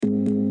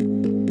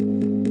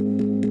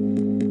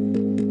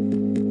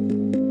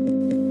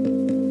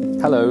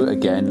Hello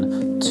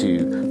again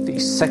to the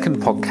second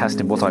podcast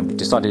in what I've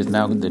decided is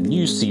now the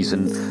new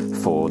season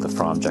for the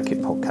Farm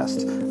Jacket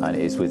podcast. And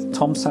it is with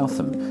Tom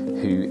Southam,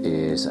 who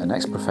is an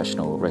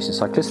ex-professional racing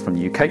cyclist from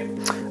the UK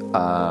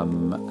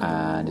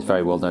and is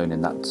very well known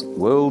in that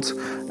world.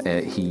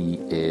 He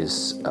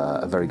is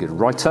a very good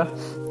writer.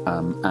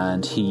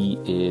 And he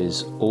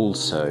is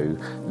also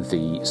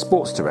the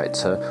sports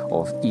director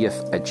of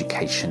EF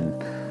Education.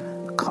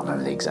 I can't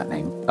remember the exact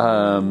name.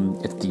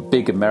 It's the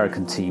big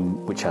American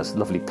team which has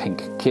lovely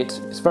pink kit.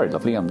 It's very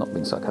lovely. I'm not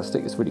being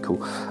sarcastic. It's really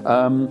cool.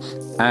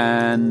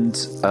 And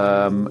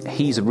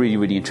he's a really,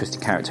 really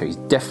interesting character. He's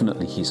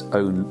definitely his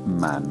own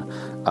man.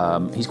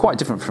 He's quite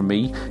different from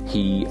me.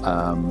 He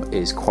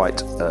is quite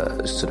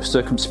sort of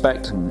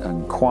circumspect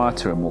and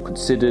quieter and more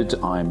considered.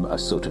 I'm a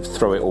sort of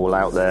throw it all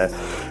out there,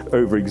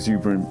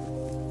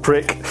 over-exuberant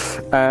prick.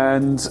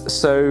 And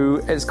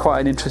so it's quite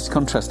an interesting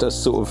contrast as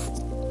sort of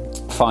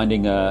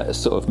finding a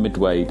sort of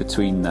midway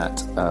between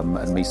that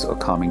and me sort of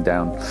calming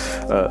down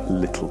a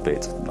little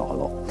bit, not a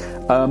lot.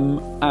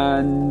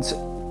 And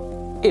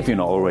if you're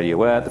not already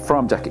aware, the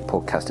Farm Jacket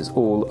podcast is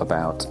all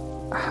about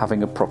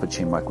having a proper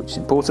chin wag, which is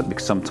important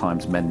because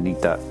sometimes men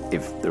need that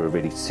if there are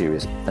really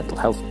serious mental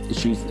health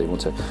issues that they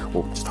want to,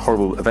 or just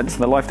horrible events in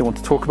their life they want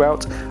to talk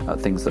about,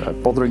 things that are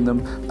bothering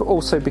them, but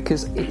also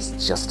because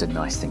it's just a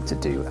nice thing to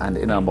do. And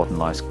in our modern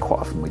lives,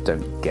 quite often we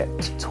don't get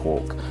to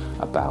talk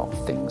about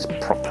things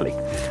properly.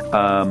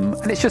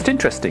 And it's just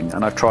interesting.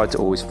 And I've tried to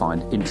always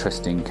find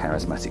interesting,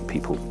 charismatic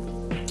people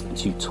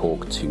to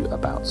talk to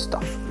about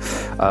stuff.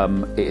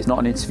 It is not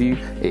an interview,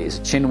 it is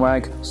a chin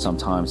wag.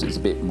 Sometimes it's a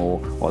bit more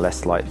or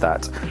less like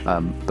that,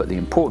 but the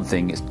important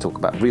thing is to talk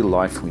about real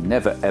life. We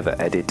never ever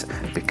edit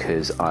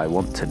because I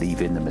want to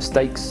leave in the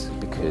mistakes,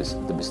 because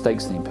the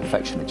mistakes and the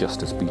imperfection are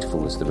just as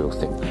beautiful as the real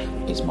thing,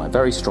 is my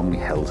very strongly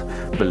held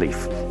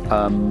belief.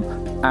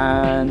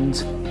 And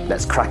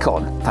let's crack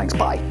on. Thanks,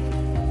 bye.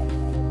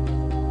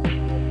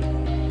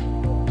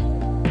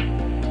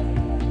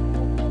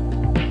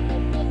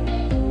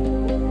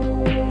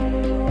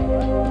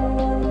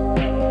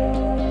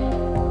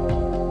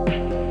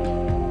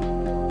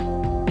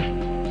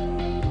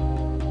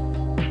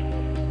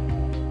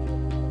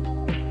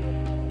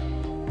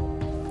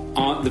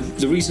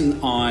 The reason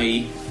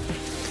I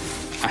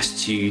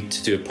asked you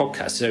to do a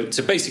podcast,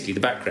 so basically the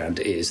background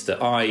is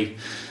that I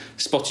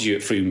spotted you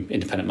at Frome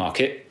Independent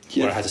Market,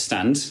 where I had a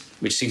stand,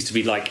 which seems to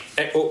be like,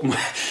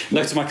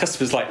 loads of my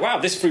customers like, wow,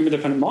 this Frome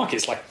Independent Market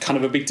is like kind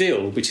of a big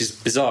deal, which is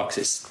bizarre because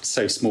it's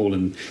so small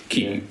and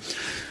cute. Yeah.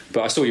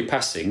 But I saw you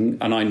passing,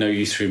 and I know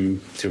you through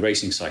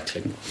racing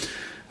cycling,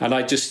 and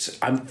I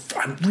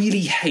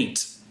really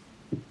hate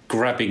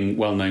grabbing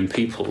well-known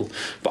people,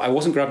 but I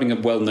wasn't grabbing a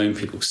well-known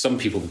people. Some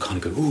people would kind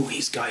of go, "Oh,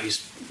 he's guy who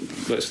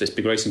works for this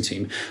big racing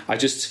team." I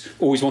just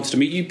always wanted to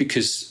meet you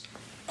because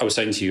I was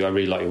saying to you, I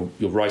really like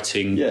your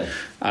writing,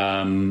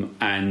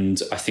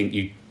 and I think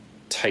you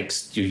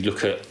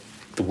look at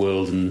the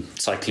world and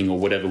cycling or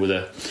whatever with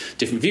a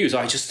different view. So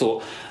I just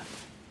thought,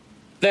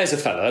 there's a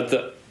fella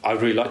that I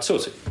really like to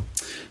talk to.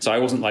 So I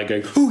wasn't like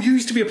going, "Oh, you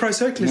used to be a pro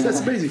cyclist,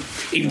 that's amazing,"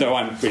 even though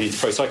I'm really into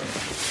pro cycling.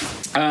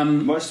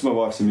 Most of my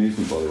wife's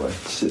amusement, by the way.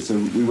 So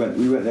we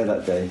went there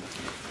that day.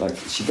 Like,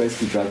 she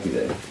basically dragged me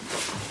there,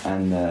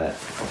 and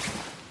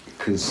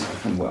because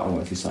I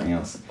wanted to do something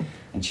else,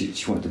 and she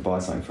wanted to buy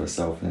something for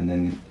herself, and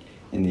then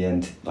in the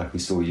end, like, we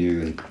saw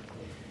you, and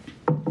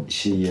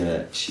she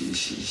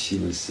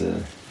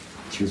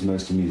was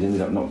most amused. Ended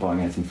up not buying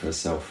anything for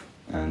herself,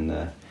 and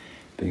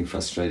being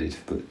frustrated,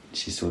 but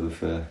she sort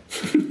of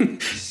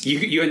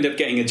you end up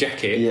getting a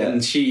jacket,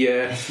 and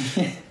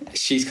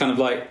she's kind of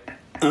like,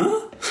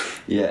 huh?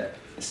 Yeah,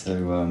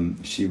 so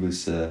she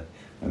was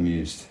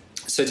amused.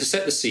 So to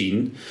set the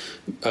scene,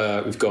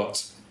 we've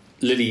got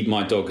Lily,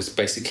 my dog, has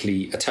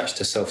basically attached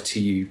herself to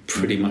you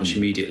pretty much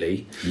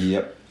immediately.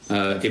 Yep.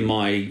 In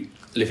my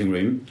living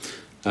room,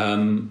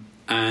 and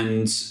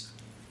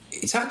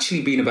it's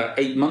actually been about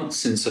 8 months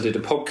since I did a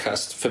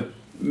podcast for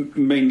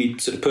mainly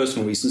sort of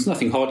personal reasons,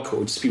 nothing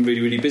hardcore, just been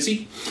really, really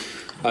busy.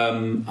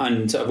 And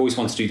I've always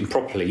wanted to do them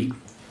properly.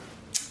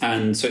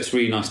 And so it's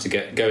really nice to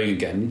get going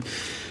again.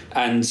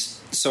 And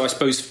so I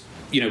suppose,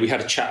 we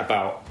had a chat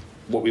about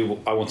what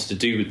I wanted to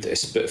do with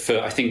this, but for,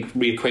 I think,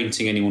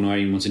 reacquainting anyone or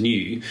anyone's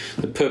new,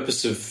 the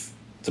purpose of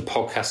the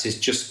podcast is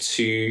just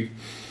to,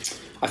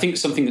 I think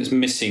something that's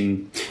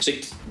missing. So,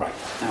 right,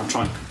 now I'm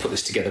trying to put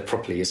this together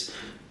properly, is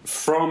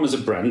Farm as a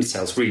brand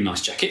sells really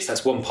nice jackets.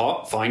 That's one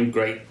part, fine,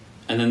 great.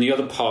 And then the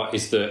other part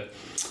is that,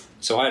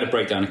 so I had a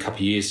breakdown a couple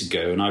of years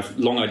ago, and I've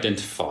long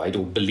identified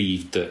or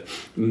believed that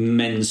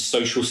men's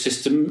social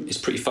system is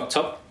pretty fucked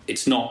up.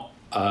 It's not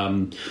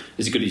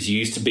as good as it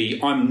used to be.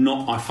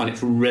 I find it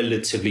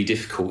relatively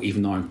difficult,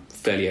 even though I'm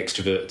fairly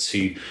extrovert,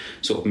 to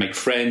sort of make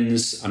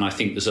friends. And I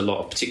think there's a lot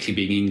of, particularly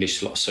being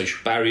English, a lot of social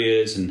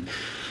barriers and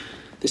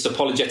this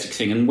apologetic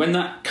thing. And when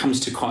that comes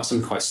to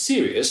something quite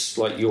serious,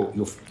 like you're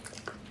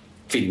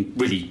feeling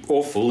really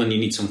awful and you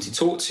need someone to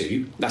talk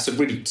to, that's a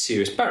really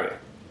serious barrier.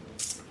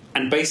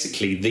 And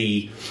basically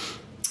the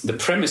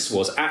premise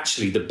was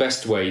actually the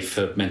best way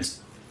for men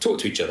talk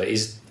to each other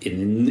is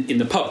in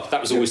the pub. That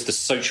was always the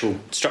social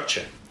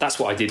structure. That's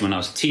what I did when I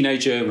was a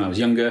teenager, when I was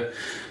younger.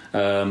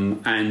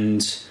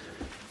 And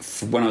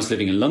when I was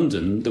living in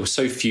London, there were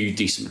so few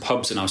decent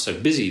pubs and I was so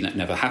busy that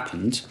never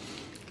happened.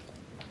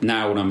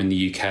 Now when I'm in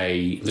the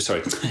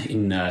UK,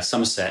 in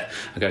Somerset,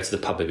 I go to the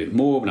pub a bit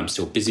more when I'm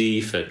still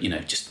busy for,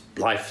 just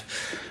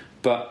life.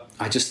 But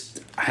I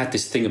had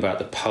this thing about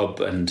the pub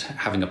and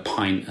having a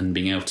pint and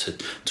being able to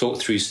talk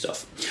through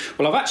stuff.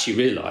 Well, I've actually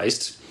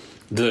realised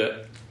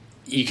that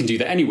you can do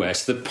that anywhere.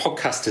 So the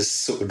podcast has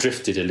sort of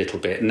drifted a little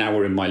bit. Now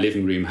we're in my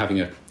living room having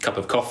a cup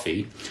of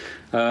coffee.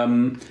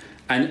 And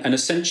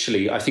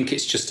essentially, I think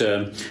it's just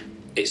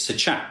it's a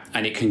chat,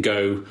 and it can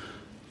go,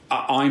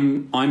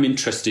 I'm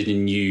interested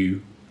in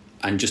you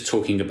and just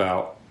talking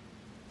about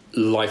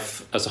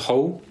life as a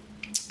whole,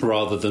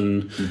 rather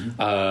than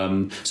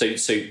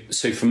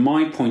so from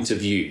my point of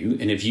view,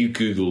 and if you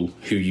Google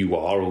who you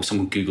are or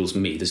someone Googles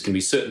me, there's going to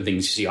be certain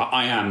things you see.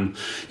 I am,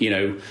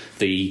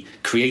 the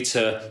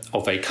creator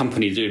of a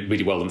company that did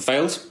really well and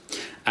failed,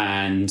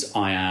 and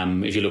I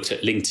am, if you looked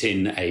at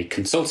LinkedIn, a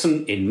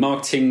consultant in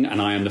marketing,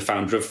 and I am the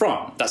founder of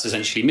Fram. That's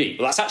essentially me.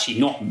 Well, that's actually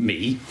not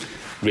me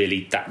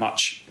really that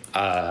much.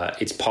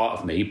 It's part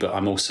of me, but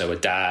I'm also a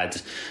dad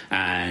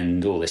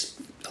and all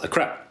this other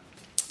crap.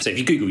 So if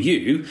you Google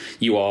you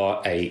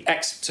are a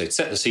X. So to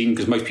set the scene,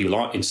 because most people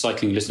aren't in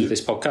cycling listening to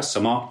this podcast,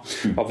 some are,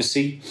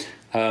 obviously.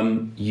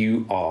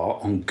 You are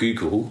on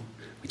Google,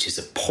 which is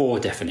a poor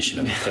definition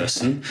of a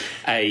person,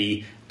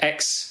 a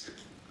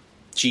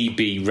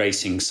ex-GB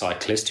racing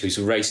cyclist who's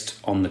raced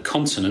on the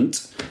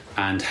continent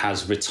and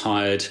has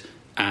retired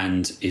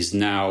and is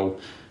now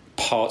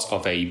part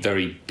of a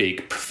very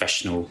big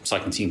professional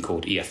cycling team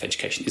called EF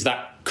Education. Is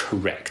that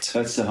correct?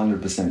 That's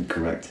 100%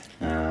 correct.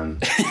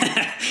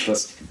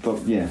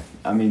 But yeah,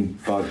 I mean,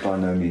 by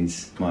no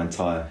means my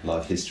entire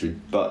life history.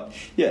 But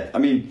yeah, I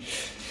mean,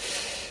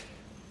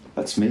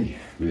 that's me,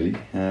 really.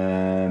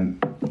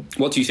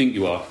 What do you think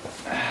you are?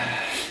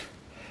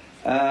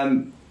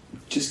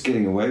 Just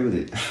getting away with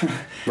it.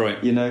 Right.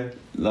 Do you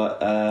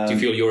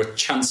feel you're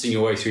chancing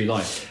your way through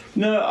life?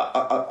 No,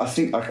 I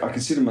think I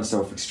consider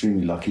myself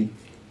extremely lucky.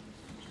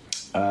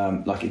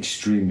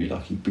 Extremely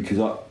lucky, because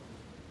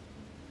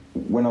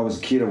when I was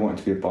a kid, I wanted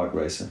to be a bike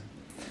racer.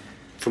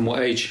 From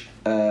what age?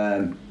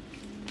 Probably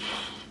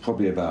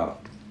about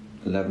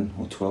 11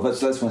 or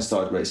 12. That's when I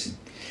started racing.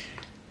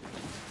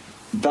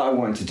 That I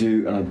wanted to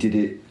do, and I did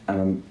it,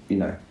 and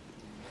I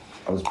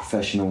was a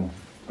professional.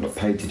 I got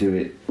paid to do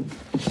it,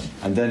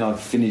 and then I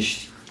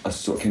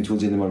sort of came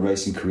towards the end of my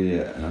racing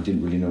career, and I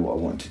didn't really know what I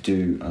wanted to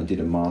do. I did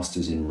a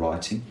master's in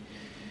writing,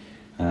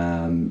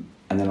 and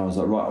then I was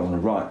like, right, I want to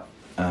write.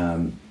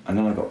 And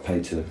then I got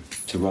paid to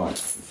write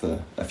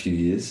for a few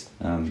years,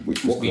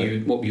 which was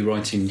great. What were you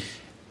writing?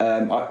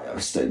 I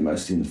stayed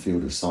mostly in the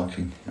field of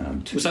cycling.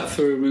 Was that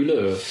for a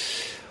Rouleur?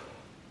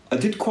 I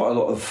did quite a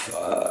lot of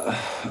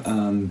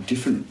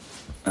different.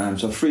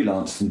 So I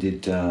freelanced and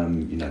did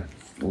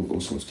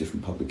all sorts of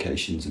different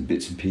publications and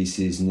bits and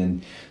pieces, and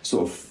then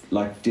sort of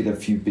did a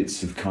few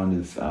bits of kind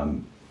of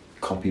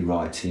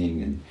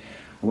copywriting, and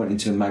I went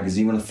into a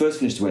magazine. When I first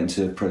finished, I went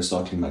into Pro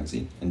Cycling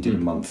magazine and did a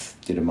month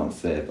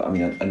there. But I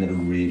mean, I never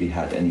really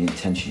had any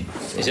intention.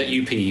 So is that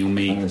you pinging on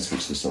me? I'm going to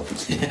switch this off.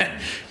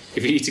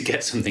 If you need to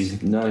get something.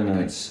 No,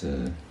 it's.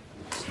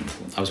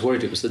 I was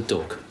worried it was the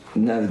dog.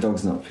 No, the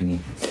dog's not pinging.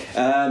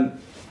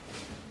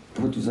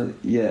 What was I?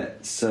 Yeah.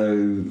 So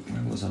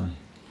where was I?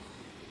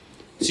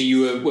 So you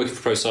were working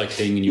for Pro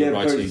Cycling and you were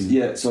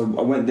writing. So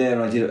I went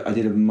there and I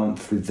did a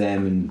month with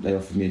them, and they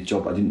offered me a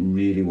job. I didn't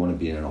really want to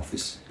be in an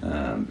office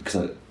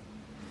because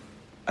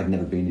I'd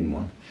never been in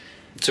one.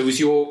 So was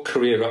your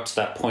career up to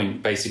that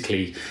point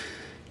basically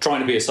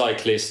trying to be a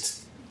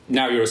cyclist?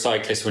 Now you're a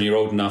cyclist. When you're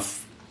old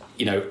enough,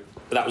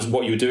 that was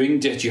what you were doing.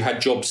 Did you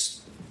had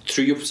jobs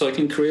through your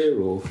cycling career,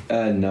 or?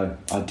 No,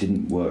 I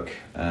didn't work.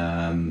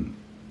 I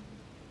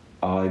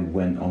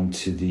went on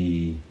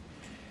to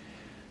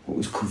what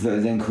was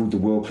then called the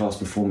World Class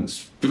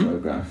Performance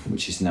Programme,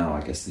 which is now,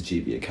 I guess, the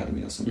GB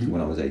Academy or something.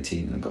 When I was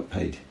 18 and got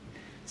paid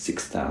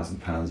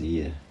 £6,000 a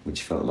year,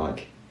 which felt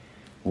like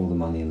all the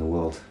money in the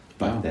world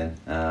back then.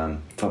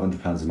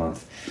 £500 a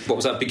month. What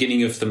was that,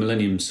 beginning of the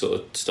millennium sort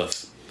of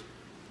stuff?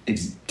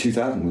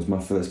 2000 was my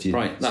first year.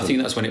 Right, I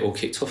think that's when it all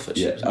kicked off,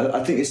 actually. Yeah,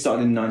 I think it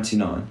started in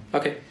 99.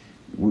 Okay.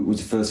 We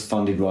was the first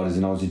funded riders,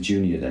 and I was a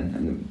junior then,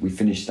 and we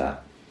finished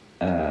that.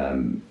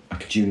 Had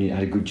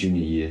a good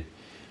junior year,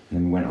 and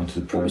then we went on to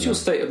the program. What was your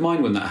state of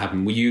mind when that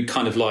happened? Were you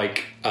kind of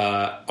like,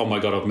 oh my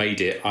God, I've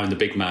made it, I'm the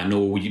big man,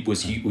 or were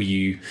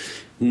you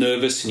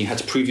nervous and you had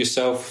to prove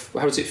yourself?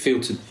 How does it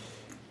feel to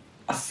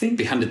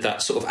be handed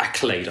that sort of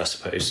accolade, I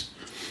suppose?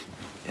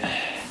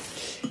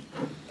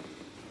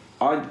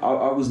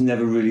 I was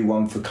never really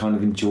one for kind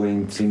of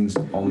enjoying things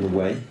on the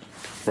way.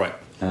 Right.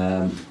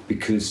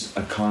 Because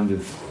I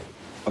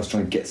was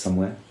trying to get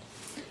somewhere.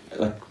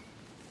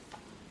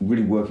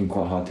 Really working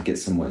quite hard to get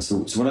somewhere.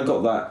 So when I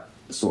got that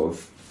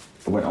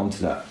I went on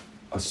to that,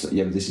 I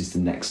said, this is the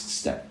next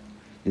step.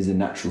 This is a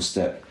natural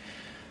step.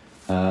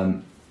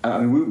 And I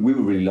mean, we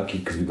were really lucky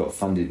because we got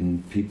funded,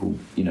 and people,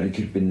 you know, you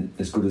could have been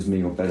as good as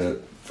me or better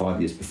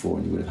 5 years before,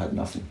 and you would have had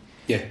nothing.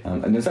 Yeah.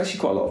 And there was actually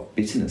quite a lot of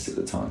bitterness at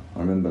the time. I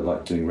remember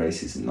like doing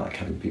races and like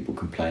having people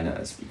complain at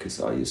us because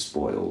you're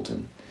spoiled,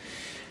 and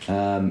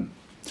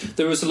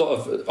there was a lot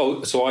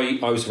of. So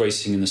I was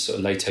racing in the sort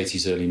of late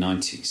 80s, early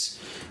 90s,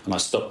 and I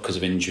stopped because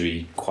of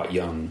injury quite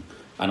young.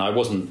 And I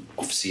wasn't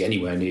obviously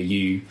anywhere near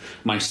you.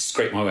 Managed to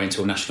scrape my way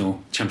into a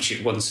national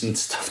championship once and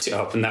stuffed it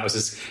up, and that was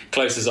as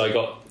close as I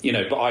got, you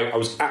know. But I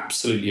was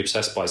absolutely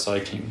obsessed by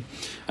cycling,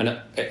 and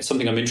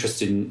something I'm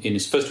interested in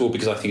is, first of all,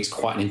 because I think it's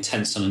quite an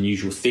intense and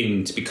unusual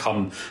thing to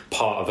become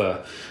part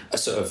of a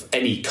sort of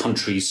any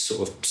country's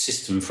sort of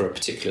system for a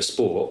particular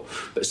sport.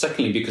 But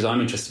secondly, because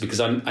I'm interested because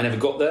I never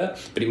got there,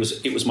 but it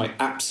was my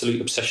absolute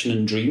obsession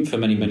and dream for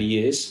many, many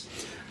years,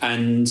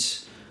 and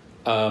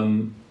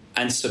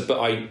so, but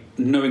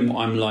knowing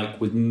what I'm like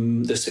with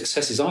the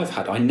successes I've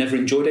had, I never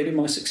enjoyed any of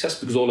my success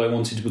because all I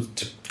wanted was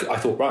I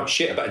thought, right,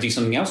 shit, I better do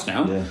something else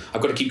now. Yeah.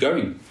 I've got to keep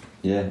going.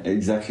 Yeah,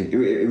 exactly.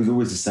 It was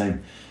always the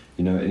same,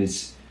 you know. And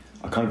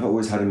I kind of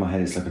always had in my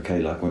head, it's like, okay,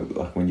 like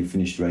when you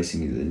finished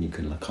racing, then you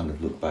can like kind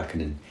of look back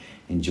and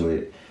enjoy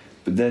it.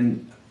 But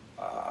then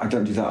I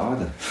don't do that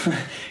either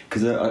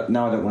because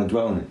now I don't want to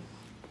dwell on it.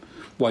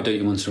 Why don't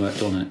you want to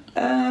dwell on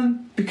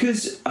it?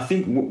 Because I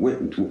think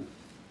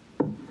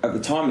at the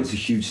time it's a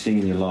huge thing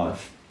in your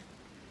life,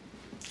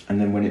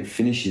 and then when it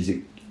finishes,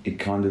 it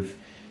kind of,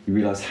 you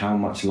realise how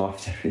much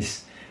life there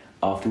is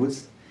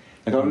afterwards.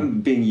 Like I remember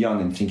being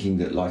young and thinking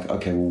that like,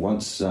 okay, well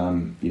once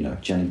you know,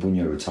 Gianni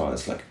Bugno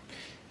retires, like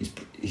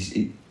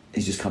he's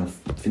just kind of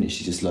finished.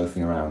 He's just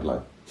loafing around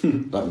like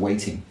like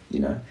waiting,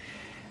 you know.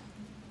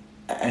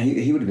 And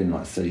he would have been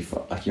like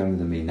 35, like younger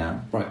than me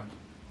now, right?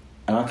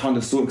 And I kind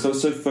of saw it because I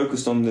was so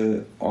focused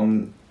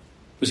on.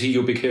 Was he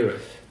your big hero?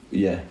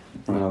 Yeah,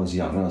 when I was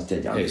young, when I was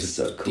dead young, he's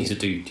so cool. He's a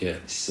dude, yeah.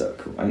 He's so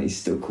cool. I mean, he's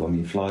still cool. I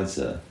mean, he flies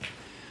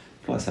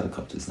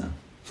helicopters now,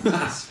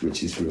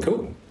 which is real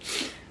cool.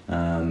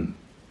 And,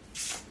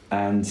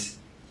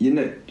 you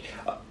know,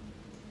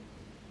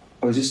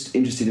 I was just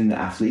interested in the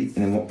athlete,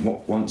 and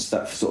then once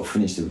that sort of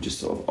finished, they were just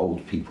sort of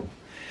old people.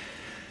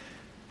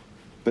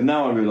 But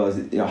now I realise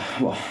that,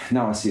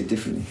 now I see it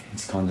differently.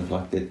 It's kind of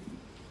like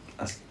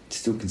I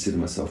still consider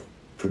myself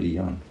pretty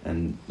young,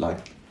 and like,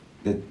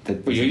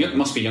 well, you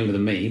must be younger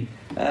than me.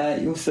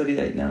 You're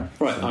 38 now.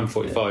 Right, so, I'm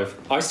 45.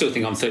 Yeah. I still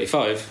think I'm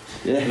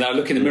 35. Yeah. And I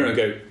look in the mirror and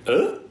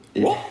go,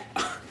 what?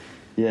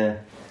 Yeah.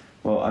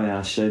 Well, I mean,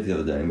 I shaved the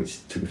other day,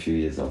 which took a few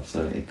years off,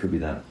 so it could be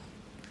that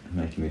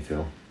making me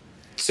feel.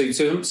 So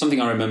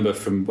something I remember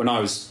from when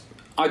I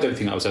don't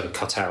think I was ever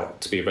cut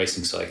out to be a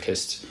racing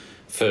cyclist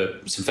for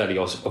some fairly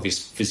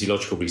obvious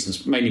physiological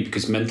reasons, mainly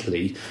because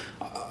mentally,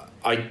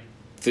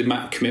 the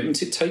amount of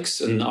commitment it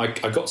takes, and I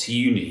got to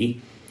uni.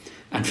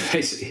 And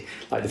basically,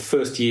 like the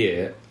first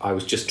year, I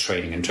was just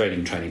training. I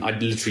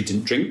literally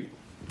didn't drink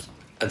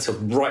until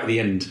right at the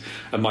end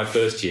of my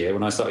first year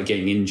when I started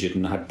getting injured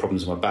and I had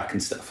problems with my back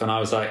and stuff. And I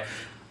was like,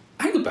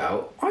 hang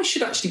about, I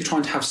should actually be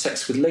trying to have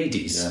sex with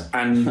ladies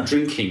and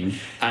drinking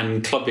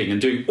and clubbing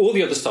and doing all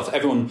the other stuff.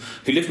 Everyone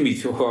who lived with me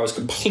thought I was a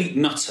complete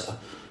nutter,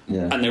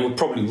 and they were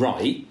probably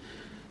right.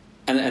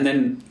 And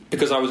then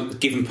because I was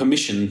given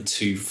permission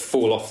to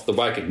fall off the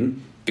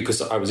wagon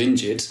because I was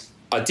injured,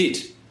 I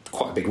did.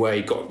 Quite a big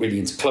way, got really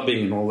into clubbing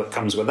and all that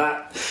comes with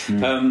that.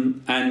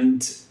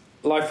 And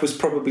life was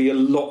probably a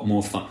lot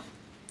more fun.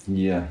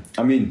 Yeah,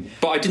 I mean...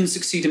 But I didn't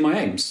succeed in my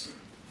aims.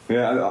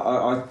 Yeah,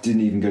 I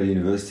didn't even go to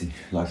university.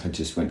 Like, I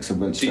just went... Cause I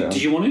went straight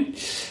did you want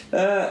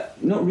to?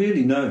 Not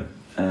really, no.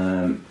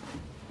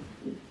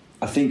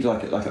 I think,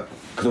 like,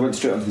 because I went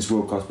straight onto this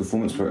world-class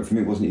performance program, for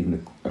me it wasn't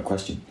even a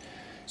question.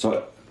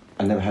 So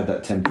I never had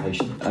that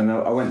temptation. And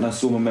I went and I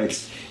saw my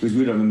mates. It was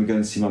weird, I remember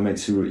going to see my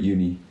mates who were at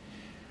uni.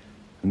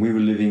 And we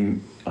were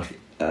living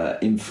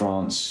in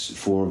France,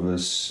 4 of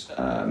us,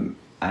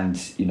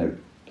 and you know,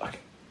 like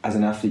as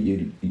an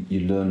athlete, you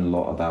learn a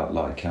lot about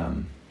like you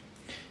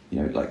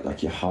know,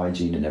 like your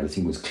hygiene and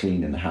everything was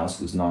clean and the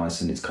house was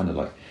nice, and it's kind of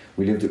like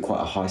we lived at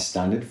quite a high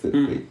standard for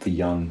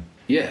young.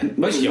 Yeah,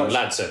 most young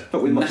lads are,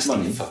 but with much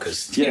money,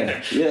 fuckers.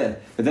 Yeah.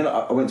 But then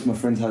I went to my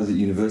friend's house at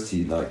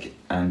university, like,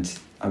 and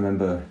I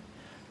remember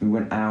we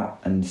went out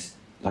and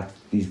like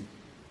these.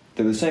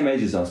 They were the same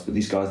age as us, but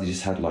these guys, they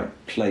just had like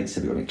plates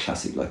everywhere,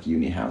 classic like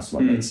uni house. My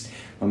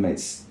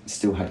mates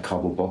still had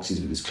cardboard boxes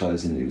with his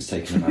clothes in, and he was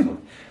taking them out.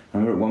 I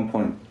remember at one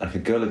point, like a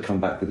girl had come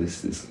back with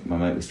this my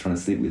mate was trying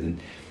to sleep with, and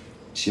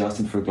she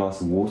asked him for a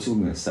glass of water.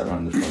 We sat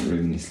around in the front room,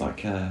 and he's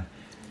like, I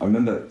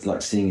remember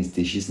like seeing his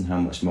dishes and how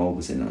much mold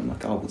was in it. I'm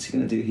like, oh, what's he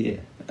going to do here?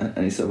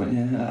 And he sort of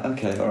went, yeah,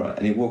 okay, all right.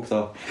 And he walked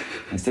off.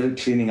 Instead of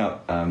cleaning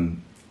up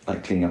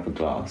a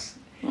glass,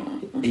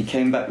 he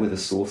came back with a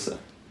saucer.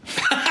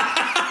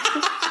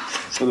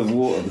 Full of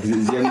water, because it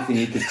was the only thing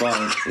he could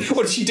find.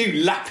 What did she do?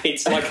 Lap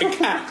it like a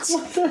cat?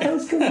 What the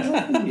hell's going to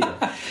happen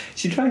here?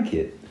 She drank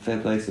it. Fair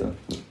play to her.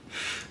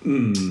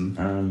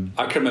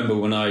 I can remember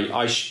when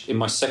I in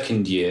my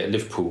second year at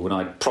Liverpool, when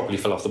I properly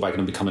fell off the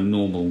wagon and become a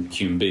normal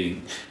human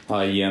being.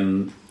 I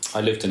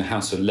lived in a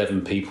house of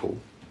 11 people,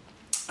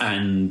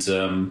 and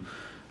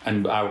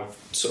and our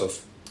sort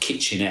of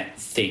kitchenette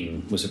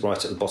thing was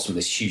right at the bottom of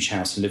this huge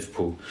house in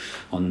Liverpool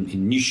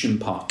in Newsham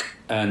Park,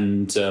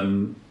 and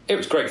it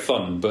was great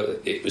fun,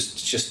 but it was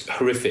just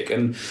horrific.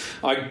 And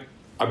I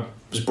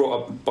was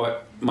brought up by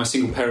my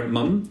single parent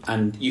mum,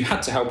 and you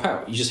had to help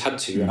out. You just had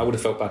to. I would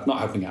have felt bad not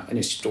helping out, and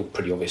it's just all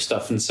pretty obvious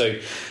stuff. And so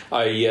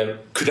I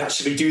could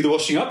actually do the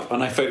washing up,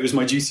 and I felt it was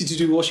my duty to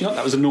do the washing up.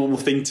 That was a normal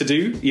thing to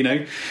do, you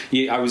know.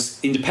 I was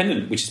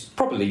independent, which is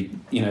probably,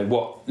 you know,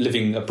 what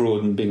living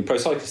abroad and being a pro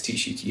cyclist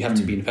teach you. You have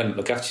to be independent,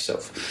 look after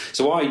yourself.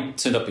 So I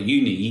turned up at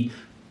uni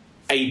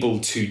able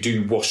to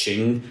do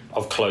washing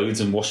of clothes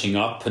and washing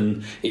up,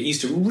 and it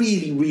used to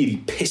really, really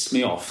piss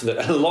me off that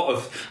I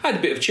had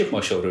a bit of a chip on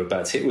my shoulder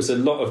about it. It was a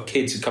lot of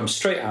kids who come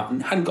straight out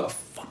and hadn't got a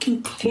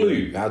fucking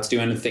clue how to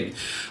do anything,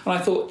 and I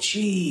thought,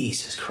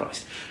 Jesus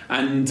Christ.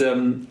 And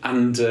I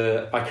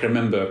can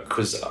remember,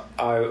 because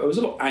I was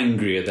a lot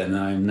angrier than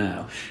I am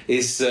now,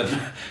 is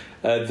that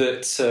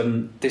this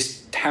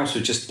house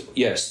was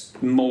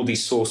just mouldy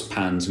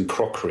saucepans and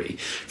crockery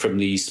from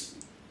these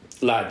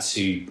lads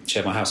who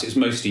shared my house. It was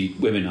mostly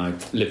women I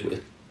lived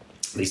with.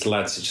 These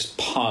lads are just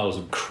piles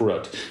of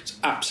crud. It's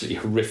absolutely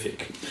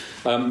horrific.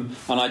 And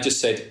I just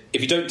said,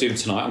 if you don't do them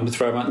tonight, I'm going to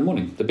throw them out in the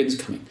morning. The bin's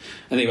coming.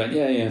 And they went,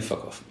 yeah,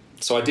 fuck off.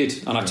 So I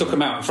did. And I took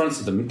them out in front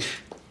of them,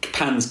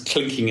 pans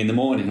clinking in the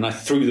morning, and I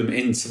threw them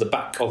into the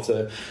back of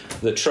the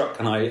truck,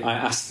 and I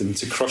asked them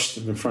to crush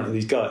them in front of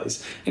these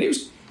guys. And it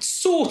was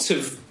sort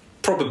of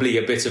probably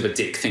a bit of a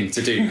dick thing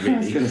to do, really. I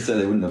was going to say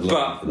they wouldn't have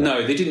liked it. But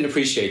no, they didn't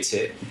appreciate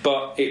it.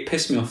 But it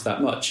pissed me off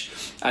that much.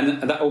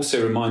 And that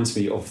also reminds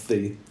me of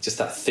just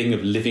that thing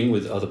of living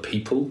with other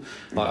people.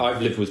 Like,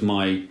 I've lived with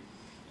my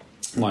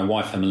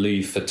wife, Emma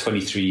Lou, for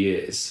 23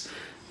 years.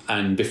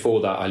 And before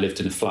that, I lived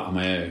in a flat on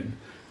my own.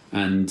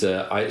 And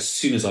as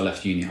soon as I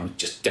left uni, I was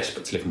just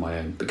desperate to live on my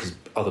own, because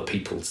other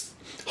people's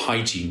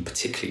hygiene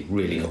particularly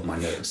really got my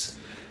nerves.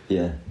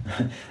 Yeah,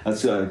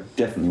 that's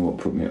definitely what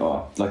put me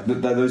off. Like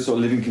those sort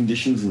of living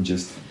conditions, and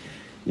just,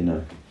 you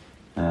know,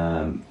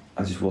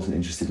 I just wasn't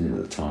interested in it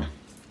at the time.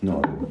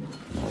 Not at all.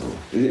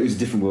 It was a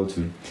different world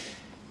to me.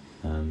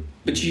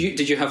 But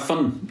did you have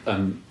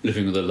fun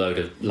living with a load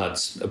of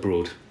lads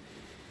abroad?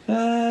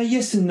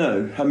 Yes and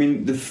no. I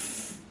mean, the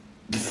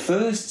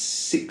first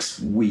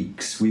 6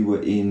 weeks we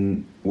were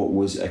in what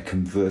was a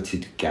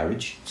converted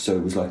garage. So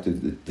it was like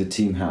the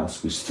team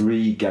house was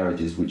 3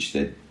 garages, which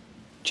they'd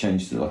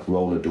changed the like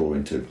roller door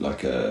into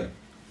like a,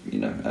 you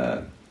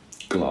know,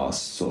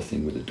 glass sort of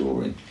thing with a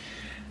door in,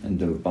 and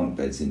there were bunk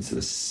beds in, so there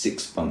were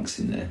 6 bunks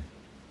in there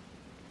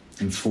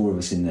and 4 of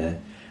us in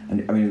there.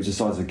 And I mean, it was the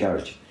size of a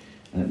garage,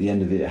 and at the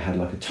end of it had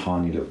like a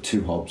tiny little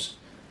 2 hobs,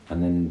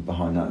 and then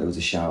behind that there was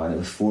a shower, and there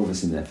was 4 of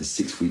us in there for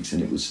 6 weeks,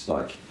 and it was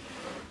like,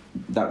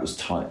 that was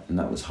tight and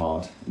that was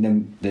hard. And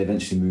then they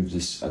eventually moved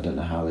us, I don't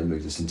know how they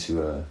moved us,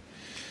 into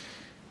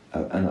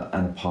an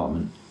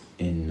apartment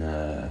in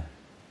the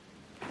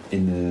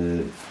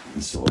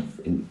sort of,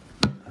 I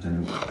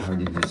don't know how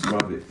you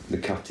describe it, the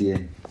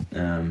quartier.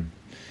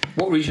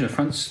 What region of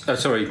France?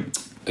 Sorry,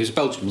 it was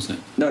Belgium, wasn't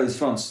it? No, it was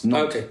France.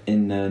 Okay.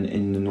 In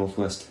the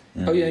northwest.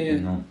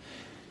 Yeah.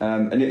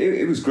 And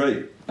it was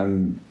great.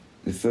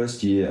 The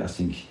first year, I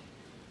think,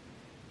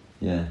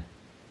 yeah,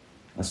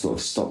 I sort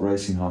of stopped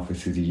racing halfway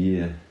through the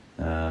year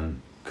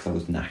because I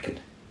was knackered,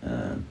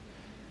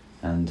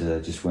 and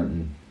just went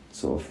and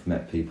sort of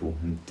met people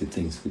and did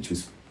things, which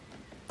was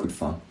good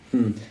fun.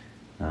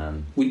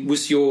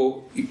 Was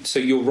your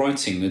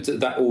writing, had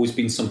that always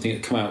been something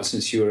that come out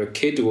since you were a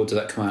kid, or did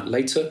that come out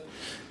later?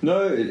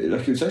 No,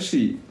 it was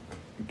actually,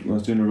 I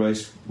was doing a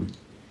race with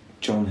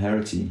John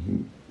Herity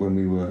when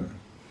we were,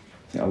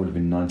 I think I would have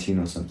been 19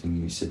 or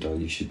something. He said, "Oh,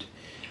 you should."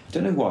 I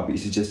don't know why, but he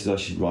suggested I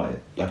should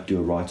do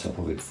a write-up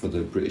of it for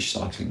the British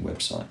Cycling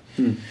website,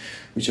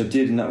 which I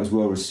did, and that was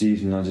well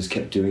received, and I just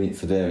kept doing it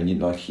for there. And you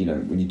know,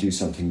 when you do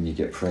something and you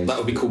get praise, that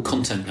would be called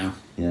content now.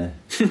 Yeah,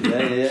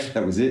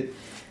 that was it.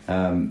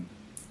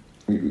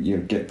 You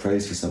get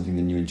praise for something,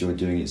 then you enjoy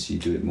doing it, so you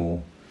do it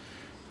more.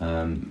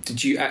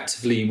 Did you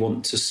actively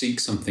want to seek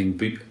something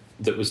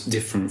that was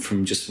different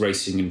from just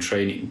racing and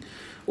training,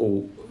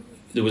 or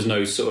there was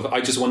no sort of, I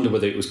just wonder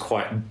whether it was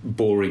quite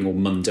boring or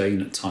mundane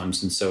at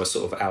times, and so a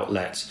sort of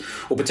outlet,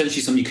 or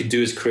potentially something you could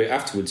do as a career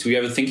afterwards? Were you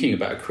ever thinking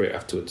about a career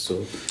afterwards?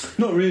 Or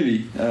not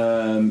really.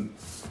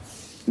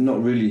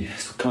 Not really.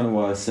 It's kind of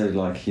why I said,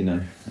 like, you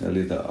know,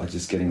 earlier, that I was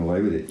just getting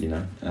away with it, you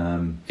know.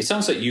 It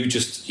sounds like you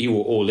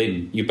were all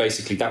in. You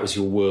basically, that was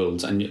your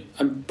world, and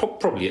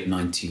probably at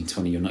 19,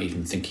 20, you're not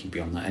even thinking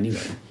beyond that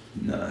anyway.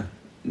 No.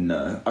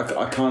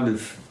 I kind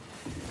of,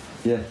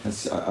 yeah,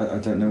 I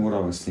don't know what I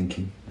was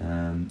thinking.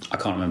 I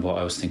can't remember what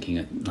I was thinking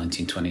at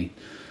 19, 20,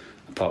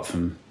 apart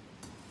from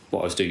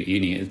what I was doing at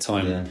uni at the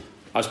time. Yeah.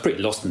 I was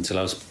pretty lost until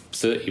I was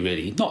 30,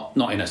 really. Not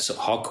in a sort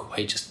of hardcore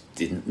way, just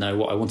didn't know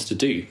what I wanted to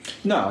do.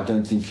 No, I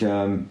don't think.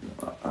 I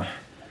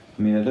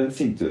don't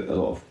think that a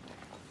lot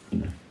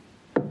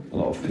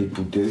of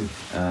people do,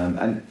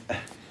 and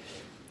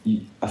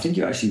I think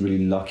you're actually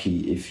really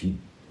lucky if you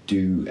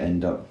do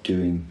end up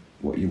doing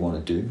what you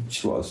want to do, which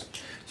is what I was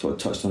sort of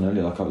touched on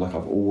earlier. Like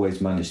I've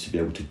always managed to be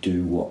able to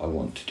do what I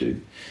want to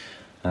do.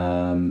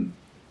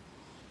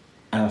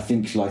 And I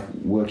think, like,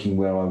 working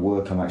where I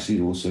work, I'm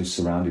actually also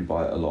surrounded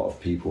by a lot of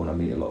people, and I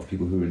meet a lot of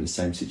people who are in the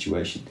same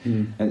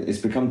situation. And it's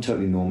become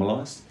totally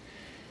normalised.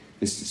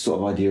 This sort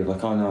of idea of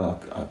like, oh no,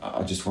 like,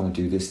 I just want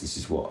to do this. This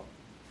is what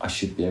I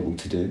should be able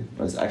to do.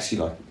 Whereas actually,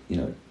 like, you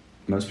know,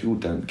 most people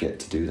don't get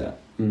to do that.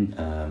 You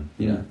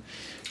know.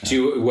 So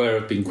you're aware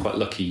of being quite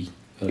lucky?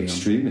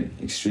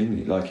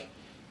 Extremely. Like,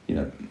 you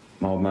know,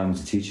 my old man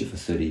was a teacher for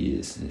 30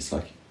 years, and it's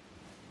like,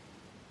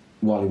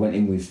 while he went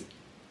in with,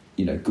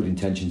 you know, good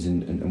intentions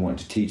and wanted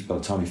to teach, by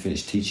the time he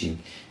finished teaching,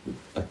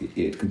 like,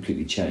 it had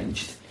completely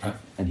changed. Right.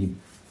 And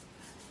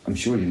I'm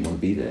sure he didn't want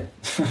to be there.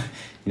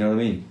 You know what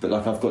I mean? But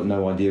like, I've got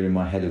no idea in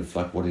my head of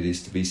like what it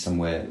is to be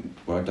somewhere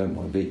where I don't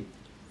want to be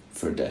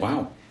for a day.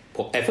 Wow.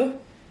 Whatever?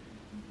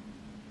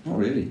 Not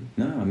really.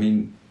 No, I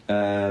mean,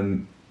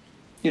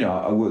 you know,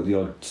 I worked the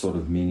odd sort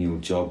of menial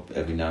job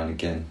every now and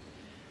again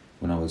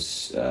when I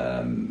was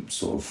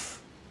sort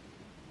of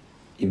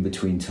in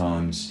between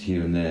times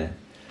here and there,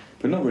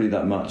 but not really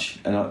that much.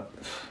 And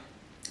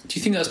do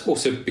you think that's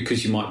also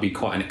because you might be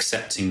quite an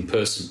accepting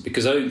person?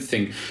 Because I don't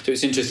think... So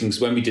it's interesting,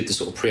 because when we did the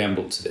sort of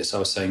preamble to this, I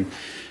was saying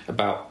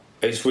about...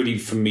 It's really,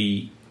 for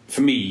me,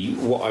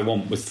 what I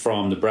want with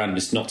Fram, the brand,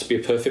 is not to be a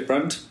perfect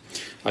brand.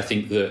 I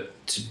think that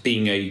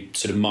being a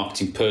sort of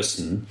marketing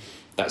person,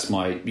 that's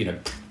my, you know,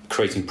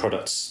 creating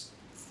products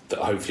that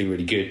are hopefully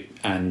really good,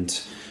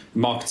 and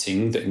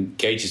marketing that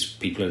engages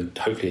people in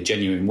hopefully a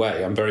genuine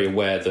way. I'm very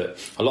aware that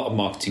a lot of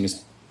marketing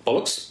is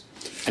bollocks,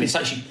 and it's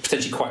actually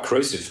potentially quite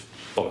corrosive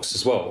bollocks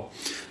as well.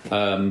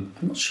 I'm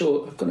not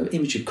sure, I've got an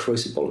image of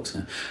corrosive bollocks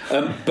now,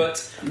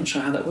 but I'm not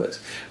sure how that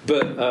works.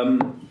 But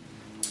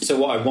so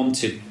what I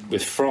wanted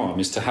with Fram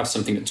is to have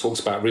something that talks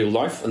about real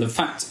life, and the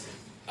fact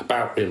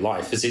about real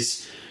life is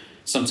it's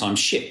sometimes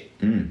shit,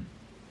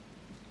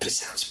 but it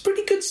sounds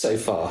pretty good so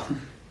far,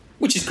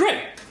 which is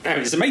great. I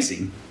mean, it's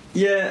amazing.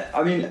 Yeah,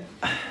 I mean,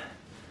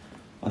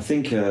 I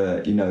think,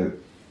 you know...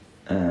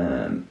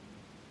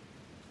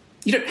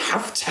 you don't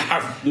have to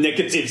have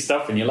negative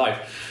stuff in your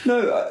life.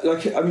 No,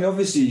 like, I mean,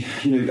 obviously,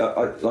 you know,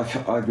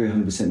 I agree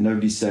 100%.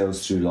 Nobody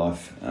sails through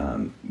life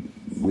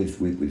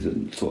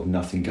with sort of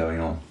nothing going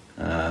on.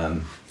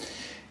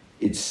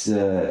 It's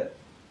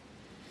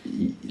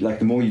like,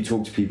 the more you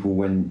talk to people,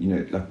 when, you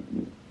know, like,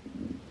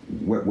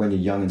 when you're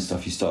young and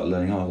stuff, you start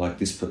learning, oh, like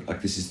this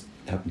has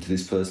happened to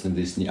this person and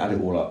this, and you add it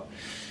all up.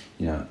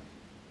 You know,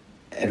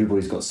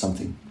 everybody's got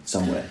something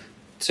somewhere.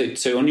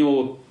 So on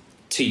your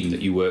team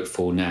that you work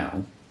for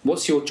now,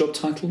 what's your job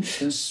title?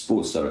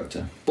 Sports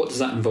director. What does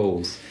that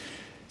involve?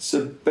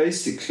 So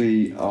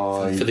basically,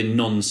 for the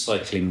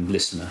non-cycling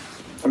listener,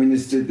 I mean,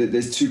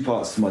 there's two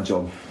parts to my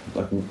job.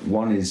 Like,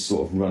 one is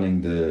sort of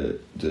running the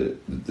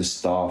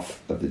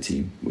staff of the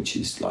team, which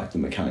is like the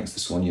mechanics, the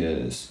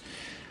soigneurs,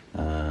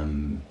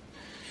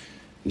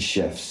 the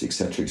chefs,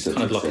 etc., etc.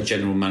 Kind of like a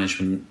general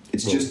management.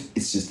 It's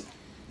just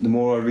the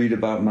more I read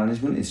about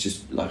management, it's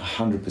just like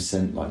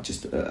 100% like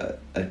just a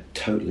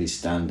totally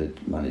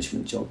standard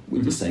management job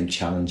with the same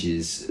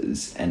challenges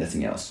as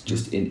anything else,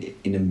 just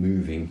in a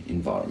moving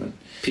environment.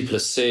 People are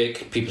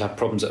sick, people have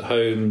problems at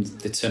home,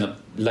 they turn up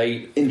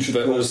late.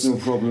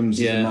 Interpersonal problems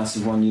is a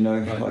massive one, you know,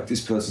 like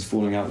this person's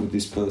falling out with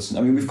this person.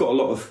 I mean, we've got a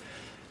lot of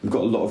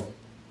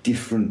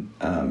different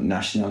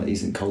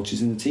nationalities and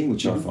cultures in the team,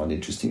 which I find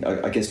interesting.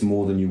 I guess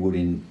more than you would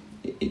in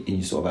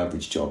your sort of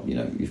average job. You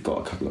know, you've got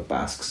a couple of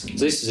Basques. So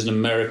this is an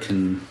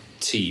American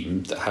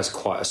team that has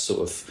quite a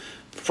sort of,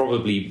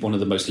 probably one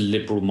of the most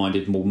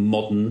liberal-minded, more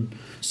modern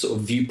sort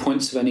of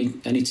viewpoints of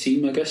any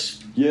team, I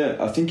guess. Yeah,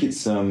 I think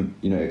it's you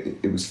know,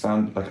 it was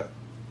found, like,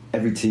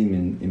 every team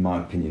in my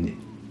opinion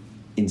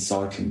in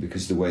cycling,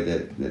 because the way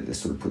they're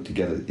sort of put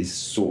together is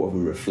sort of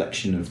a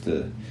reflection of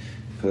the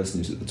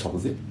person who's at the top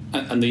of it.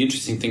 And the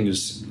interesting thing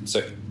is,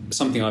 so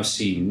something I've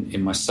seen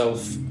in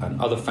myself and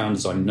other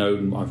founders I know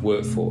and I've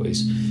worked for,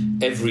 is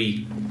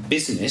every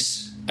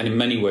business, and in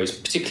many ways,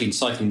 particularly in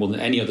cycling more than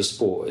any other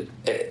sport,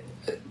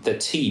 the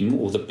team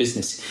or the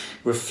business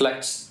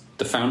reflects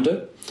the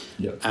founder.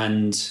 Yep.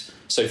 And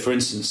so, for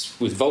instance,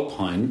 with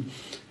Vulpine,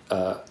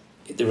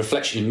 the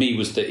reflection in me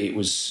was that it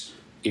was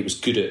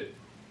good at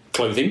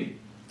clothing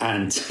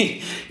and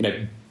you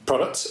know,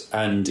 product,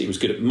 and it was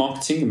good at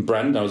marketing and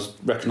brand. I was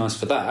recognised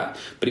for that,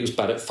 but it was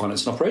bad at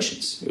finance and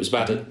operations. It was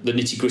bad at the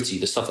nitty-gritty,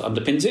 the stuff that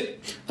underpins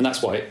it, and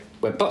that's why it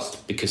went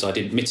bust, because I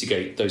didn't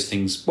mitigate those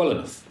things well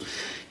enough.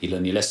 You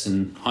learn your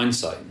lesson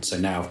hindsight. And so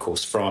now, of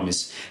course, Fram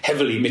is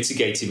heavily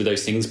mitigated with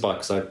those things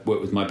because I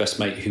work with my best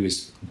mate who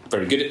is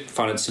very good at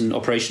finance and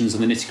operations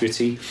and the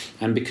nitty-gritty,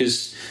 and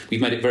because we've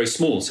made it very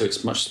small, so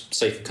it's much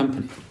safer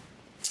company.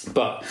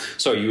 But,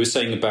 sorry, you were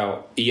saying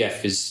about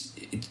EF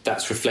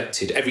that's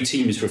reflected. Every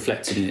team is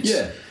reflected in its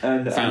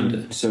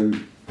founder. So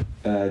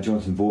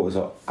Jonathan Bort was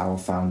our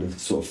founder,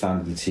 sort of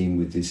founded the team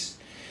with this.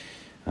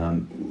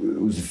 It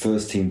was the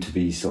first team to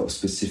be sort of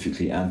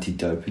specifically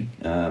anti-doping,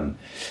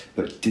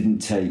 but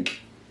didn't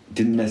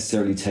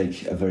necessarily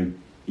take a very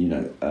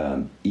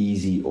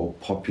easy or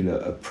popular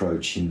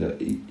approach in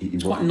that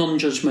it's quite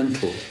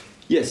non-judgmental.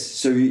 Yes,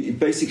 so he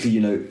basically,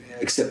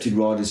 accepted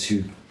riders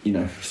who,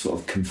 sort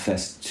of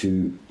confessed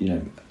to,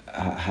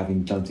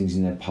 having done things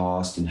in their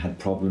past and had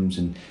problems,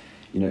 and,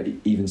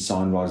 even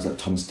signed riders like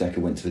Thomas Dekker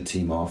went to the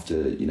team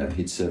after,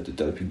 he'd served a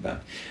doping ban.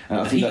 And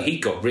I think he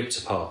got ripped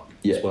apart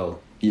as well.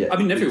 Yeah, I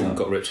mean, everyone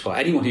got ripped apart.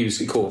 Anyone who was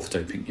caught for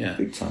doping, yeah.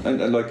 Big time. And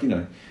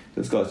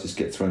those guys just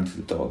get thrown to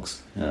the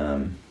dogs.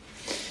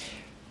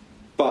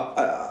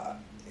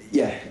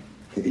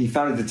 He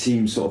founded the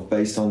team sort of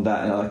based on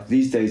that. And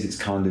these days it's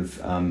kind of...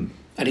 and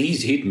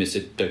he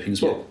admitted doping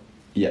as well.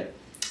 Yeah.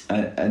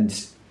 And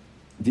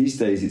these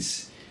days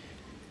it's...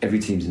 Every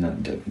team's an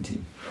anti-doping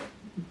team.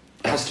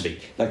 It has to be.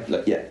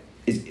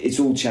 It's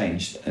all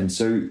changed. And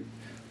so...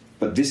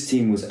 But this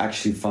team was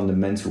actually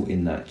fundamental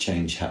in that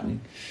change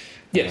happening.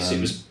 Yes,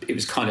 it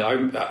was kind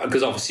of...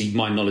 Because obviously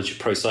my knowledge of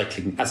pro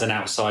cycling as an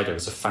outsider,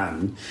 as a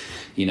fan,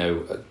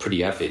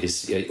 pretty avid,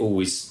 is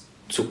always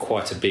took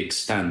quite a big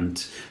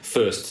stand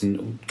first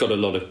and got a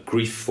lot of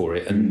grief for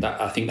it. And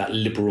I think that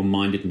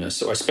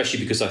liberal-mindedness, or especially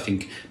because I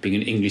think being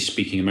an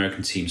English-speaking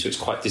American team, so it's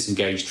quite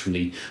disengaged from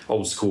the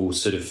old-school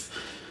sort of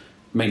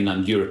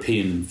mainland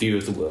European view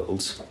of the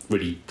world,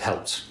 really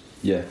helped.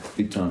 Yeah,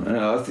 big time. And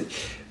I think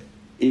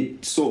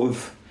it sort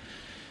of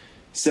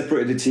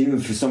separated the team.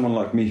 And for someone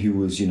like me who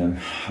was,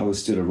 I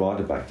was still a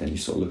rider back then, you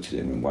sort of looked at it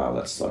and went, wow,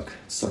 that's like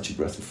such a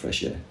breath of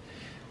fresh air.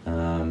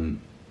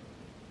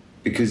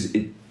 Because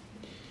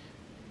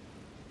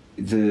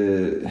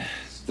the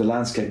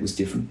landscape was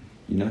different,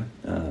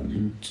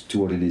 to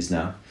what it is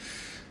now.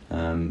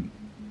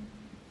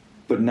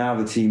 But now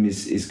the team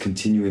is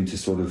continuing to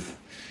sort of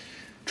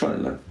try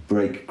to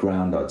break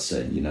ground, I'd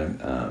say,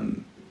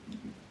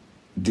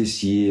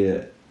 this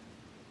year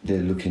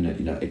they're looking at,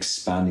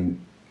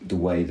 expanding the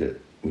way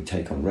that we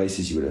take on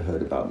races. You would have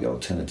heard about the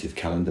alternative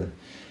calendar.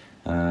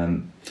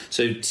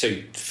 So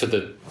for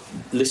the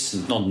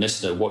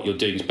non-listener, what you're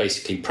doing is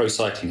basically pro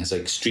cycling has an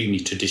extremely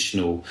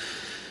traditional,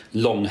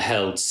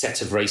 long-held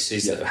set of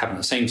races that happen at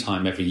the same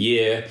time every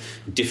year,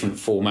 different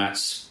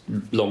formats,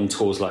 long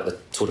tours like the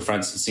Tour de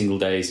France and single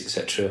days,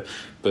 etc.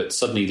 But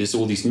suddenly there's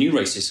all these new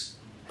races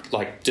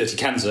like Dirty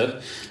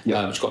Kansas,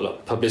 which got a lot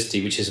of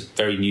publicity, which is a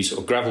very new sort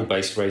of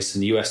gravel-based race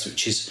in the US,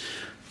 which is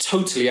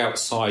totally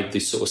outside the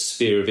sort of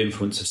sphere of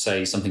influence of,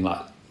 say, something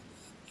like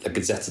La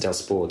Gazzetta del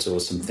Sport or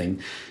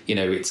something.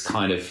 It's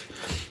kind of,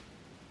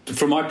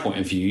 from my point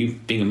of view,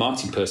 being a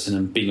marketing person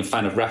and being a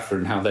fan of Rapha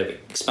and how they've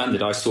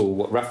expanded, I saw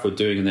what Rapha were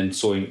doing and then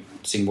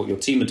seeing what your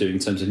team are doing in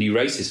terms of new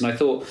races. And I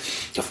thought,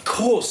 of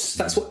course,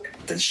 that's what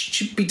they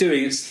should be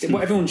doing. It's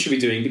what everyone should be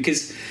doing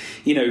because,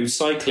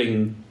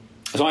 cycling...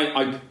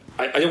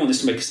 I don't want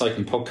this to make a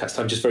cycling podcast.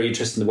 I'm just very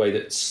interested in the way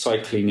that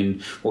cycling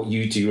and what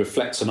you do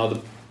reflects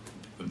on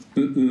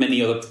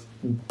many other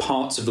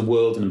parts of the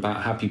world and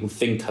about how people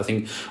think. I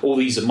think all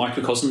these are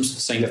microcosms of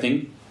the same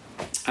thing.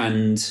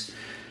 And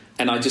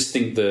I just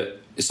think that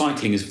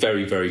cycling is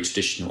very, very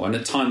traditional and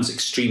at times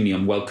extremely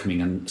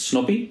unwelcoming and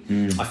snobby.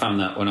 I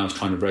found that when I was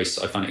trying to race,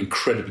 I found it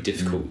incredibly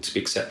difficult to be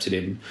accepted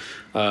in.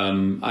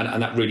 And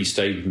that really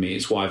stayed with me.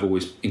 It's why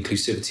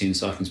inclusivity in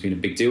cycling has been a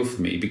big deal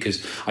for me,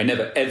 because I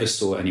never ever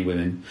saw any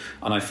women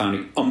and I found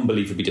it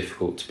unbelievably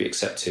difficult to be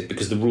accepted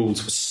because the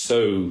rules were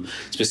so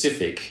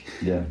specific.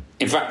 Yeah.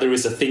 In fact, there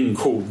is a thing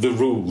called the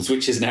rules,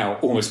 which is now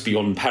almost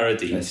beyond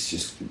parody. It's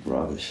just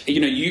rubbish.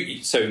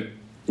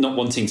 Not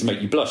wanting to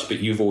make you blush, but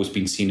you've always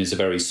been seen as a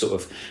very sort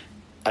of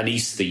an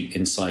aesthete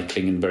in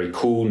cycling and very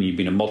cool, and you've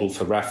been a model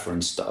for Rapha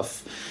and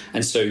stuff.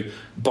 And so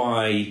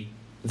by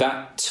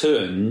that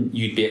turn,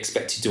 you'd be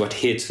expected to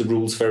adhere to the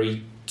rules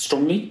very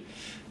strongly.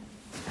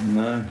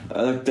 No,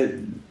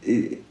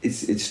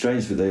 it's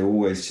strange, but they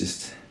always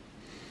just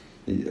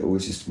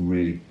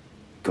really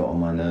got on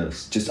my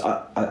nerves. Good,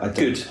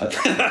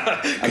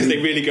 because they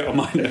really got on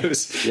my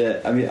nerves. Yeah,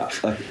 I mean,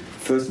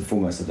 first and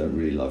foremost, I don't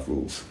really love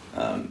rules.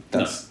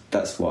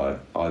 That's why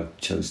I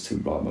chose to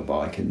ride my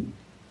bike and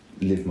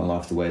live my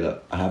life the way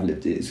that I have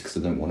lived it, is because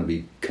I don't want to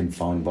be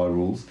confined by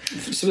rules.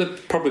 So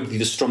probably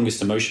the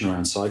strongest emotion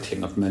around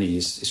cycling of many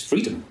is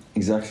freedom.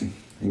 Exactly.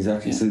 Yeah.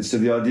 So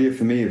the idea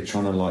for me of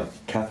trying to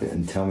cap it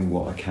and tell me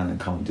what I can and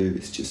can't do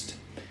is just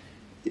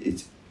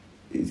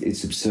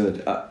it's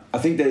absurd. I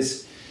think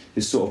there's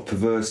this sort of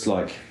perverse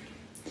the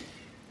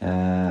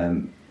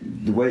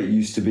way it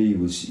used to be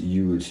was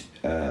you would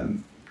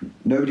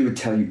nobody would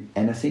tell you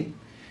anything.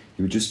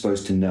 You were just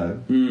supposed to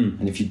know.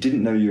 And if you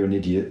didn't know, you're an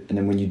idiot. And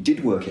then when you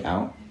did work it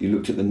out, you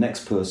looked at the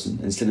next person.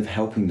 And instead of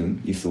helping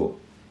them, you thought,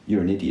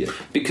 you're an idiot.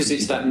 Because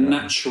it's that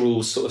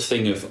natural sort of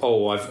thing of,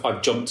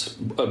 I've jumped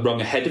a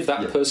rung ahead of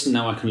that person,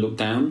 now I can look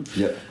down.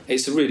 Yeah.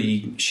 It's a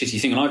really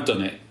shitty thing. And I've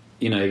done it,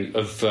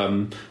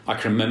 I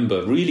can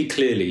remember really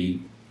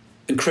clearly,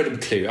 incredibly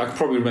clear. I can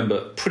probably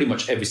remember pretty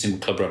much every single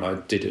club run I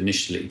did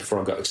initially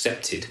before I got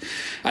accepted.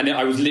 And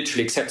I was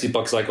literally accepted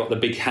because I got the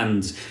big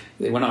hand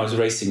when I was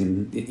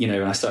racing,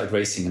 and I started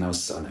racing and I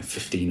was,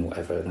 15 or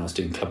whatever, and I was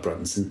doing club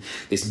runs, and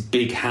this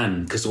big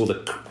hand, because all the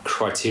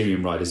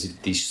criterium riders,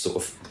 these sort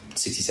of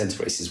city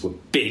centre races were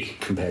big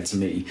compared to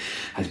me.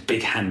 Had a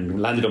big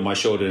hand, landed on my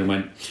shoulder and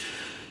went,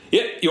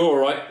 "Yep, you're all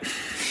right."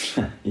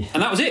 Yeah.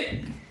 And that was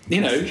it,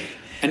 you know.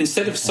 And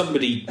instead of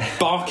somebody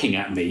barking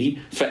at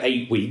me for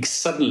 8 weeks,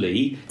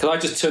 suddenly, because I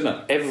just turned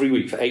up every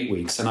week for 8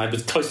 weeks, and I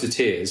was close to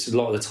tears a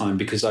lot of the time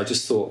because I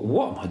just thought,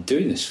 what am I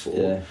doing this for?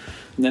 Yeah.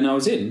 And then I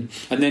was in.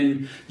 And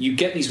then you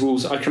get these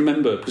rules. I can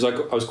remember, because I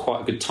was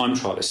quite a good time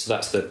trialist, so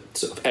that's the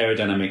sort of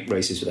aerodynamic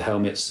races with the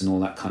helmets and all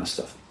that kind of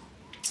stuff.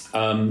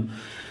 And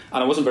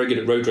I wasn't very good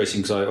at road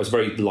racing because I was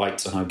very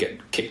light and I would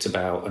get kicked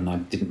about and I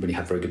didn't really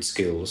have very good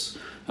skills.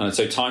 And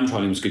so time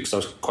trialling was good because I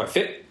was quite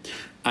fit.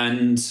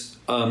 And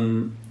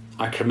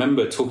I can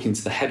remember talking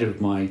to the head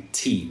of my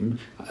team,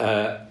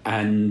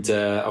 and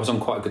I was on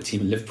quite a good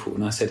team in Liverpool,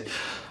 and I said,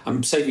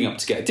 I'm saving up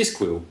to get a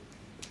disc wheel,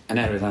 an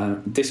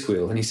aerodynamic disc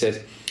wheel. And he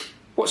said,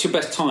 what's your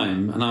best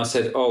time? And I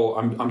said,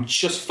 I'm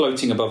just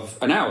floating above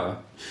an hour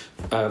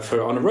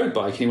on a road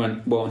bike. And he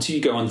went, well, until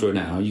you go under an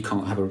hour, you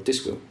can't have a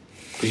disc wheel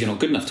because you're not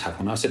good enough to have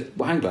one. I said,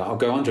 well, hang about, I'll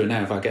go under an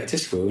hour if I get a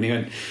disc wheel. And he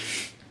went,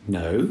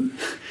 no,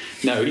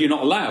 you're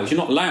not allowed. You're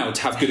not allowed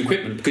to have good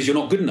equipment because you're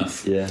not good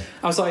enough. Yeah.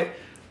 I was like,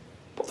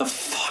 what the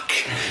fuck?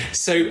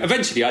 So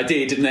eventually I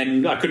did, and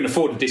then I couldn't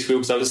afford a disc wheel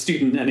because I was a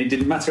student and it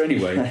didn't matter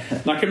anyway.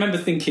 And I can remember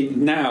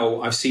thinking,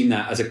 now I've seen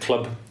that as a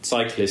club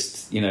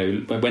cyclist, you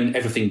know, when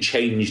everything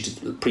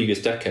changed the previous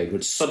decade,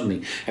 when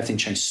suddenly everything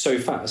changed so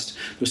fast,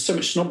 there was so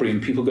much snobbery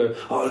and people go,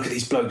 oh, look at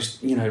these blokes,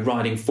 you know,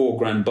 riding 4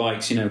 grand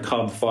bikes, you know,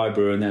 carbon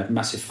fibre and they're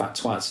massive fat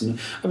twats. And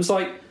I was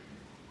like,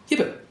 yeah,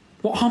 but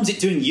what harm's it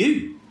doing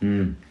you?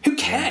 Who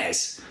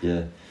cares?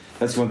 Yeah.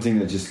 That's one thing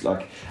that just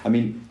like,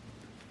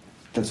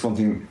 that's one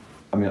thing.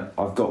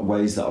 I've got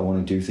ways that I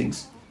want to do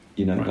things,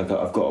 you know, right. Like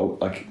I've got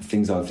like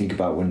things I would think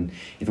about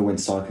if I went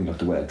cycling, like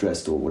the way I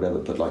dressed or whatever,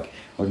 but like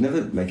I'd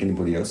never make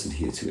anybody else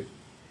adhere to it,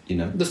 you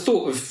know. The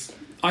thought of,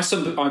 I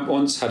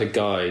once had a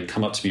guy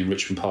come up to me in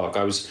Richmond Park.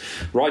 I was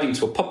riding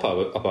to a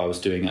pop-up I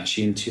was doing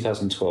actually in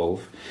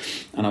 2012,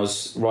 and I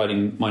was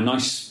riding my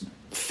nice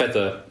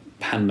feather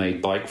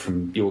handmade bike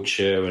from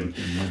Yorkshire and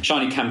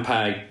shiny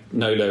Campag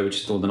Nolo,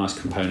 which is all the nice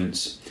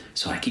components.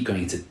 So I keep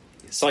going into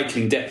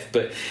cycling depth,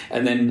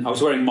 and then I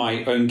was wearing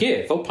my own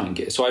gear, Volpine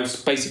gear, so I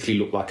basically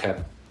looked like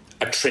a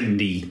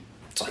trendy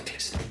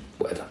cyclist,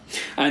 whatever.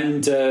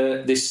 And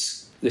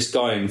this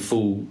guy in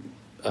full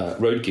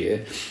road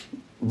gear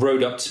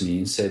rode up to me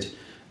and said,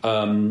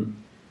 all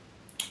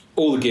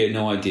the gear,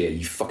 no idea,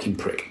 you fucking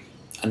prick,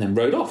 and then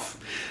rode off.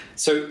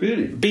 So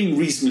really, being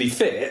reasonably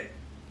fit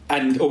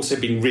and also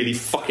being really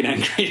fucking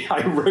angry,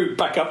 I rode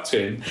back up to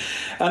him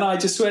and I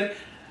just went,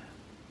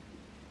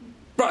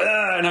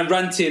 and I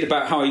ranted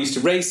about how I used to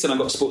race and I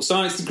got a sports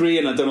science degree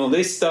and I'd done all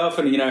this stuff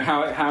and, you know,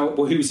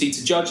 who was he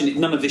to judge, and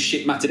none of this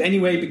shit mattered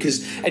anyway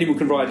because anyone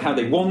can ride how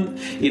they want,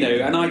 you know,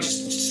 and I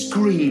just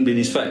screamed in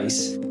his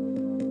face.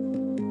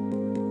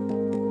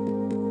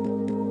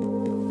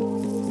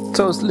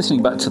 So I was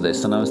listening back to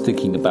this and I was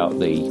thinking about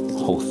the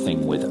whole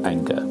thing with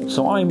anger.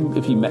 So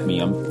if you met me,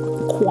 I'm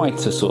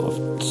quite a sort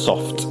of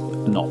soft,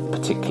 not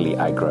particularly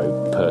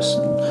aggro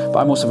person, but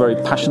I'm also a very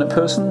passionate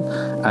person,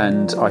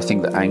 and I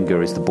think that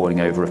anger is the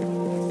boiling over of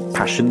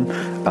passion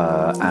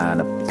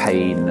and a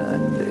pain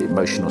and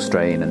emotional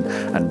strain,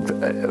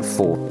 and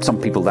for some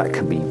people that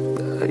can be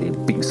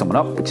beating someone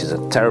up, which is a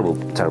terrible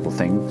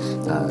thing,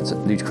 it's a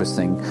ludicrous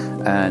thing,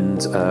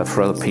 and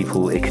for other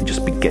people it can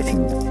just be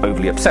getting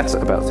overly upset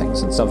about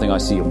things. And something I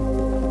see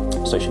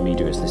on social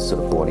media is this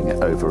sort of boiling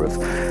over of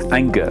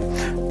anger,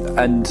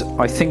 and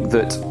I think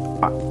that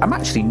I'm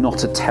actually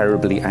not a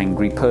terribly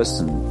angry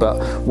person, but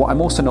what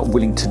I'm also not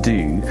willing to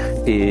do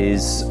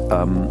is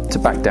to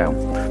back down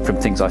from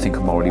things I think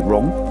are morally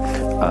wrong,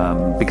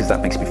 because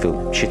that makes me feel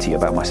shitty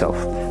about myself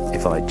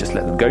if I just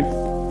let them go.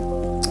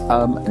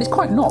 And it's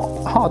quite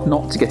hard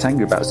not to get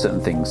angry about certain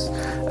things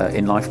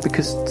in life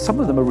because some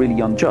of them are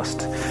really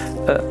unjust.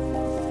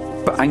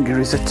 But anger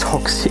is a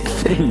toxic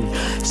thing.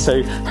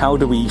 So how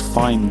do we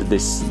find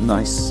this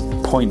nice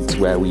point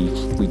where we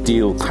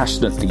deal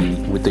passionately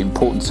with the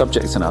important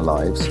subjects in our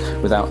lives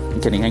without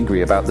getting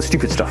angry about the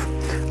stupid stuff?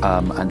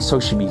 And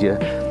social media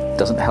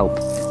doesn't help.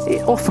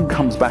 It often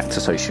comes back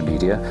to social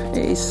media.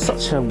 It is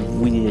such a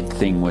weird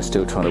thing we're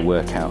still trying to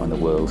work out in the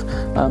world.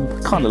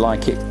 Kind of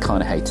like it,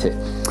 kind of hate it.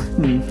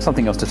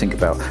 Something else to think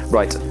about.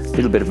 Right, a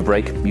little bit of a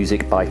break.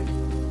 Music, bye.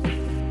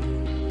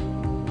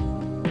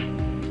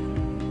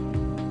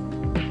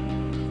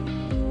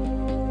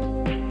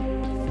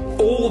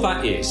 All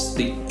that is,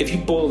 if you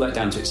boil that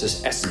down to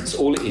its essence,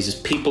 all it is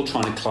people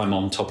trying to climb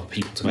on top of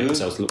people to make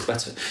themselves look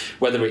better.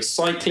 Whether it's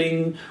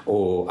cycling,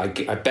 or I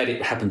bet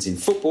it happens in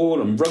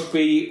football and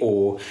rugby,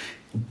 or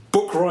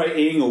book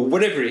writing, or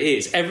whatever it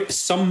is.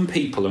 Some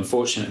people,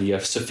 unfortunately, are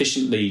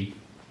sufficiently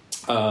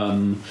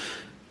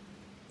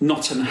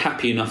not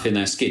unhappy enough in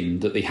their skin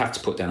that they have to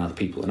put down other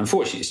people. And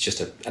unfortunately, it's just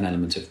an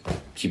element of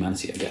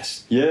humanity, I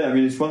guess. Yeah, I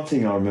mean, it's one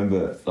thing I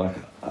remember, like,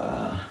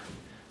 I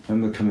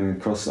remember coming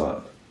across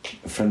a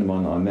friend of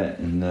mine that I met,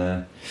 and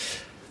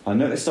I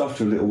noticed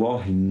after a little while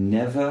he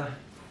never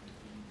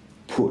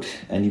put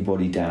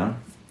anybody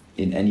down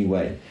in any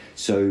way.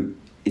 So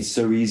it's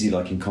so easy,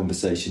 like in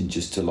conversation,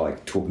 just to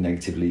like talk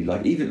negatively,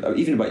 like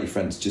even about your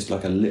friends, just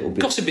like a little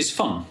bit. Gossip is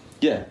fun.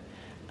 Yeah,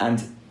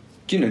 and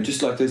you know,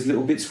 just like those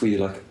little bits where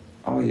you're like,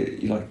 oh,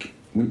 you like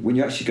when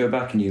you actually go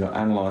back and you like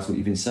analyse what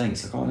you've been saying,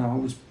 it's like, oh no, I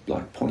was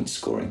like point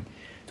scoring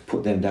to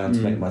put them down to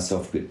make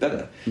myself a bit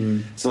better.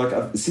 So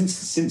like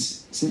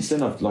since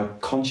then I've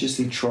like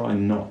consciously tried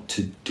not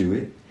to do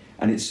it,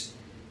 and it's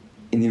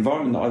in the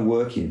environment that I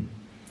work in.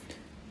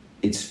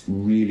 It's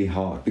really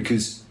hard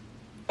because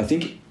I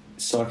think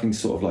cycling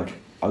sort of like,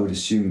 I would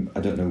assume, I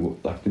don't know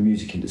what, like the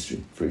music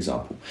industry, for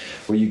example,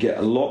 where you get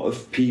a lot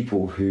of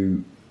people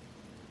who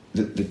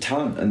the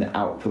talent and the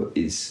output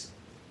is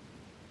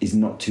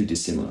not too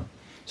dissimilar.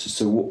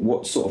 So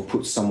what sort of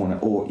puts someone,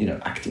 or you know,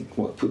 acting,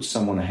 what puts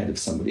someone ahead of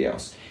somebody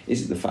else?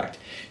 Is it the fact,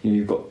 you know,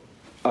 you've got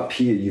up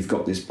here, you've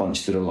got this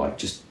bunch that are like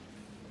just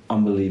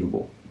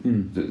unbelievable,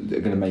 that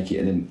are going to make it,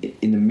 and then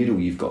in the middle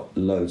you've got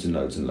loads and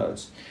loads and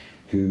loads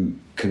who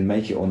can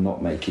make it or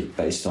not make it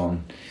based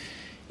on,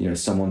 you know,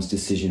 someone's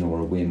decision or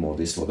a whim or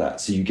this or that.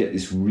 So you get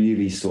this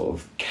really sort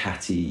of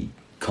catty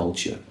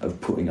culture of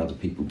putting other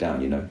people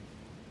down, you know.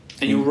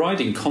 And you're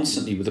riding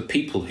constantly with the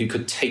people who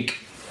could take,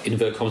 in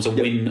inverted commas, a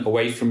win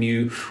away from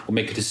you, or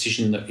make a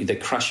decision that they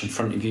crash in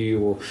front of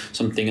you or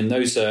something. And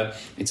those are,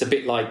 it's a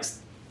bit like,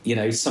 you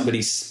know,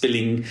 somebody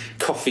spilling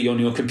coffee on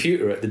your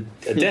computer at the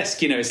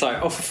desk. You know, it's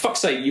like, oh, for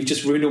fuck's sake, you've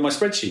just ruined all my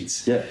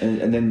spreadsheets. Yeah,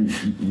 and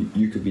then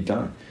you could be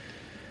done.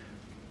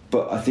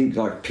 But I think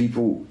like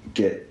people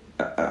get,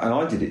 and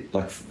I did it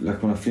like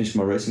when I finished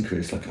my racing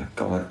career, it's like,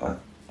 God,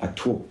 I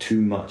talk too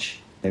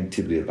much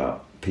negatively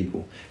about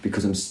people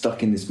because I'm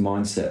stuck in this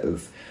mindset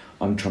of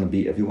I'm trying to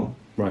beat everyone.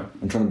 Right.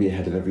 I'm trying to be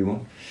ahead of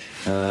everyone.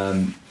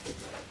 And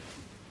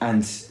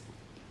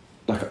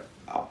like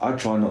I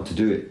try not to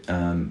do it.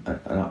 And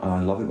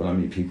I love it when I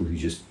meet people who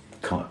just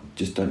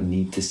don't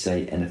need to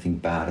say anything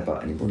bad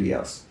about anybody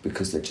else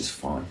because they're just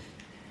fine.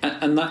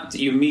 And that,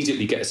 you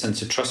immediately get a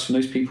sense of trust from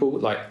those people.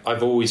 Like,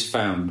 I've always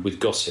found with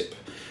gossip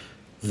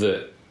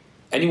that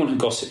anyone who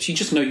gossips, you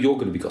just know you're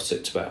going to be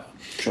gossiped about.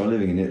 Try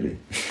living in Italy.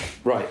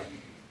 Right.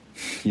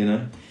 You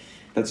know?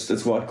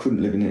 That's why I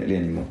couldn't live in Italy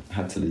anymore. I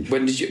had to leave.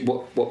 When did you,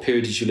 what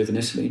period did you live in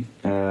Italy?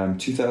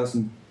 End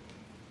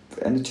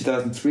of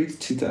 2003 to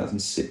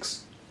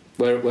 2006.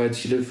 Where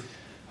did you live?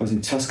 I was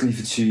in Tuscany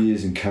for 2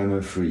 years and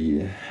Como for a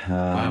year.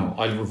 Wow,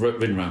 I've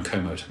ridden around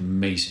Como. It's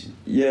amazing.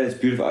 Yeah, it's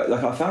beautiful.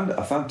 I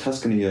found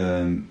Tuscany.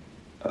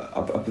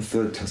 I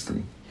preferred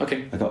Tuscany.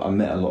 Okay. I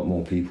met a lot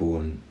more people,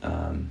 and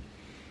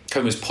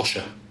Como's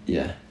posher.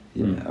 Yeah.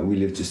 And we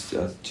lived just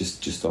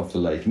off the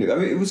lake. And I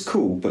mean, it was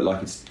cool, but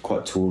like it's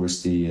quite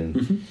touristy,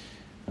 and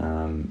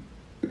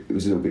it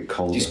was a little bit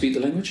colder. Do you speak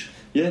the language?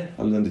 Yeah,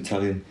 I learned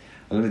Italian.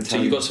 So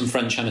you got some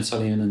French and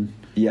Italian, and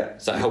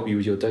does that help you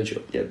with your day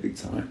job? Yeah, big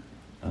time. Right.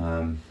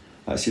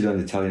 I actually learned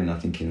Italian, I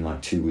think, in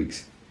like 2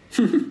 weeks.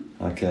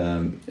 Like,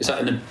 is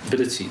that an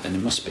ability? Then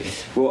it must be.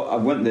 Well, I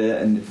went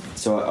there, and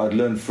so I'd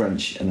learned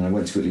French, and then I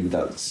went to Italy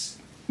without.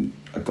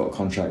 I got a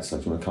contract, so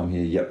I want to come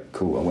here. Yep,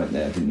 cool. I went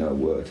there. I didn't know a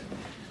word,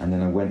 and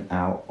then I went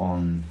out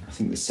on, I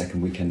think the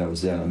second weekend I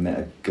was there, and I met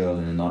a girl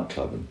in a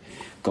nightclub, and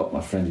got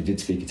my friend who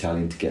did speak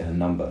Italian to get her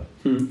number,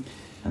 and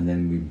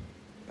then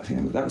I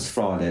think that was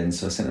Friday, and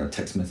so I sent her a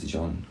text message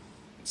on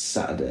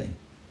Saturday.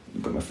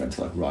 Got my friend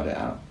to like write it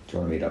out. Do you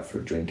want to meet up for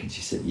a drink? And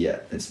she said, yeah,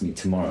 let's meet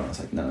tomorrow. I was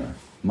like, no,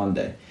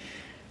 Monday.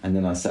 And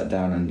then I sat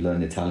down and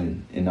learned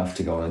Italian enough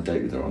to go on a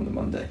date with her on the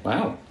Monday.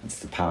 Wow. That's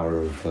the power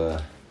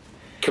of...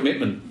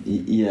 commitment.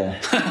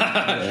 Yeah.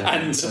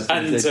 and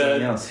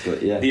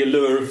the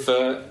allure of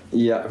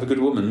a good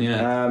woman,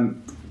 yeah.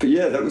 But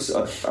yeah, that was...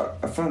 I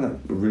found that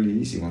a really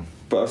easy one.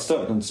 But I've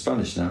started on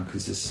Spanish now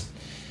because it's...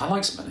 I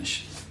like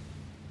Spanish.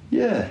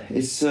 Yeah,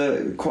 it's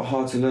quite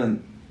hard to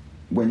learn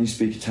when you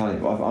speak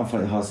Italian. I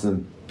find it hard to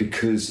learn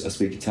because I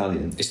speak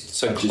Italian. It's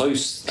so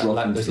close,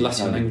 those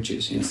Latin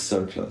languages. Yeah. It's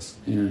so close.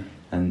 Yeah.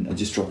 And I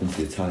just drop into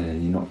the Italian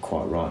and you're not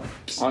quite right.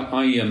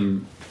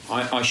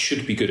 I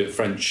should be good at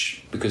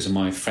French because of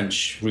my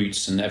French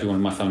roots, and everyone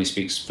in my family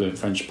speaks fluent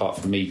French apart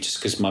from me, just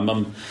because my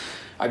mum...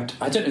 I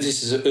don't know if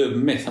this is an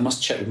urban myth, I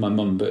must check with my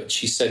mum, but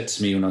she said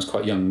to me when I was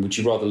quite young, would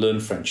you rather learn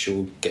French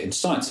or get into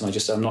science? And I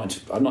just said, I'm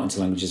not into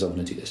languages, I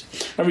want to do this.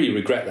 I really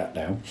regret that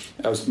now.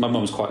 My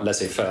mum was quite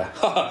laissez-faire,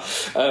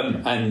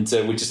 and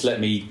would just let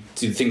me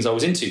do the things I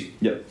was into.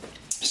 Yep.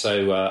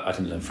 So I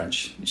didn't learn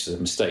French, which is a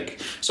mistake.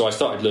 So I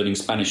started learning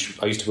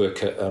Spanish. I used to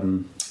work at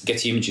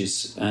Getty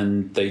Images,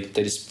 and they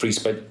just free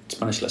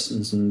Spanish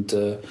lessons, and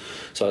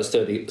so I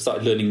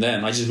started learning there,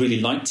 and I just really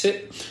liked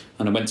it.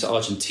 And I went to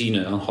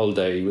Argentina on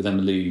holiday with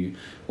Emily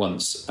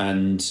once,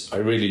 and I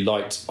really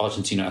liked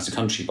Argentina as a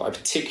country, but I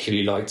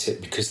particularly liked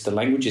it because the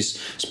language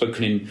is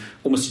spoken in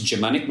almost a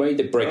Germanic way.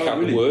 They break out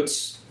the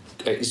words.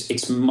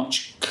 It's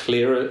much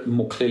clearer,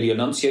 more clearly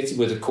enunciated,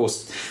 with, of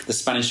course, the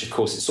Spanish, of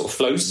course, it sort of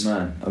flows.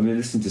 Man, I mean,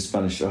 listen to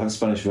Spanish. I have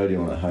Spanish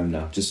radio on at home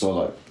now, just so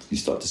like you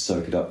start to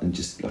soak it up, and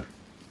just like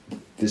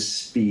the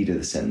speed of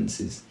the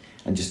sentences,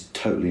 and just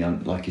totally,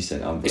 like you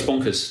said, it's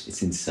bonkers.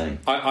 It's insane.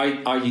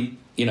 I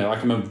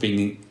can remember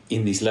being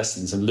in these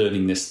lessons and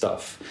learning this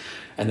stuff,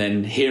 and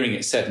then hearing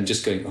it said and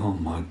just going, oh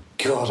my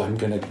God, I'm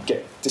going to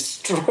get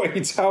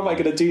destroyed. How am I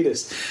going to do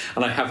this?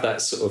 And I have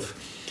that sort of,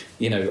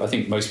 I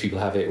think most people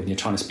have it when you're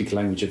trying to speak a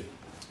language of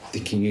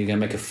thinking you're going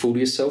to make a fool of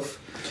yourself.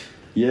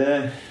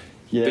 Yeah.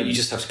 But you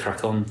just have to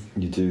crack on.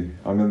 You do.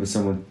 I remember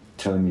someone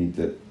telling me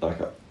that, like,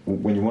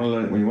 when you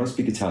want to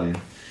speak Italian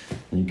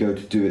and you go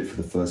to do it for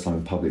the first time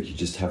in public, you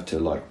just have to,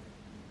 like,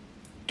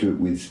 do it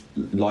with,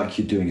 like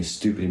you're doing a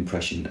stupid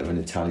impression of an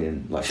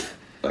Italian,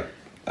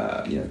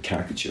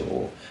 caricature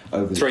or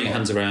over. Throw your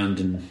hands around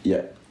and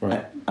yeah.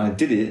 Right. And I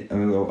did it. I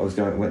mean,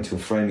 went to a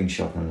framing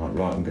shop and I'm like,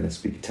 right, I'm going to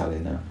speak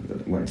Italian now. I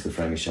went into the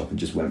framing shop and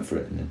just went for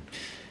it, and then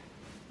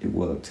it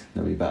worked.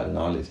 Nobody batted an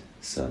eyelid.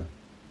 So,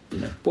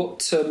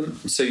 What? So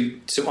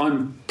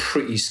I'm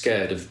pretty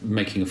scared of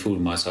making a fool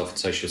of myself in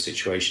social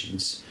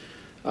situations.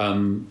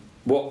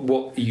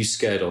 What are you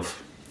scared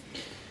of?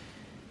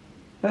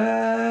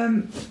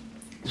 I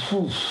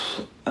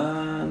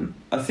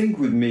think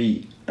with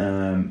me,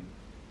 I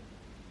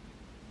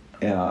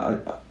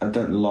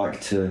don't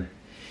like to.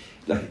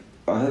 Like,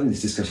 I was having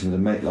this discussion with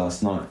a mate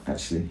last night,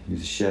 actually,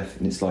 who's a chef,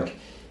 and it's like,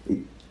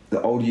 the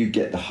older you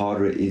get, the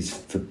harder it is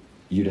for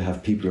you to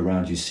have people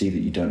around you see that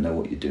you don't know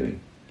what you're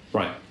doing.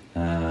 Right.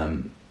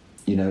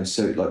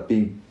 So like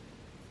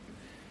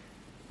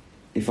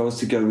if I was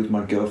to go with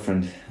my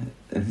girlfriend,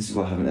 and this is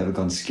why I haven't ever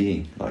gone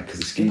skiing, like, because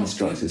the skiing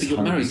instructors. But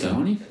you're married though,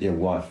 aren't you? Yeah,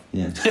 wife.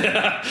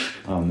 Yeah.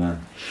 Oh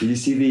man, did you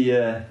see you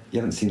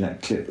haven't seen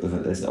that clip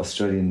of there's an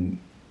Australian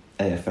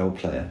AFL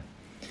player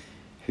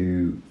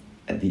who,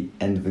 at the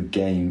end of a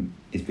game,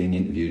 is being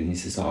interviewed, and he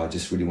says, I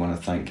just really want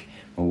to thank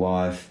my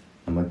wife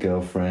and my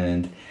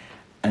girlfriend,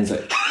 and he's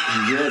like,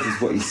 he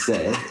realises what he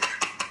said,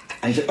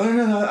 and he's like,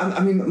 no, I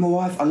mean my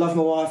wife, I love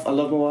my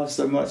wife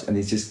so much, and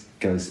he just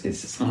goes,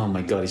 it's just, oh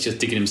my God, he's just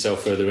digging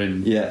himself further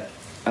in. Yeah.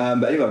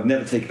 But anyway, I've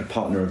never taken a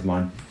partner of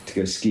mine to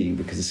go skiing,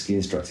 because the ski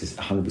instructor is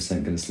 100%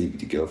 going to sleep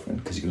with your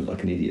girlfriend, because you're going to look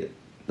like an idiot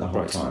the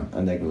whole time,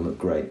 and they're going to look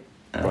great.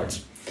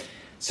 Right.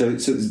 So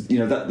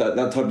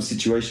that type of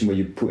situation where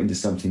you're put into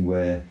something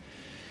where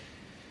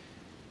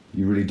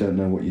you really don't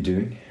know what you're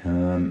doing.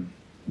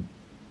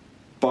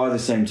 By the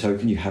same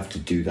token, you have to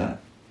do that,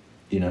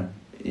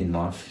 in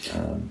life.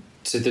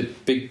 So the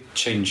big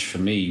change for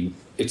me,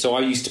 I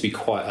used to be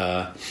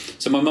quite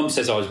so my mum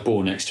says I was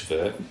born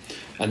extrovert,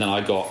 and then I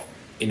got,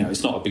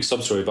 it's not a big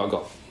sub-story, but I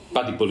got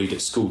badly bullied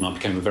at school, and I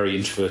became a very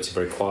introverted,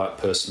 very quiet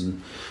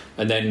person.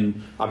 And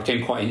then I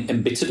became quite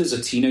embittered as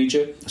a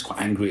teenager. I was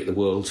quite angry at the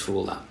world for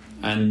all that.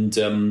 And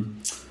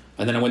then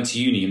I went to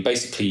uni, and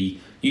basically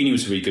uni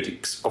was really good.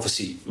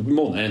 Obviously,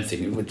 more than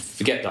anything, it would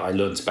forget that I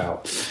learnt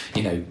about,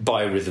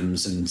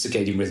 biorhythms and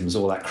circadian rhythms,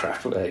 all that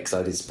crap, because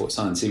I did sports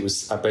science. It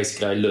was I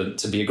learnt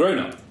to be a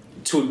grown-up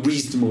to a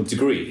reasonable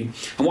degree.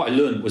 And what I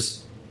learnt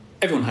was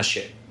everyone has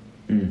shit.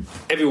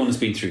 Everyone has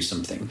been through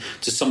something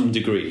to some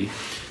degree.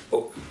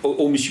 Or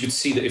almost you could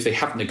see that if they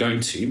haven't, they're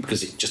going to,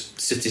 because it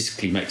just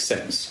statistically makes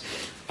sense.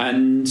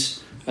 And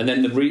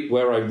then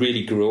where I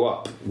really grew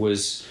up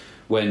was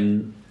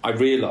when I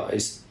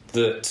realised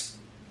that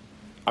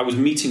I was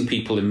meeting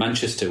people in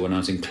Manchester when I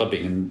was in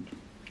clubbing and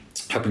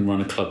helping run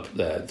a club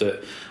there,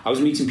 that I was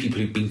meeting people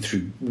who'd been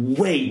through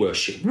way worse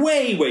shit,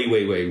 way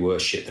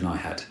worse shit than I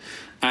had,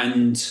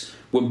 and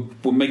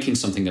were making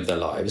something of their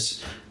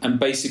lives. And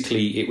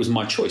basically it was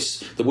my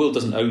choice. The world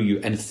doesn't owe you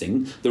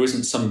anything. There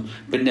isn't some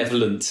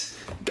benevolent,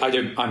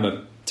 I'm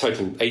a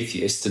total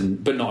atheist,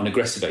 but not an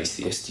aggressive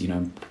atheist.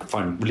 I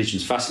find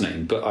religions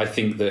fascinating, but I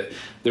think that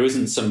there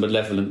isn't some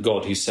malevolent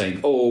God who's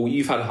saying, oh,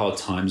 you've had a hard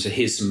time, so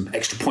here's some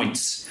extra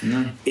points.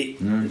 No.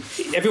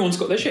 Everyone's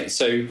got their shit.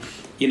 So,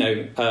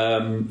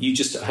 I've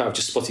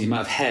just spotted the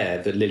amount of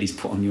hair that Lily's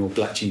put on your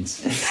black jeans.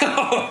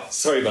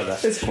 Sorry about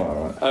that. It's quite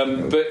all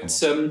right.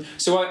 So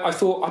I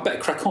thought I better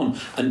crack on.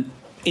 And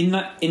in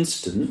that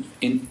instant,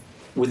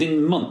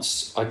 within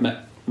months, I'd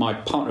met my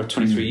partner of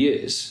 23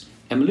 years,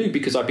 Emma Lou,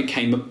 because I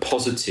became a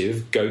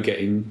positive,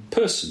 go-getting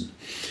person.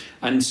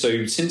 And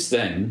so since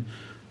then,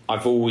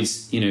 I've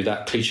always,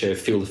 that cliche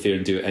of feel the fear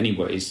and do it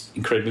anyway is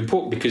incredibly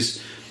important,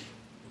 because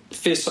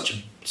fear's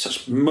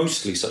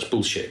mostly such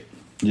bullshit.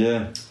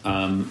 Yeah.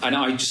 And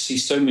I just see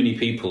so many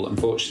people,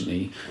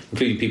 unfortunately,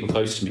 including people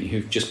close to me,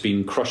 who've just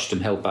been crushed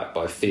and held back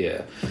by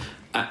fear.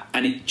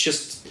 And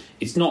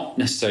it's not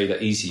necessarily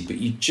that easy, but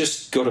you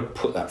just got to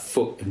put that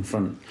foot in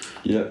front.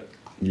 Yeah.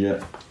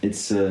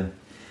 It's a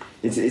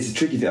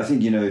tricky thing. I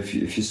think,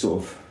 if you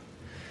sort of...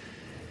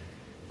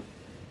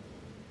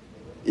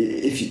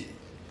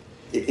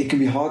 It can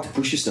be hard to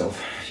push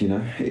yourself,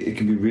 It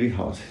can be really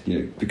hard,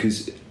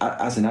 because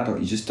as an adult,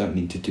 you just don't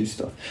need to do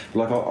stuff.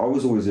 Like, I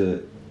was always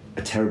a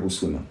terrible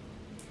swimmer.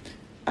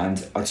 And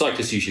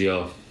cyclists usually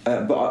are.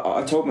 But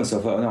I told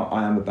myself, no,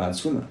 I am a bad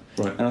swimmer.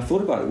 Right. And I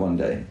thought about it one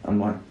day. I'm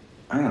like,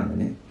 hang on a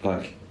minute.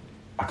 Like,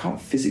 I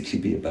can't physically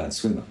be a bad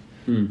swimmer.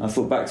 I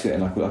thought back to it,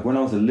 and like when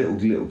I was a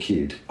little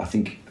kid, I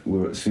think we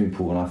were at a swimming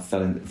pool and I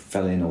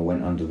fell in or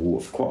went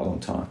underwater for quite a long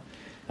time,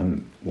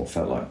 and what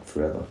felt like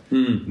forever.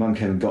 Mum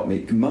came and got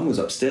me. Mum was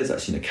upstairs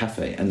actually in a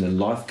cafe, and the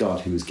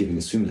lifeguard who was giving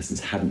the swim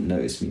lessons hadn't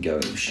noticed me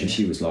going, and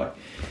she was like,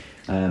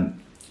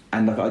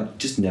 and like I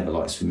just never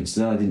liked swimming,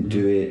 so then I didn't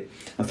do it.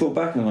 I thought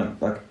back and I'm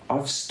like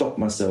I've stopped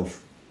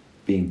myself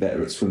being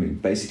better at swimming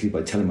basically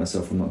by telling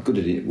myself I'm not good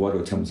at it. Why do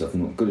I tell myself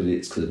I'm not good at it?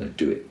 It's because I don't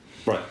do it.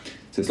 Right.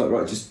 So it's like,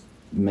 right, just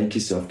make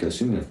yourself go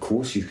swimming. Of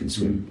course you can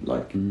swim.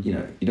 You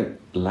know, you don't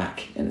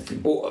lack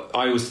anything. Well,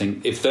 I always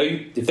think if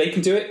they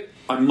can do it,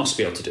 I must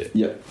be able to do it.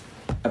 Yeah,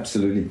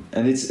 absolutely.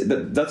 And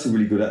that's a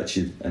really good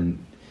attitude,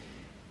 and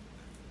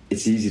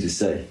it's easy to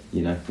say,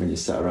 you know, when you're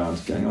sat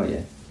around going, oh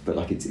yeah, but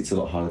like it's a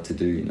lot harder to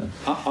do, you know.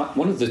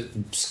 One of the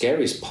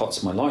scariest parts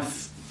of my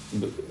life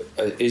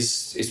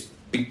is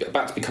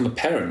about to become a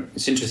parent.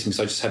 It's interesting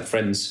because I just had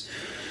friends,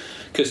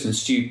 Kirsten and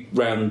Stu,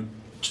 round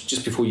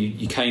just before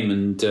you came,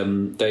 and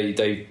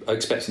they are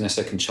expecting their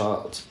second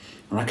child.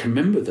 And I can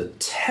remember the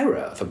terror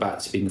of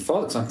about to being a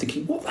father, because I'm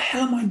thinking, what the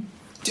hell am I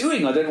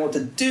doing? I don't know what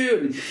to do.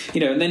 And,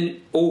 you know, and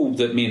then all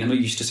that me and Emily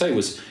used to say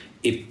was,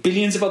 if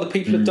billions of other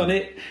people have done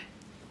it,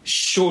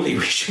 surely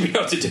we should be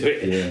able to do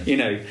it. Yeah. You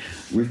know,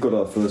 we've got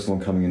our first one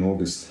coming in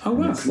August. Oh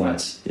wow,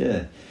 congrats.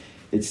 Yeah,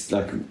 it's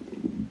like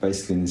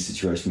basically in this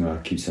situation where I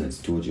keep saying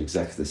to Georgia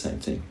exactly the same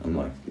thing. I'm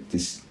like,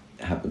 this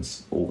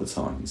happens all the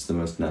time. It's the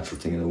most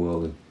natural thing in the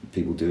world, and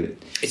people do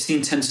it. It's the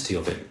intensity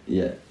of it.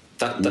 Yeah,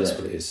 that's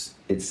what it is.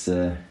 It's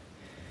going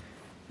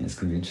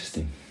to be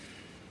interesting.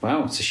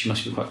 Wow, so she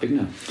must be quite big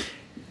now.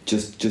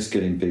 Just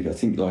getting big. I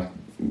think like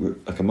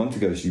a month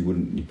ago you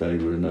barely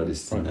would have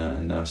noticed, right.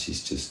 And now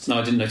she's just. No,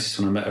 I didn't notice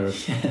when I met her a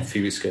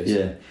few weeks ago.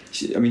 Yeah,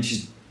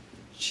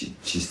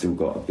 she's still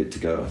got a bit to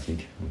go, I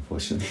think,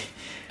 unfortunately.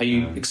 Are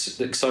you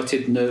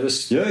excited,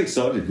 nervous? Yeah,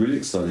 excited, really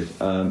excited.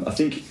 I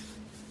think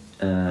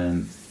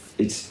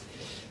it's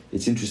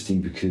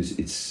interesting because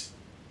it's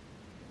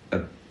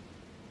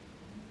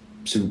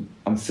so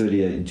I'm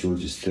 38 and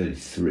Georgia's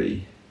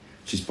 33,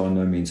 which is by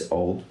no means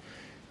old,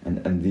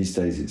 and these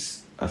days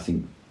it's, I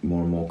think,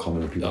 more and more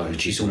common that people. Oh,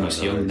 she's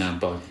almost young now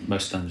by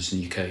most standards in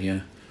the UK, yeah.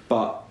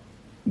 But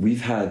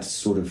we've had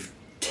sort of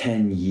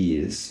 10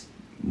 years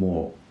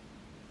more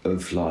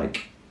of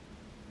like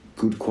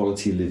good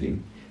quality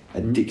living,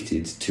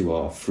 addicted to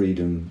our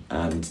freedom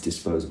and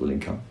disposable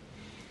income.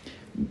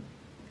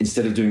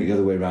 Instead of doing it the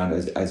other way around,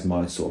 as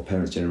my sort of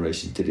parents'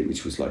 generation did it,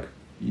 which was like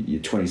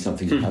you're 20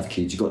 something, you have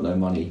kids, you got no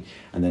money,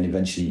 and then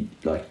eventually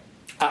like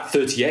at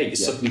 38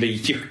 suddenly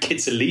your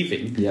kids are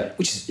leaving,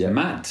 which is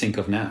mad to think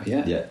of now.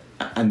 Yeah,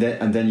 and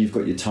then you've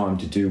got your time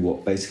to do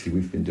what basically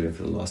we've been doing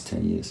for the last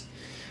 10 years.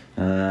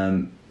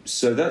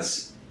 So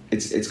that's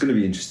it's going to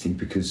be interesting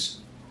because,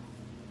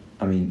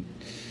 I mean,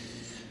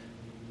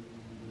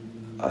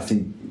 I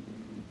think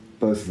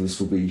both of us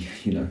will be,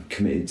 you know,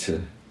 committed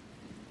to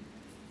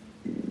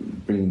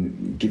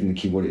giving the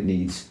kid what it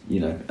needs,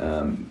 you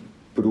know,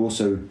 but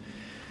also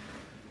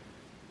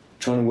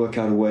trying to work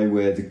out a way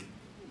where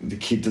the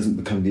kid doesn't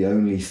become the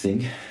only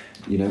thing,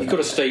 you know. You've got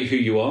to stay who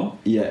you are.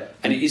 Yeah.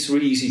 And it is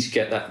really easy to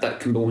get that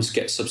can almost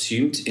get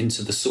subsumed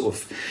into the sort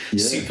of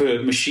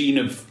super machine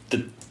of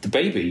the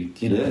baby,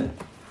 you know.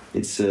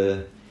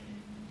 Yeah.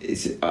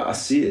 I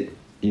see it,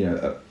 you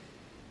know,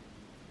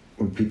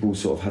 when people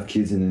sort of have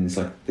kids and then it's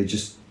like they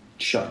just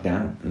shut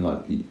down and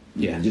like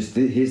just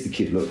here's the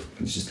kid, look,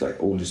 and it's just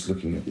like all just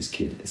looking at this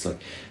kid. It's like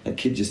that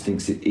kid just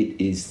thinks that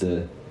it is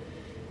the,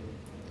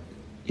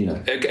 you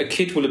know, a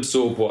kid will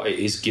absorb what it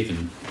is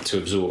given to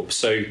absorb.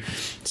 So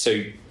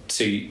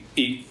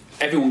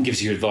everyone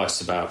gives you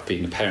advice about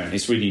being a parent.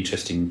 It's really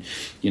interesting,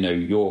 you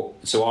know.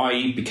 So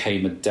I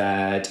became a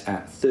dad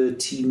at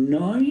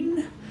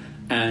 39.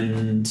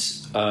 And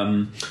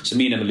so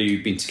me and Emily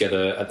have been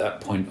together at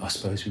that point, I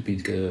suppose we've been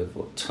together,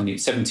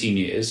 17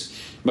 years,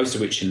 most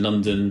of which in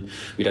London.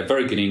 We'd had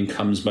very good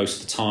incomes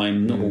most of the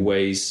time, not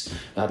always.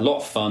 Had a lot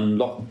of fun,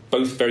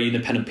 both very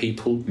independent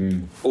people,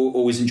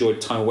 always enjoyed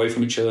time away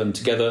from each other and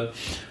together,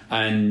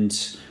 and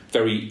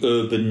very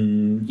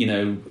urban, you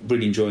know,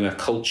 really enjoying our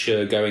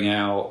culture, going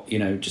out, you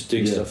know, just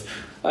doing stuff.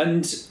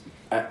 And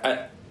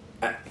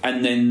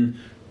then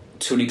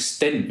to an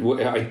extent,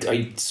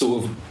 I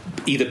sort of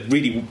either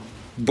really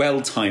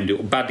well timed it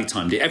or badly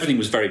timed it. Everything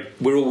was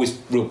we're always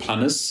real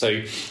planners,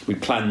 so we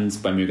planned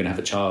when we were going to have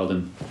a child,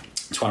 and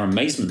to our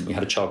amazement we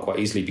had a child quite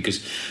easily,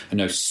 because I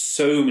know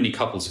so many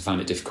couples have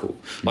found it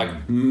difficult.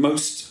 Like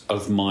most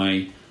of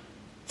my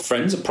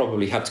friends have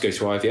probably had to go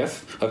through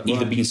IVF, have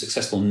either been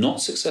successful or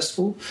not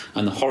successful,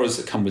 and the horrors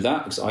that come with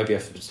that, because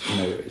IVF is, you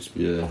know, it's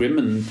grim,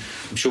 and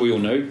I'm sure we all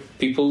know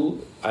people,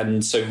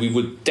 and so we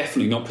were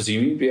definitely not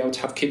presuming to be able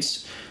to have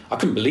kids. I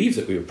couldn't believe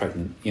that we were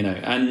pregnant, you know,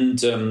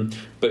 and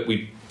but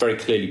we very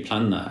clearly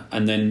planned that.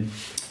 And then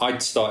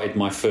I'd started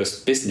my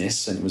first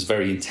business, and it was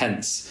very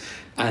intense,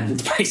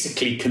 and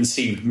basically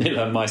conceived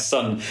Miller, my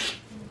son,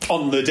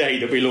 on the day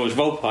that we launched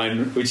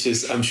Volpine, which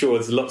is, I'm sure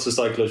there's lots of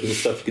psychological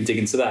stuff you can dig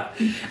into that.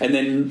 And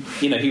then,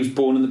 you know, he was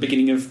born in the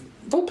beginning of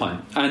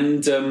Volpine,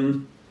 and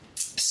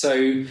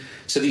so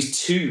these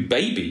two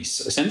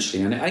babies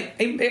essentially, and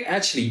it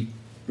actually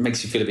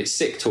makes you feel a bit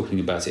sick talking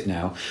about it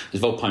now,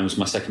 as Volpine was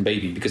my second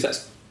baby, because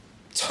that's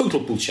total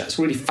bullshit. It's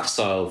a really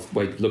facile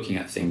way of looking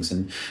at things,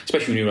 and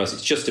especially when you realise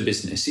it's just a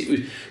business. It was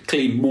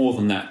clearly more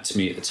than that to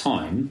me at the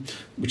time,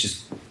 which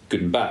is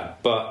good and bad,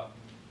 but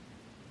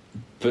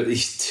but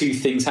these two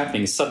things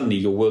happening, suddenly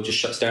your world just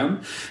shuts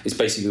down. It's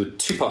basically the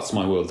two parts of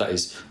my world. That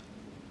is,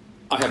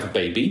 I have a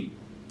baby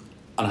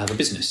and I have a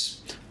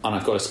business. And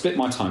I've got to split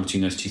my time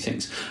between those two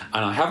things.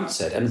 And I haven't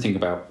said anything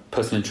about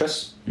personal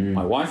interests,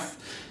 my wife,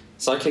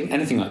 cycling,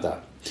 anything like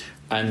that.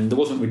 And there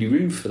wasn't really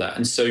room for that.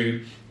 And so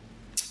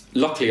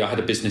luckily I had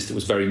a business that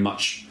was very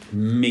much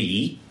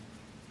me,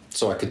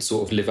 so I could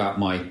sort of live out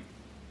my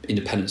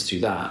independence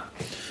through that.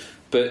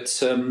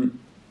 But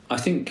I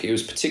think it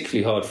was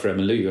particularly hard for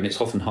Emma Lou, and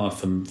it's often hard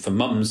for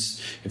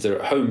mums if they're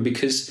at home,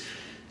 because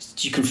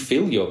you can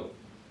feel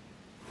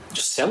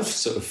yourself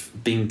sort of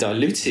being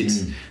diluted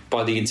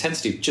by the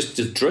intensity of just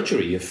the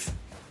drudgery of,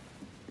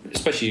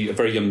 especially a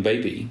very young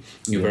baby,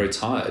 and you're very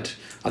tired.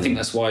 I think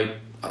that's why,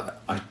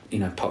 I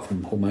apart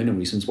from hormonal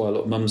reasons, why a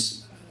lot of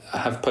mums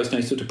have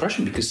postnatal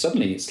depression, because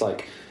suddenly it's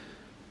like,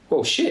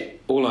 well,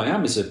 shit, all I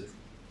am is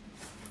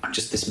I'm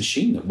just this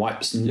machine that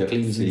wipes and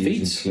cleans and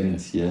feeds. So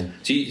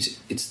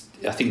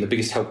I think the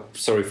biggest help,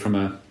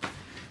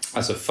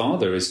 as a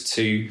father, is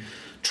to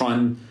try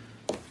and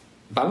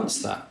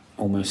balance that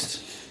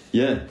almost.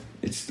 Yeah,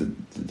 that's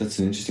an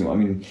interesting one.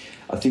 I mean,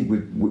 I think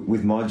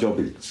with my job,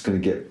 it's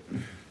going to get.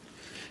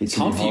 It's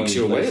hard for you because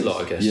you're away a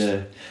lot, I guess.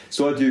 Yeah,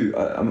 so I do.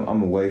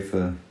 I'm away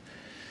for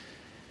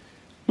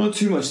not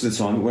too much of the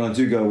time, but when I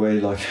do go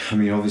away,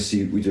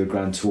 obviously we do a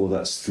grand tour.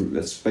 That's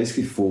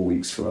basically 4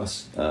 weeks for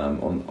us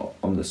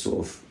on the sort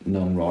of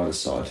non-rider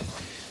side,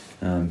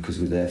 because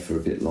we're there for a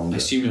bit longer. I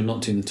assume you're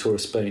not doing the tour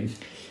of Spain.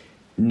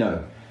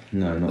 No,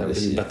 not that this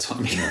was year. Bad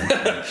timing.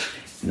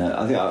 No,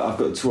 I think I've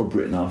got a tour of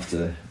Britain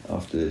after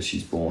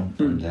she's born,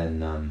 and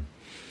then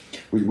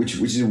which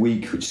is a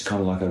week, which is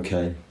kind of like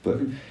okay, but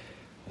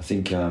I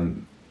think at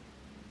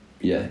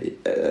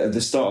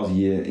the start of the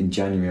year in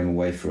January I'm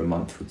away for a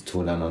month with the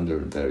Tour Down Under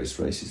and various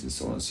races and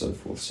so on and so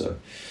forth. So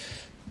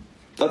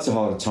that's a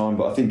harder time,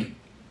 but I think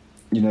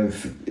we're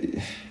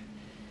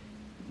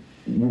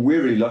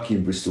really lucky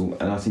in Bristol,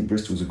 and I think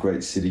Bristol's a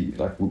great city.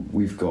 Like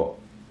we've got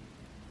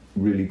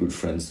really good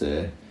friends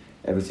there.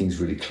 Everything's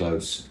really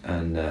close,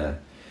 and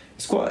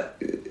it's quite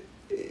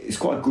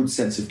a good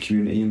sense of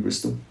community in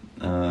Bristol,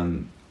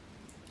 and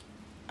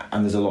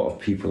there's a lot of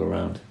people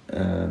around.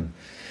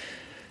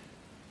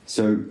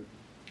 So,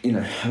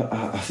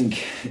 I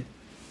think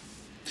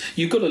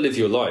you've got to live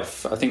your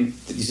life. I think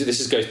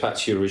this goes back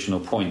to your original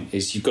point: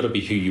 is you've got to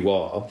be who you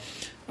are,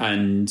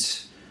 and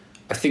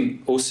I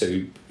think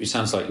also it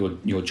sounds like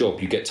your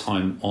job. You get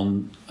time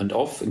on and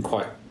off in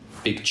quite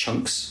big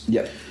chunks.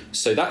 Yeah.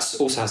 So that's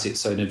also has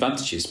its own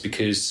advantages,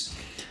 because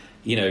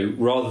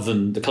rather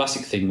than the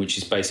classic thing, which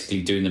is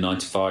basically doing the 9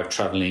 to 5,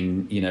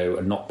 travelling,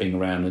 and not being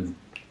around and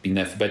being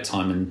there for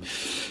bedtime and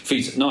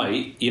feeds at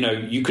night,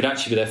 you could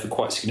actually be there for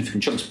quite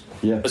significant chunks,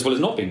 as well as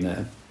not being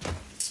there.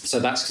 So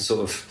that's sort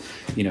of,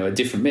 a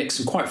different mix.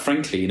 And quite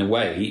frankly, in a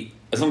way,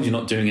 as long as you're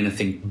not doing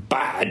anything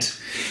bad,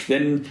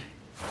 then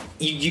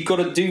you've got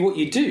to do what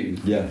you do.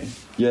 Yeah.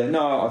 Yeah,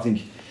 no, I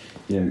think,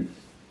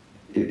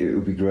 it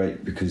would be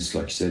great because,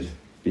 like you said,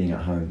 being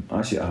at home. I'm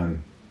actually at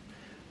home.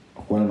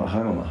 When I'm at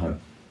home.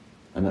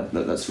 And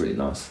that's really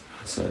nice.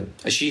 So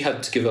she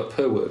had to give up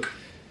her work.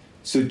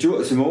 So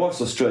my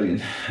wife's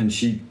Australian, and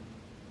she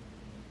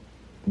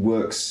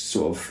works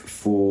sort of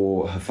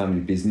for her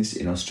family business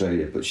in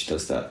Australia, but she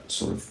does that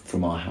sort of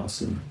from our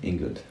house in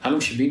England. How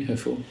long has she been here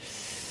for?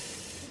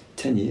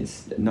 9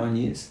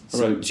 years.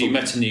 So you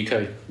met in the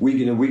UK?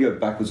 We go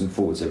backwards and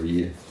forwards every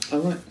year. Oh,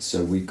 right.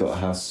 So we've got a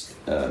house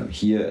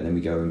here, and then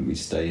we go and we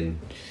stay in.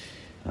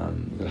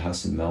 We've got a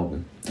house in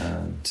Melbourne.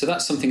 So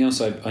that's something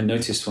else I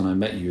noticed when I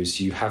met you,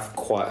 is you have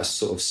quite a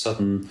sort of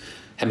southern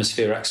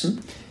hemisphere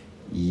accent.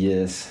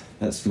 Yes,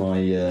 that's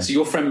my... So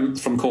you're from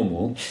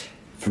Cornwall?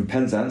 From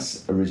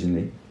Penzance,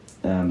 originally.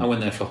 I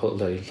went there for a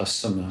holiday last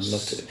summer. I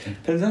loved it. Yeah.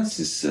 Penzance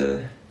has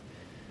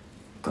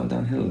gone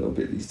downhill a little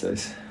bit these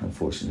days,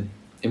 unfortunately.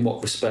 In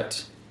what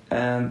respect?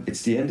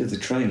 It's the end of the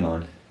train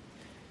line.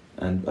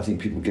 And I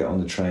think people get on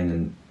the train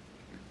and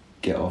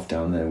get off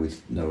down there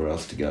with nowhere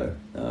else to go.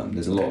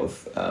 There's a lot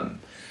of... I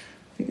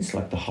think it's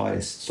like the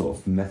highest sort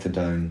of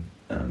methadone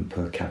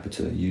per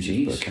capita,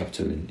 usage per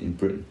capita in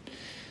Britain.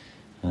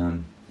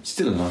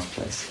 Still a nice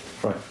place.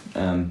 Right.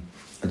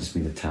 I just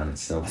mean the town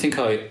itself. I think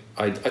I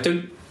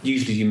don't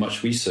usually do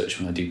much research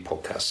when I do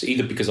podcasts,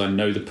 either because I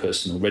know the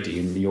person already.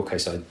 In your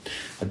case, I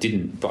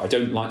didn't, but I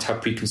don't like to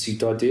have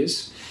preconceived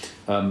ideas.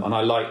 And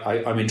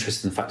I'm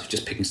interested in the fact of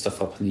just picking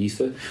stuff up in the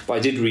ether. But I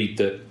did read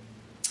that,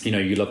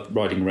 you love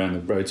riding around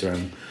the roads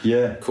around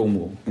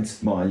Cornwall.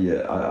 It's my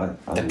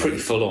they're pretty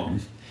full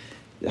on.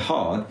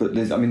 Hard, but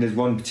there's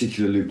one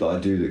particular loop that I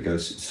do that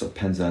goes sort of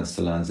Penzance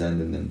to Land's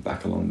End and then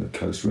back along the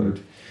coast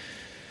road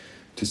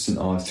to St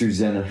Ives, through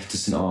Zena to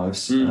St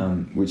Ives,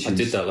 which I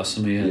did that last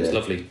summer. Yeah, it's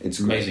lovely. It's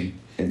amazing.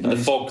 And the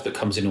fog that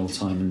comes in all the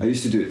time. I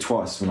used to do it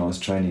twice when I was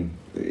training.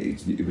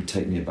 It would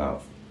take me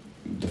about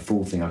the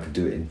full thing. I could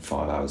do it in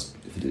 5 hours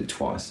if I did it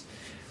twice,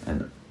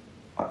 and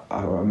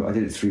I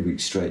did it 3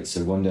 weeks straight.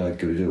 So one day I'd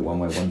go do it one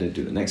way, one day I'd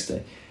do it the next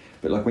day.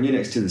 But like when you're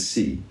next to the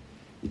sea,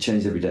 it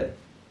changed every day.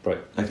 Right.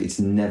 Like it's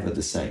never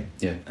the same.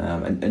 Yeah.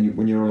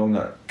 When you're along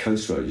that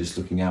coast road, just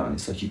looking out, and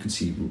it's like you can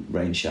see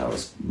rain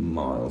showers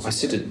miles. I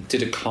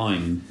did a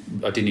climb.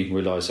 I didn't even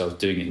realise I was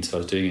doing it until I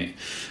was doing it.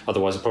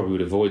 Otherwise, I probably would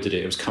have avoided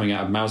it. It was coming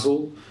out of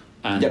Mousehole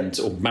or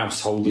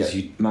Mousehole, as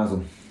you.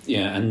 Mousehole.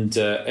 Yeah, and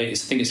I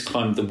think it's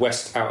climbed the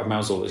west out of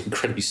Mousehole. It's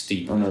incredibly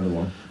steep. Another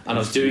one. And I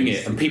was doing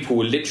it, and people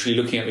were literally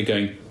looking at me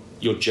going,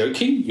 "You're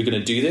joking? You're going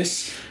to do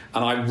this?"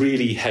 And I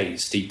really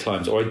hate steep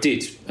climbs, or I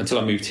did until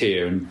I moved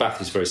here. And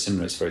Bath is very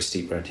similar; it's very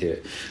steep around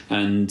here.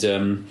 And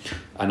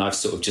I've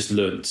sort of just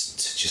learnt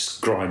to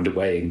just grind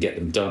away and get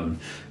them done.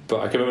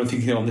 But I can remember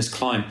thinking on this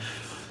climb,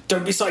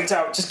 don't be psyched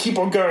out. Just keep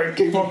on going.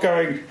 Keep on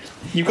going.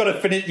 You've got to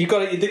finish. You've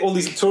got to. All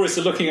these tourists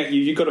are looking at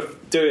you. You've got to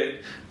do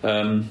it.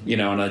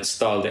 And I'd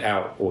styled it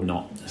out or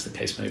not, as the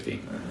case may be.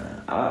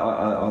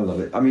 I love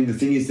it. I mean, the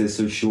thing is, they're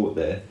so short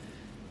there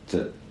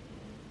that.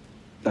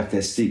 Like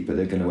they're steep, but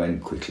they're going to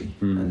end quickly,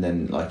 and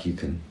then like you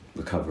can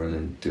recover and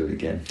then do it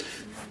again.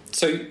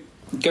 So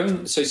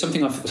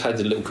something I've had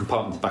a little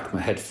compartment in the back of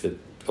my head for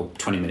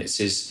 20 minutes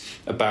is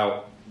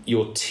about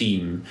your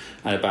team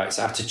and about its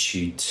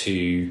attitude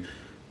to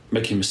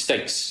making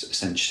mistakes,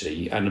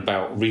 essentially, and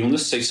about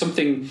realness. So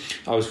something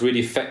I was really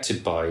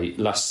affected by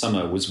last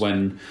summer was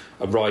when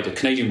a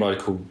Canadian rider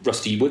called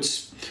Rusty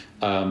Woods,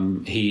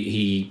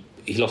 he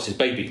lost his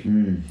baby,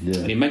 and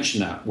he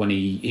mentioned that when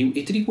he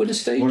did he win a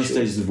stage? Won a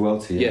stage of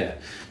Vuelta, yeah.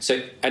 So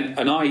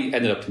and I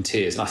ended up in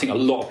tears, and I think a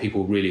lot of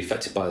people were really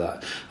affected by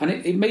that, and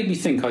it made me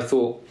think. I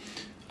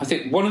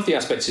think one of the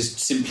aspects is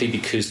simply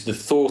because the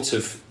thought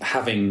of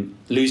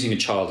losing a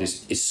child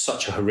is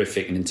such a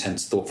horrific and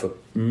intense thought for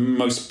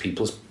most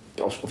people,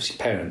 obviously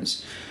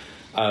parents.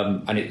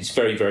 And it's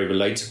very, very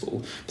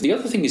relatable. But the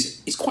other thing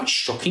is, it's quite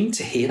shocking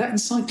to hear that in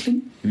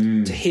cycling,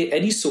 to hear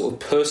any sort of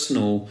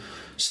personal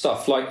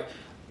stuff like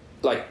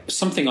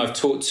something I've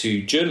talked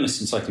to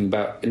journalists in cycling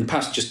about in the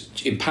past,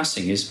 just in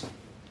passing, is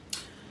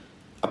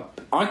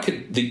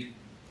the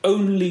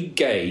only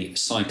gay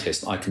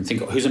cyclist I can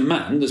think of who's a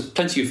man. There's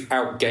plenty of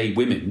out gay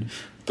women,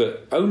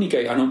 but only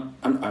gay. I'm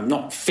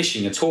not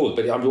fishing at all,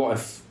 but what I'm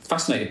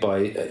fascinated by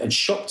and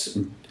shocked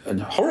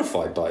and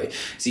horrified by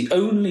is the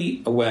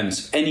only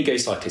awareness of any gay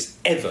cyclist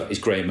ever is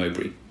Graham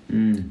Mowbray,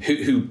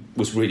 who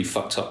was really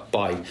fucked up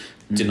by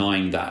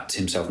denying that to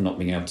himself, not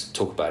being able to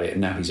talk about it,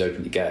 and now he's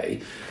openly gay.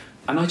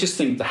 And I just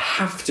think there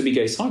have to be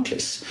gay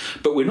cyclists.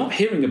 But we're not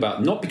hearing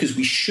about, not because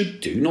we should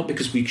do, not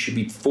because we should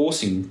be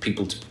forcing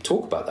people to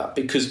talk about that,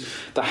 because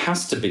there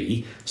has to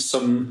be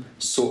some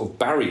sort of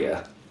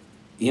barrier,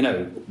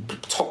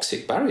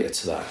 toxic barrier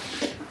to that.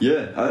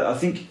 Yeah, I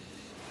think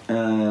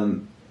I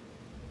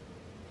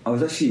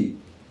was actually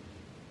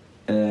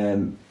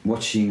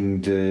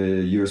watching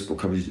the Eurosport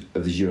coverage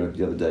of the Giro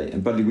the other day,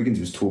 and Bradley Wiggins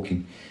was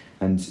talking,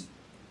 and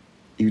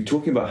he was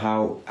talking about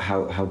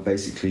how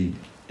basically...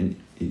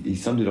 He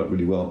summed it up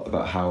really well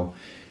about how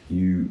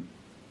you're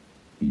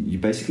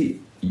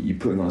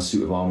putting on a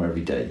suit of armour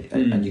every day,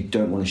 and you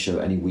don't want to show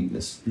any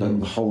weakness. The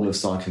whole of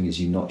cycling is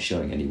you not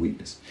showing any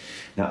weakness.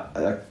 Now,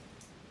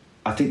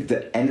 I think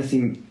that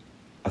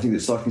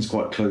cycling is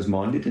quite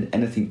close-minded, and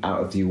anything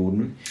out of the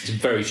ordinary. It's a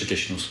very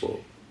traditional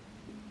sport.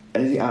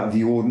 Anything out of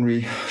the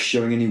ordinary,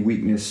 showing any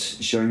weakness,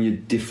 showing you're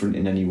different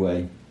in any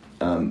way,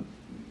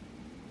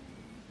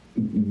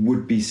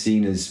 would be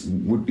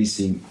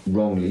seen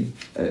wrongly.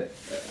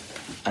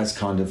 As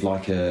kind of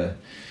like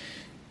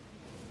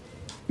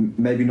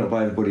maybe not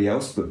by everybody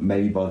else, but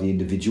maybe by the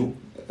individual,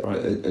 right.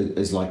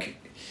 As like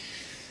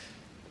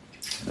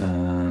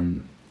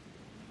something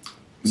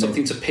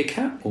to pick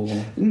at,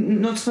 or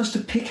not so much to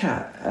pick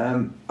at.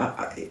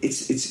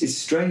 It's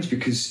strange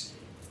because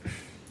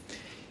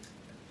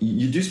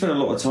you do spend a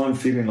lot of time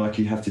feeling like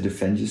you have to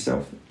defend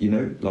yourself,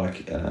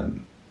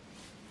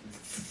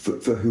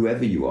 for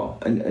whoever you are,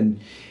 and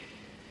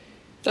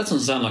that doesn't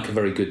sound like a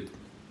very good.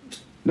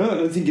 No, I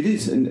don't think it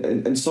is,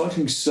 and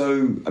cycling's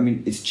so. I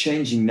mean, it's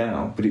changing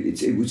now, but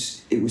it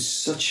was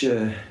such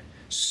a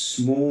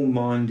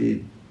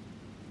small-minded,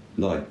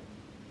 like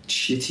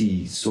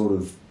shitty sort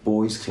of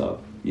boys'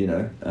 club,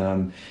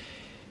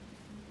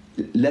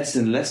 less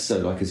and less so.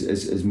 Like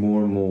as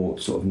more and more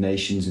sort of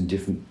nations and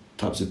different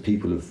types of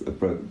people have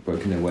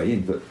broken their way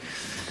in, but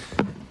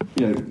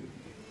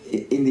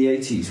in the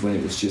 80s when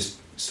it was just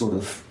sort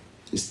of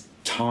this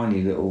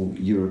tiny little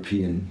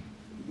European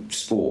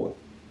sport.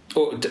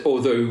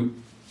 Although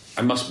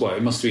it must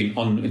have been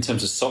on in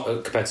terms of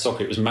soccer, compared to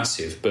soccer, it was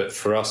massive. But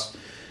for us,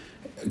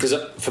 because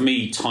for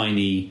me,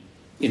 tiny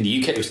in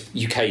the UK,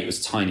 it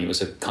was tiny. It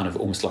was a kind of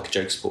almost like a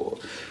joke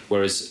sport.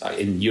 Whereas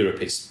in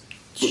Europe, it's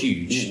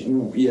huge.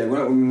 Yeah,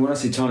 when I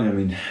say tiny, I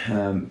mean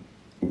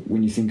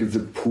when you think of the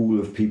pool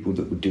of people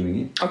that were doing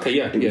it. Okay,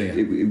 yeah,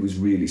 it was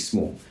really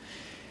small.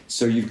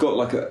 So you've got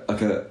like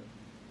a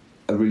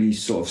really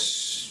sort of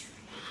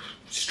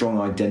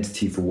strong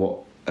identity for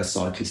what a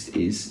cyclist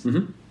is.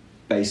 Mm-hmm.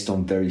 Based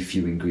on very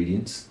few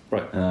ingredients.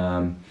 Right.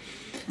 Kind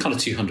of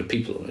 200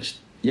 people almost.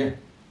 Yeah.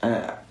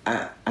 And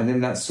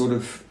then that's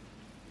it.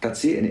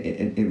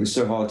 And it was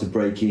so hard to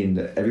break in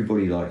that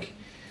everybody, I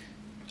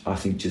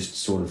think just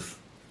sort of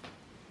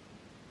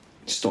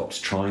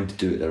stopped trying to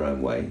do it their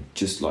own way.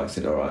 Just like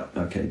said, all right,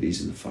 okay,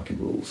 these are the fucking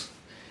rules.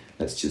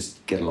 Let's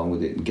just get along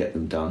with it and get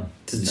them done.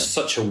 There's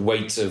such a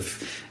weight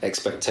of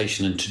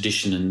expectation and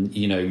tradition, and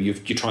you're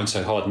trying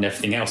so hard and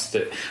everything else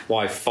that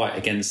why fight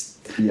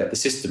against the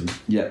system?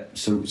 Yeah.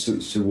 So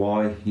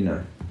why,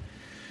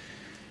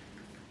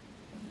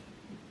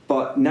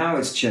 But now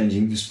it's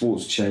changing. The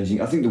sport's changing.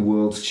 I think the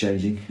world's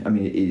changing. I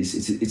mean, it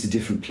is. It's a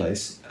different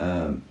place.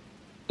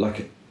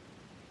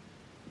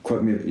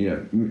 Correct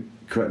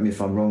me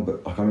if I'm wrong,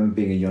 but I remember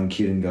being a young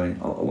kid and going,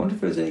 I wonder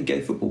if there's any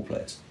gay football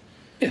players.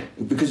 Yeah,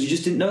 because you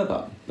just didn't know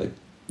about them,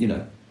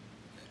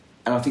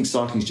 And I think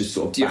cycling's just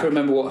sort of. Do you ever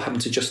remember what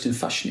happened to Justin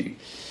Fashanu?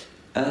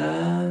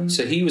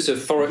 So he was a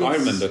Forest. Yes. I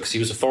remember because he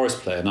was a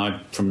Forest player, and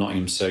I'm from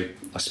Nottingham, so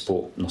I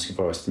support Nottingham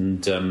Forest.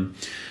 And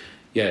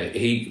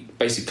he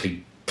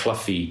basically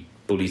Cloughie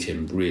bullied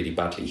him really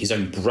badly. His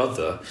own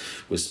brother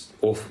was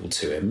awful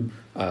to him,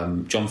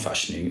 John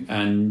Fashanu,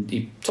 and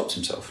he topped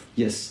himself.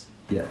 Yes,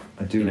 yeah,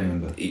 I do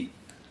remember.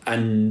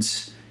 And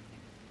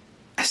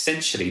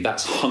essentially,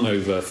 that's hung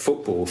over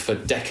football for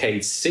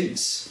decades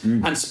since,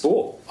 and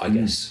sport, I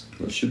guess.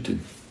 Well, it should do.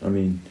 I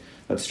mean,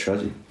 that's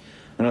tragic,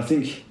 and I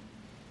think,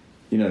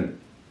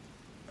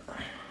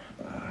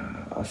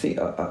 I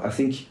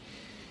think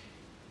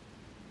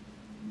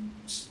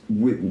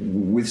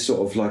with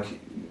sort of like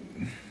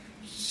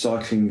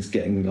cycling's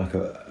getting like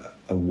a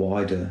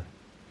wider,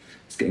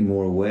 it's getting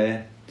more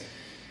aware.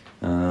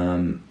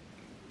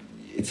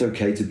 It's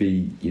okay to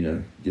be,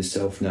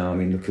 yourself now. I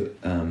mean, look at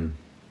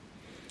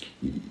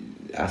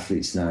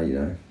athletes now,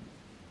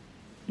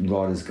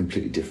 riders are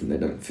completely different. They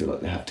don't feel like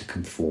they have to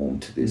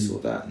conform to this or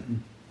that.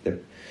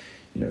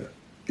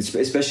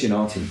 Especially in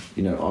our team,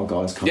 our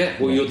guys can't. Yeah,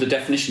 well, you're the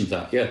definition of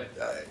that, yeah.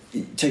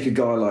 Take a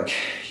guy like,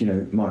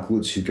 Mike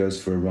Woods, who goes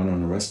for a run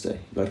on a rest day.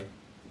 Like,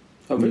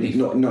 oh, really?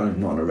 Not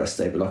on a rest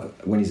day, but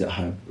like when he's at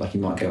home. Like, he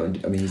might go and,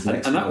 he's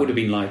next. And that would have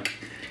been like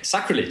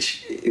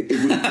sacrilege.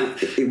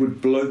 It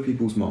would blow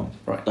people's mind.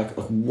 Right. Like,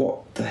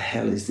 what the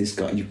hell is this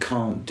guy? You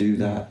can't do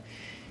that.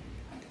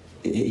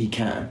 He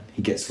can.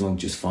 He gets along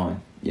just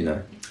fine, He's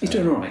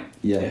doing all right.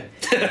 Yeah.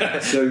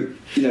 So,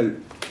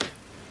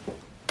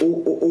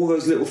 all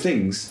those little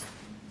things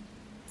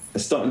are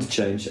starting to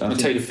change. And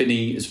Taylor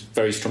Finney is a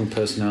very strong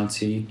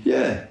personality.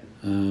 Yeah.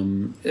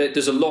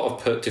 There's a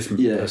lot of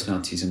different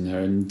personalities in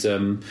there, and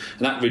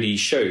that really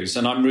shows.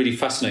 And I'm really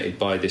fascinated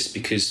by this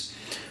because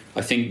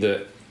I think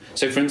that.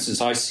 So, for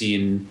instance, I see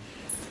in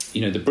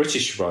the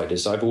British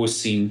riders, I've always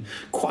seen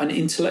quite an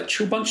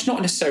intellectual bunch,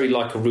 not necessarily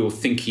like a real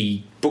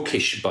thinky,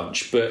 bookish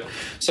bunch, but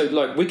so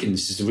like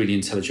Wiggins is a really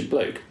intelligent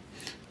bloke.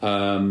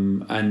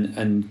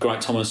 And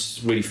Geraint Thomas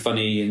is really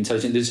funny,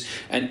 intelligent.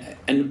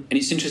 And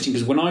it's interesting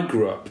because when I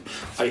grew up,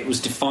 it was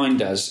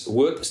defined as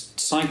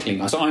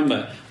cycling. So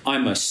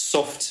I'm a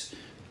soft,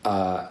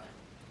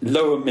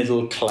 lower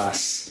middle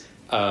class,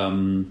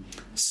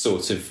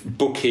 sort of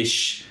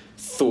bookish,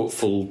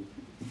 thoughtful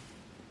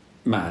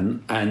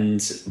man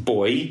and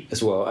boy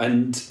as well.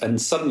 And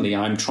suddenly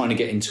I'm trying to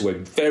get into a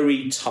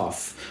very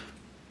tough,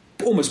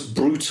 almost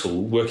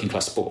brutal working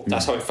class sport.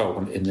 That's how it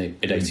felt in the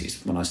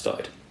mid-80s when I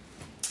started.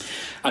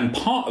 And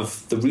part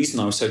of the reason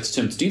I was so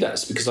determined to do that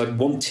is because I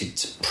wanted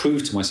to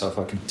prove to myself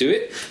I could do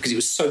it, because it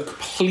was so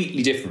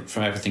completely different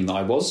from everything that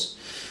I was.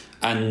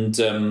 And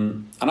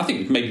I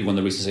think maybe one of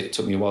the reasons it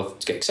took me a while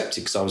to get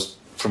accepted, because I was,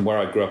 from where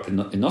I grew up in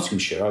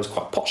Nottinghamshire, I was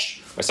quite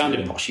posh. I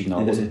sounded posh, even though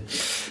I wasn't.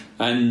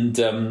 And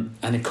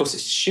of course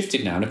it's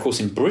shifted now. And of course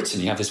in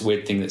Britain you have this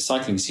weird thing that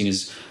cycling is seen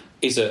as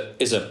is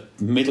a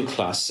middle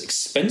class,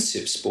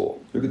 expensive sport.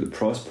 Look at the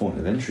price point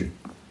of entry.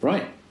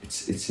 Right.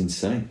 It's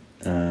insane.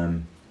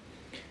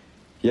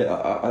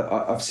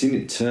 I've seen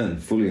it turn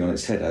fully on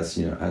its head, as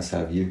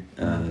have you,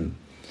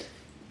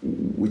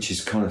 which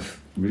is kind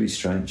of really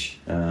strange.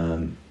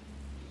 I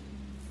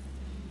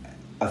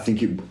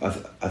think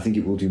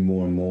it will do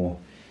more and more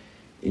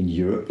in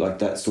Europe, like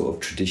that sort of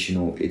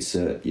traditional. It's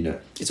a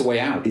way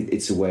out.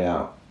 It's a way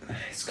out.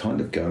 It's kind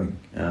of going.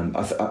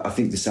 I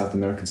think the South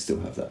Americans still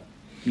have that.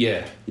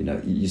 Yeah.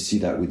 You see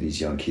that with these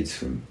young kids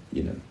from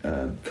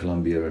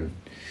Colombia and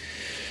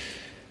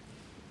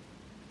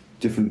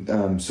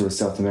different sort of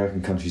South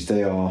American countries.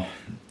 They're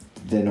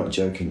not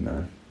joking,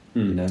 man.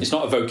 It's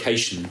not a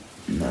vocation.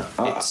 No,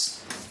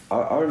 it's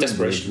I remember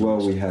desperation. As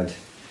well, we had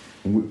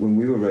when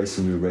we were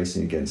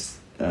racing against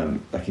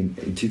like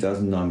in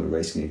 2009 we were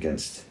racing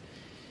against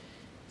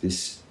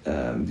this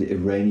the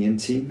Iranian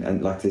team,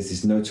 and like there's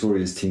this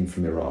notorious team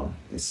from Iran.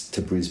 It's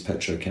Tabriz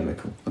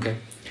Petrochemical. Okay.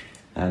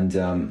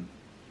 And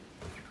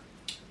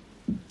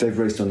they've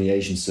raced on the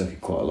Asian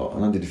circuit quite a lot,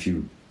 and I did a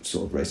few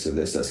sort of races of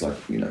this. That's like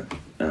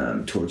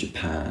Tour of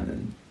Japan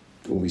and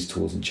all these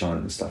tours in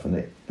China and stuff, and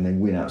they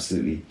win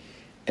absolutely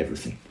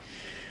everything.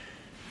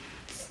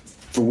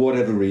 For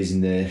whatever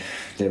reason, they're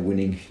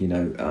winning.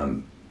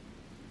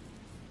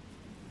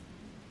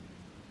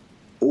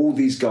 All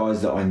these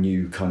guys that I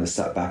knew kind of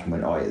sat back and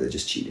went, "Oh yeah, they're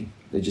just cheating.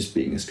 They're just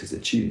beating us because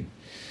they're cheating."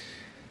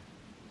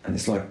 And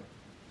it's like,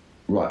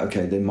 right,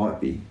 okay, they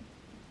might be,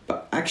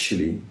 but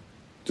actually,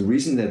 the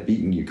reason they're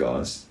beating you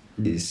guys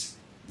is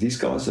these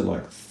guys are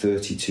like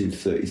 32,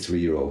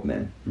 33-year-old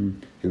men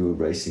who are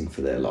racing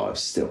for their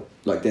lives still.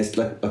 Like there's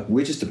like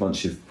we're just a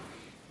bunch of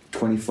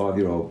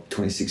 25-year-old,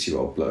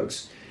 26-year-old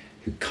blokes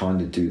who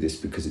kind of do this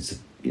because it's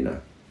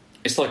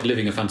it's like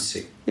living a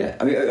fantasy. Yeah,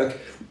 I mean, like,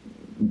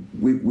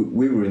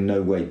 we were in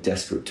no way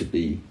desperate to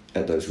be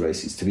at those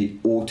races, to be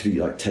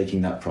like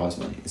taking that prize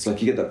money. It's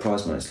like you get that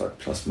prize money, it's like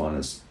plus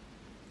minus,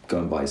 go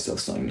and buy yourself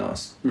something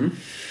nice. Mm-hmm.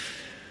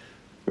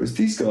 Whereas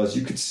these guys,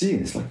 you could see,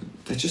 and it's like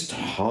they're just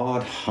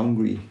hard,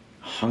 hungry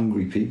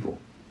people,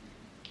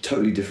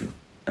 totally different.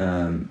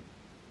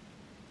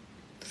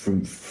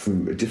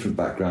 From a different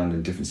background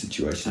and different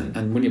situation.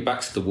 And when you're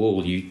back to the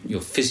wall,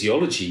 your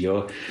physiology,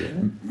 your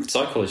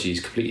psychology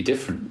is completely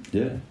different.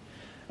 Yeah.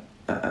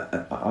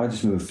 I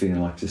just remember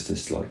feeling like just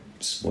this like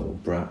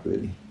spoiled brat,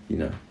 really,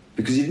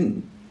 because you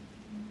didn't,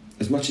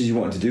 as much as you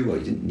wanted to do well,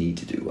 you didn't need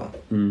to do well,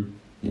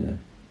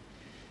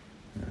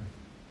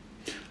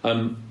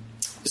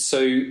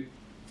 So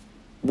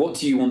what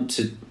do you want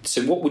to...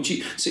 So what would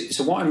you...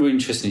 So what I'm really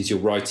interested in is your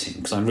writing,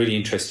 because I'm really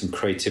interested in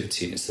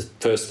creativity, and it's the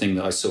first thing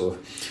that I sort of...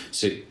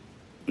 So I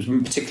was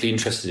particularly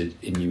interested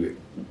in you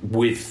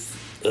with...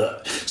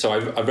 So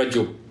I read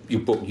your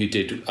book you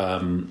did...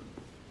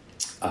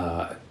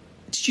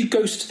 did you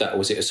ghost that, or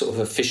was it a sort of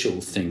official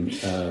thing?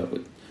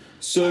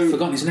 So I've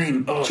forgotten his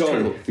name. Oh,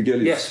 Charlie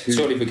Vergellis. Yes,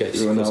 Charlie Vergellis.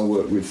 Who I now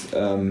work with.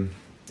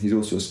 He's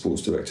also a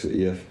sports director at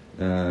EF.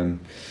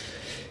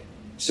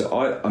 So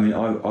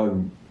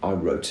I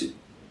wrote it,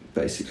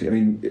 basically. I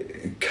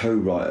mean,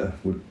 co-writer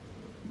would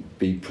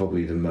be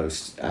probably the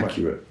most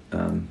accurate,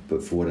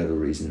 but for whatever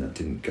reason that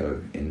didn't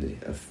go in the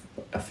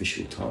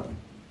official title.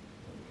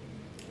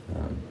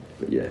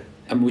 But yeah.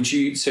 And would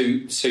you...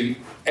 So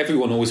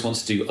everyone always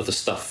wants to do other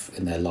stuff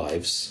in their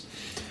lives.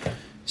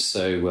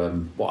 So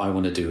what I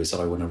want to do is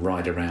I want to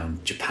ride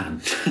around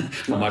Japan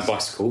on my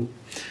bicycle.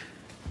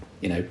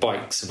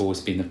 Bikes have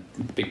always been a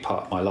big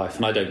part of my life,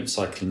 and I don't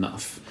cycle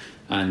enough.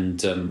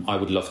 And I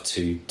would love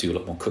to do a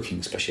lot more cooking,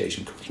 especially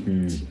Asian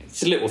cooking.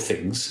 It's little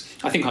things.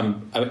 I think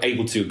I'm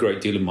able to do a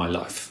great deal in my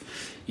life,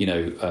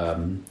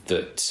 and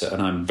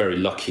I'm very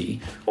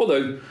lucky.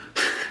 Although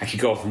I could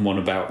go off and on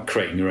about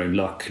creating your own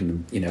luck,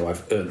 and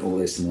I've earned all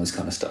this and all this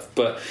kind of stuff.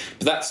 But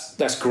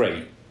that's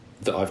great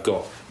that I've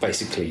got.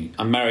 Basically,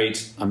 I'm married,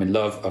 I'm in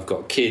love, I've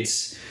got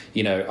kids.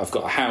 I've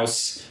got a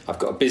house, I've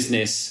got a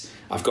business,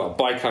 I've got a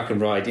bike I can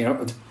ride.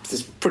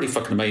 It's pretty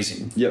fucking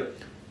amazing. Yep.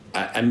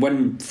 And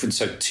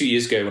 2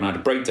 years ago when I had a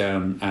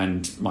breakdown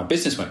and my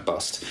business went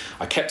bust,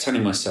 I kept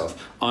telling myself,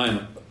 I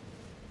am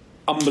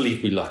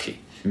unbelievably lucky.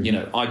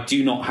 Mm-hmm. I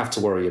do not have to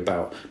worry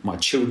about my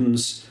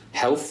children's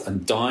health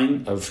and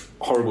dying of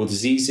horrible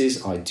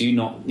diseases. I do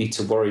not need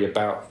to worry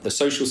about the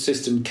social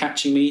system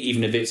catching me,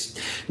 even if it's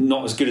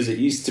not as good as it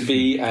used to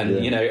be, and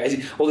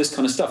all this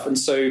kind of stuff. And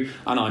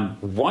I'm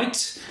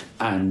white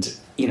and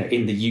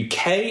in the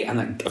UK, and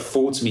that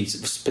affords me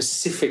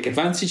specific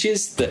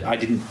advantages that I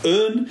didn't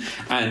earn,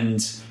 and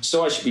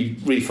so I should be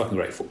really fucking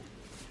grateful.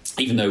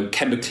 Even though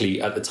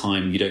chemically at the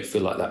time you don't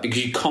feel like that,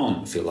 because you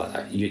can't feel like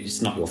that.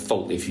 It's not your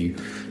fault if you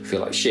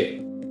feel like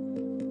shit.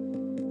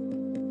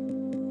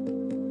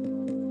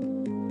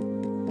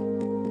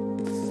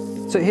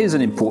 So here's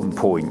an important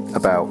point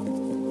about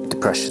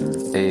depression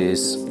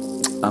is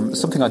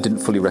something I didn't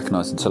fully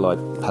recognise until I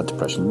had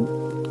depression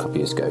a couple of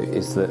years ago,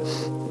 is that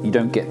you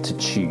don't get to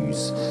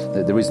choose.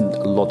 There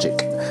isn't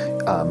logic.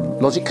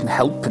 Logic can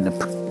help in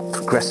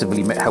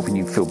progressively helping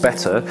you feel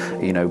better,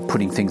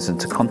 putting things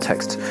into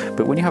context.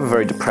 But when you have a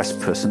very depressed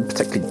person,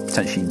 particularly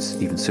potentially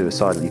even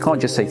suicidal, you can't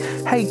just say,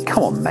 hey,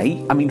 come on,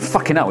 mate. I mean,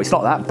 fucking hell, it's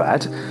not that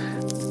bad.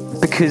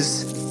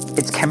 Because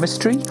it's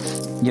chemistry.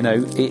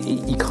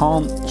 You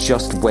can't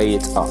just weigh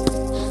it up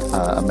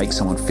and make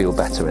someone feel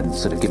better and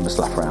sort of give them a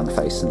slap around the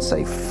face and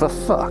say, for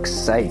fuck's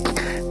sake,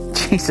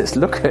 Jesus,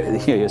 look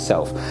at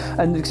yourself.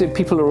 And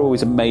people are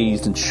always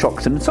amazed and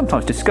shocked and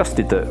sometimes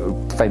disgusted that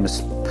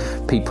famous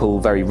people,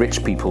 very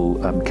rich people,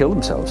 kill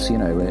themselves, in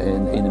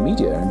the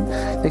media.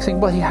 And they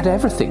think, well, he had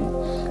everything.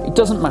 It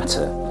doesn't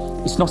matter.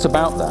 It's not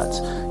about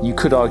that. You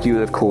could argue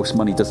that, of course,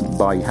 money doesn't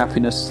buy you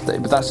happiness,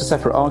 but that's a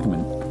separate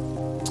argument.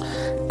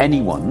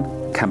 Anyone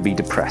can be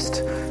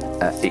depressed.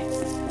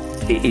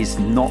 It is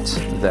not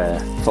their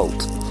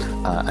fault.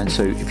 And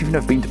so if you've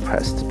never been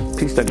depressed,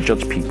 please don't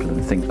judge people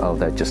and think, oh,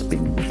 they're just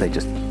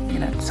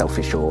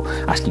selfish or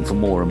asking for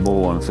more and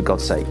more, and for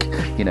God's sake,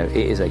 it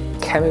is a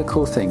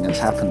chemical thing that's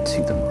happened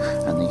to them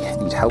and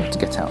they need help to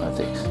get out of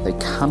it. They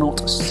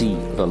cannot see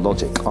the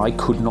logic. I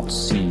could not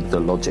see the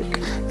logic.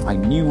 I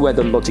knew where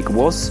the logic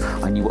was,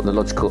 I knew what the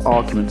logical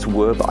arguments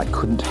were, but I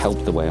couldn't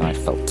help the way I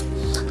felt.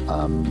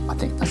 I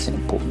think that's an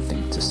important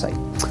thing to say.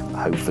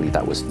 Hopefully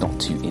that was not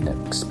too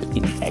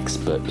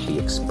inexpertly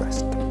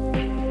expressed.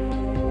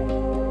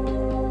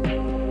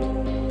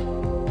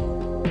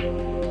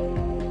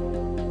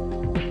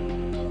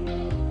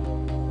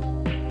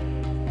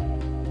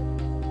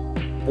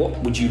 What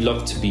would you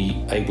love to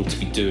be able to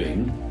be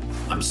doing?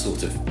 I'm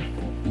sort of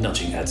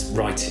nudging at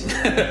writing.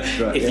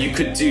 If you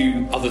could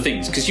do other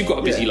things, because you've got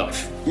a busy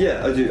life.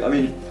 Yeah, I do. I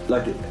mean,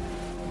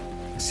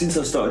 since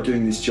I started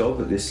doing this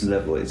job at this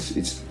level,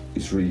 it's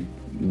really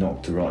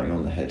knocked the writing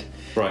on the head.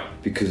 Right.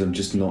 Because I'm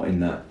just not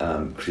in that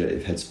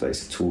creative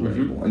headspace at all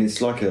anymore. And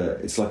it's like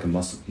a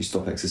muscle. You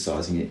stop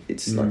exercising it.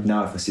 It's like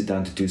now if I sit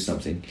down to do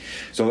something.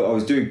 So I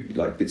was doing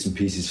like bits and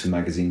pieces for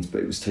magazines,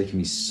 but it was taking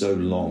me so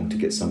long to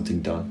get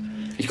something done.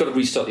 You've got to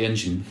restart the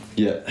engine.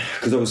 Yeah,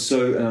 because I was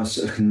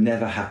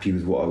never happy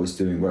with what I was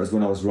doing. Whereas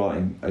when I was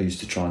writing, I used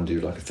to try and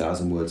do like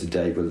 1,000 words a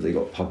day, whether they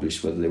got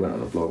published, whether they went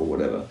on a blog or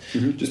whatever.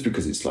 Just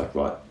because it's like,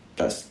 right,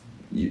 that's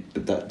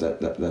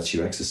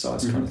your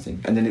exercise kind of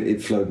thing. And then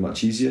it flowed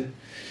much easier.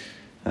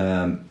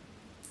 I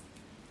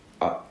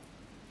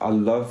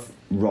love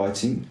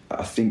writing.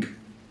 I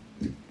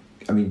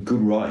mean,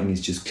 good writing is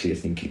just clear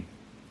thinking,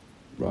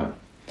 right?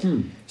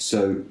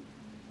 So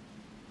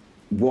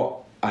what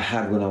I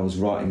had when I was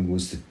writing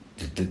was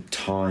the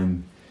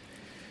time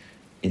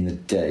in the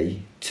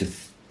day to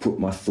put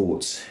my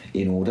thoughts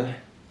in order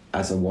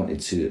as I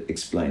wanted to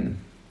explain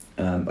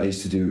them. I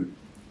used to do...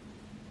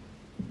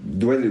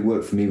 The way that it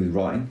worked for me with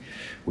writing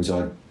was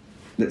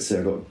let's say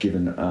I got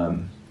given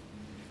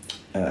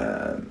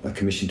a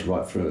commission to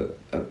write for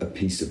a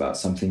piece about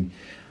something.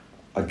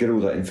 I'd get all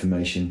that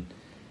information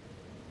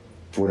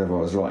for whatever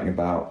I was writing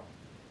about.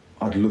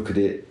 I'd look at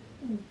it,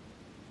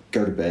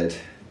 go to bed,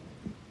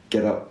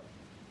 get up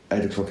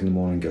 8 o'clock in the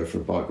morning, go for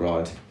a bike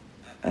ride,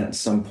 and at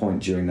some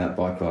point during that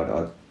bike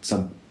ride,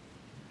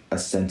 a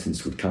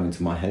sentence would come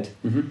into my head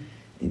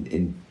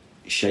in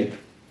shape,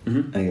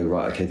 and I go,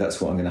 right, okay, that's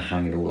what I'm going to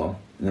hang it all on,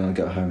 and then I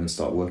go home and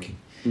start working.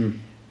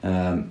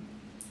 And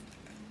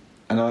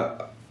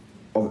I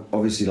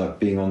obviously, like,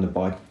 being on the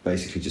bike,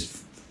 basically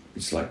just,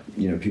 it's like,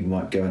 you know, people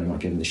might go and might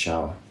get in the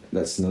shower.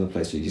 That's another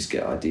place where you just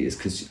get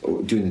ideas,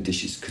 or doing the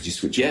dishes, because you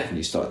switch off and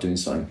you start doing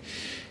something.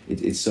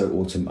 It's so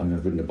autumn. I mean,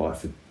 I've ridden a bike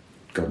for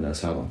God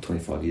knows how long,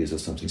 25 years or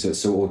something. So it's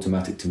so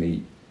automatic to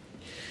me.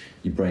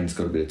 Your brain's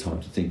got a bit of time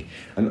to think,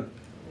 and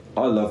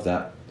I love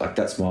that. Like,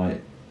 that's my,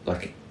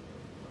 like,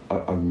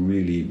 I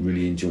really,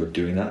 really enjoyed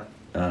doing that.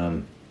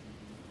 And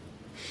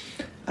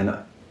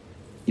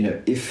you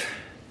know, if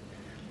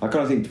I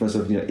kind of think to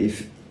myself, you know,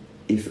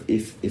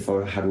 if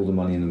I had all the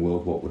money in the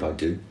world, what would I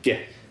do? Yeah.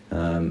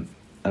 And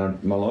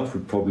my life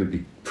would probably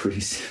be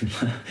pretty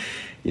similar.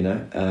 You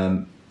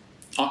know,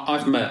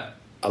 I've met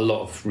a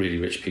lot of really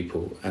rich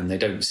people, and they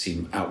don't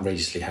seem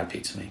outrageously happy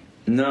to me.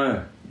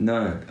 No.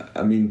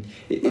 I mean,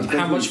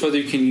 how much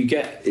further can you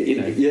get? You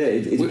know,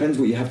 it depends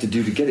what you have to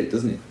do to get it,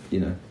 doesn't it?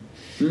 You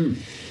know.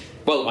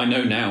 Well, I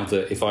know now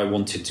that if I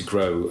wanted to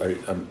grow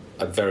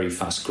a very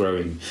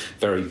fast-growing,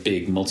 very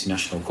big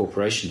multinational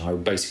corporation, I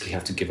would basically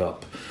have to give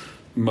up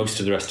most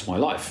of the rest of my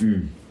life.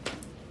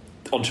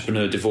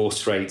 Entrepreneur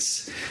divorce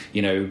rates,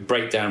 you know,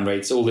 breakdown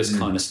rates, all this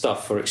kind of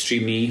stuff are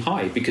extremely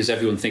high, because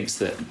everyone thinks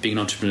that being an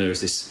entrepreneur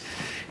is this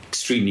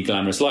extremely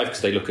glamorous life,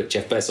 because they look at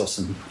Jeff Bezos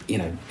and, you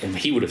know,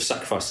 he would have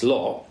sacrificed a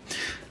lot,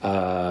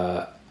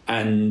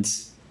 and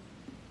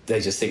they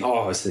just think,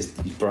 oh, it's this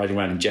riding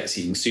around in jets,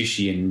 eating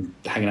sushi and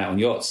hanging out on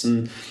yachts,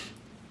 and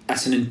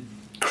that's an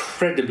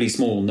incredibly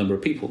small number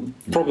of people.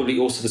 Probably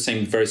also the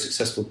same very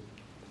successful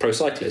pro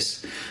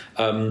cyclists.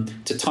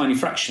 It's a tiny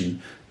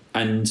fraction.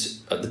 And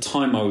at the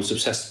time I was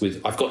obsessed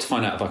with, I've got to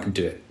find out if I can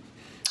do it.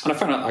 And I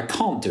found out I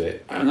can't do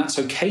it, and that's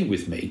okay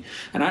with me.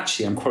 And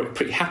actually I'm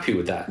pretty happy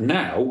with that.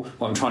 Now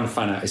what I'm trying to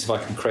find out is if I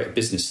can create a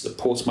business that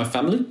supports my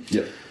family.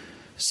 Yeah.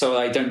 So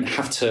I don't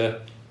have to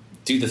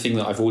do the thing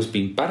that I've always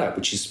been bad at,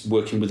 which is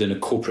working within a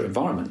corporate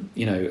environment,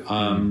 you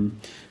know,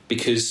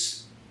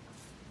 because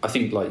I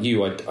think, like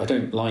you, I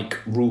don't like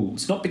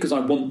rules, not because I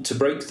want to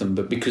break them,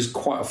 but because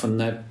quite often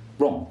they're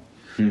wrong.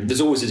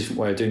 There's always a different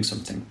way of doing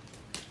something.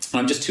 And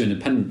I'm just too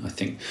independent, I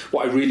think.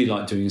 What I really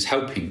like doing is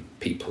helping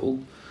people,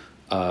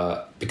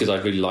 because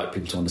I really like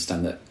people to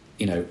understand that,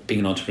 you know,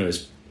 being an entrepreneur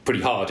is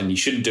pretty hard and you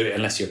shouldn't do it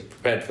unless you're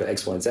prepared for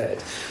X, Y, Z.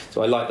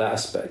 So I like that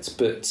aspect.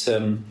 But,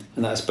 and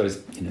that I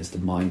suppose, you know, is the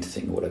mind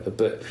thing or whatever.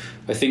 But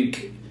I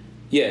think,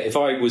 yeah, if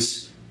I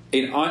was...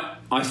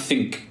 I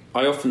think...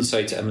 I often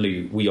say to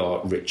Emily, we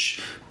are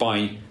rich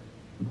by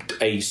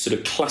a sort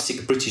of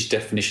classic British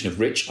definition of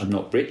rich. I'm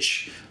not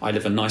rich. I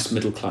live a nice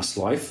middle-class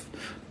life,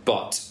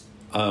 but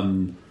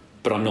I'm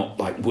not,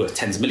 like, worth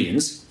tens of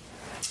millions.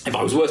 If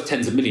I was worth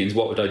tens of millions,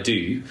 what would I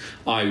do?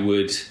 I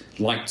would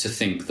like to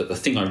think that the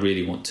thing I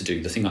really want to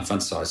do, the thing I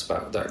fantasize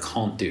about that I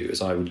can't do,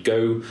 is I would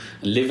go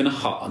and live in a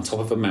hut on top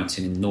of a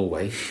mountain in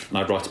Norway, and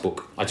I'd write a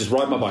book. I'd just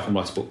ride my bike and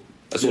write a book.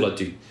 That's all I'd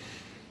do.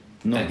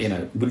 Nice. You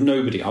know, with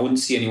nobody. I wouldn't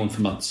see anyone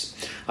for months.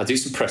 I'd do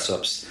some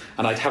press-ups,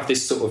 and I'd have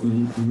this sort of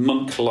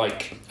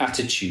monk-like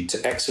attitude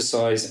to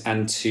exercise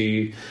and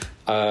to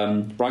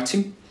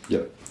writing.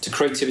 Yep. To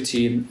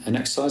creativity and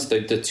exercise.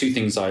 The two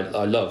things I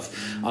love.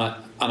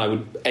 And I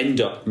would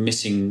end up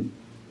missing...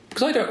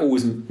 Because I don't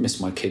always miss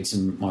my kids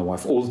and my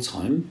wife all the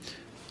time.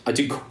 I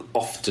do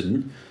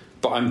often,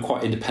 but I'm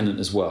quite independent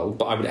as well.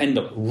 But I would end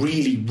up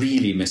really,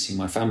 really missing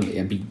my family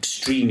and be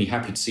extremely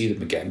happy to see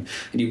them again.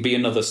 And it would be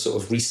another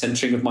sort of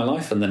recentering of my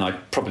life, and then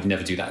I'd probably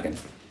never do that again.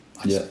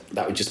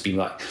 That would just be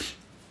like,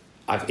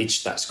 I've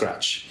itched that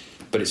scratch.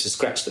 but it's a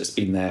scratch that's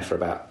been there for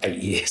about 8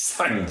 years.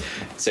 Yeah.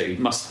 So it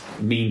must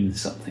mean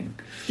something.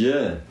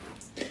 Yeah,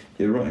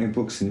 writing a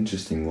book's an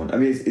interesting one. I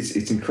mean,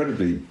 it's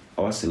incredibly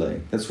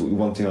isolating. That's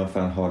one thing I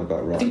found hard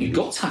about writing. I think you've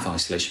got to have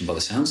isolation by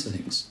the sounds of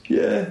things.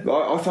 Yeah,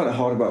 I found it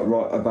hard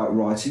about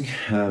writing,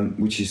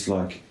 which is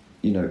like,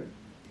 you know,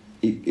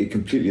 it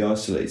completely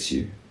isolates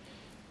you,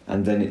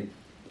 and then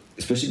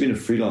especially being a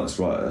freelance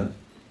writer,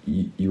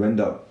 you end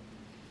up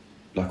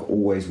like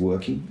always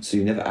working, so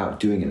you're never out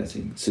doing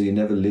anything, so you're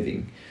never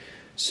living,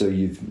 so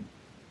you've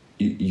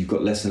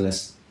got less and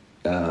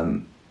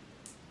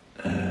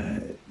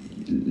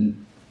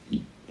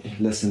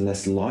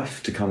less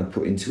life to kind of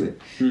put into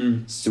it.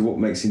 So what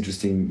makes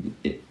interesting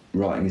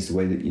writing is the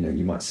way that, you know,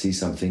 you might see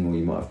something, or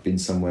you might have been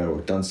somewhere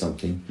or done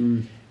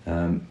something,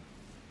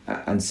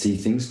 and see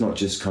things, not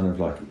just kind of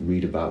like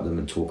read about them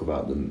and talk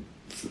about them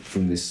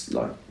from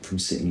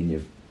sitting in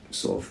your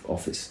sort of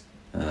office,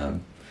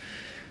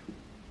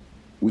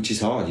 which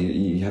is hard.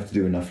 You have to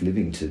do enough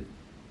living to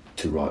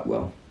write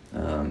well,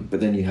 but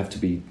then you have to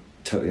be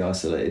totally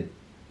isolated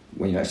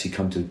when you actually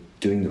come to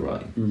doing the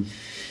writing.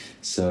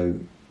 So,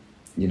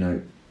 you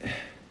know,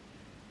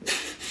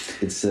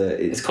 it's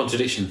a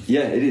contradiction.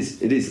 Yeah, it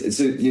is. It's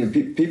you know,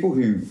 people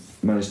who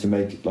manage to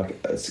make like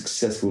a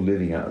successful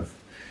living out of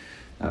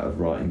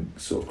writing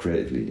sort of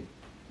creatively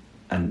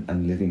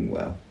and living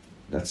well,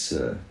 that's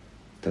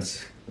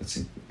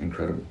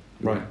incredible.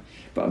 Right.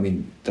 But I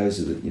mean,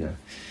 those are the, you know,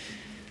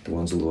 the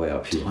ones all the way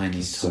up here.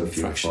 Tiny so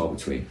few and far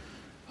between.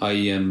 I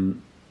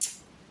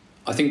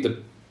think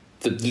the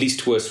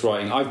least worst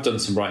writing, I've done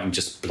some writing,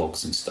 just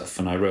blogs and stuff,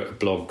 and I wrote a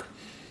blog.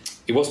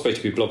 It was supposed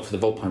to be a blog for the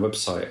Vulpine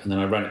website, and then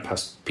I ran it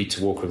past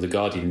Peter Walker of The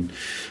Guardian,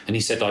 and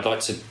he said, I'd like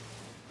to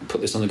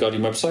put this on the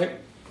Guardian website.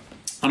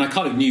 And I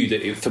kind of knew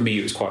that for me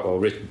it was quite well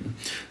written.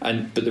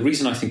 But the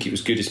reason I think it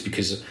was good is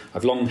because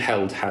I've long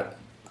had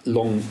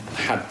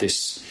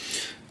this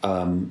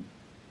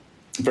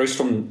very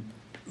strong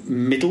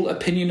middle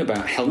opinion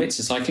about helmets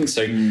in cycling.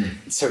 So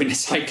in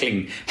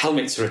cycling,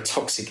 helmets are a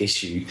toxic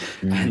issue,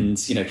 and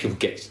you know, people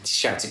get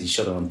shouting at each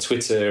other on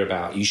Twitter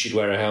about you should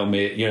wear a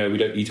helmet, you know, we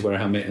don't need to wear a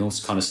helmet, and all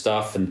this kind of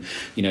stuff. And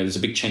you know, there's a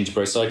big change in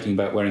pro cycling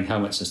about wearing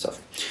helmets and stuff.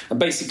 And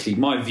basically,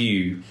 my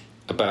view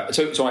about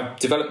so I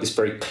developed this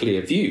very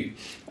clear view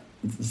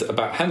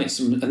about helmets,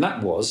 and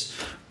that was,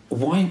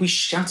 why are we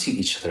shouting at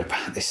each other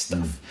about this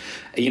stuff?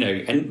 You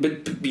know,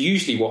 but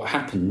usually what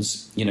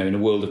happens, you know, in a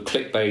world of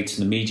clickbait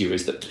and the media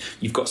is that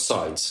you've got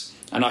sides.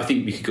 And I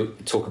think we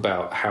could talk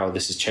about how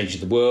this is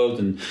changing the world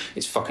and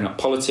it's fucking up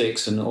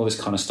politics and all this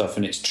kind of stuff.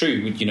 And it's true,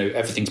 you know,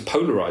 everything's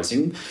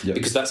polarising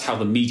because that's how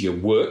the media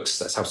works.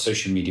 That's how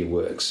social media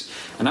works.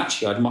 And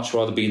actually, I'd much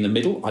rather be in the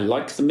middle. I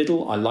like the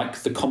middle. I like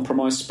the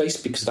compromise space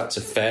because that's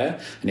a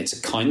fair and it's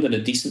a kind and a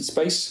decent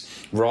space,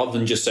 rather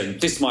than just saying,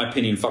 this is my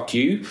opinion, fuck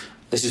you.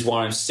 This is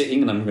why I'm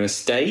sitting and I'm going to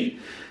stay,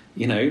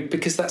 you know,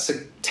 because that's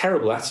a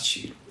terrible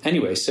attitude.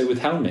 Anyway, so with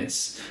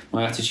helmets,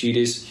 my attitude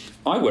is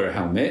I wear a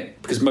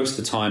helmet because most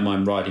of the time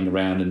I'm riding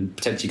around and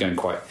potentially going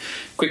quite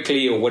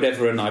quickly or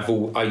whatever, and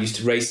I used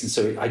to race, and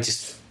so I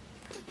just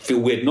feel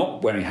weird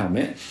not wearing a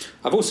helmet.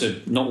 I've also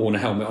not worn a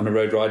helmet on a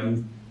road ride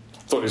and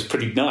thought it was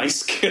pretty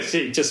nice because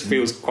it just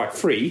feels quite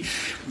free.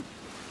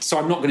 So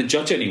I'm not going to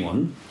judge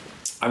anyone.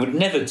 I would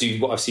never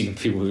do what I've seen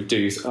people who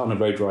do on a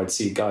road ride,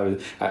 see a guy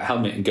with a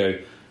helmet and go,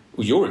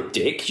 well, you're a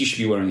dick, you should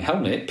be wearing a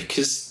helmet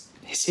because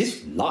it's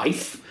his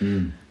life.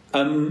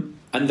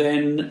 And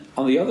then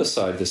on the other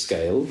side of the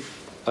scale,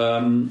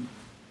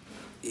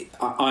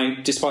 I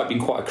despite being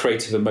quite a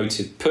creative,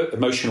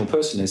 emotional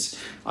person,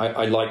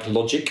 I like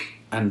logic,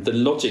 and the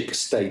logic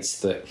states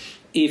that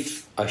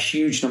if a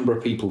huge number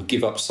of people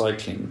give up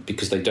cycling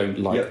because they don't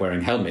like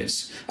wearing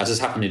helmets, as has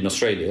happened in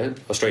Australia,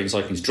 Australian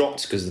cycling's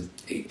dropped because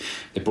they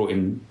brought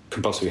in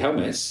compulsory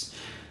helmets,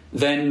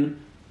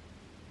 then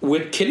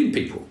we're killing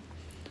people.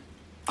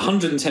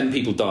 110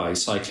 people die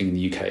cycling in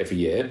the UK every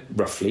year,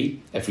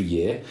 roughly, every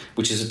year,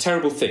 which is a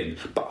terrible thing.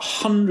 But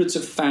hundreds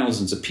of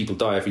thousands of people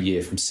die every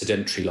year from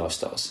sedentary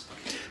lifestyles.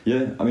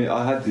 Yeah, I mean,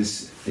 I had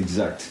this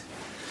exact...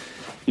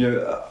 You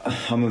know,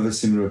 I'm of a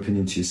similar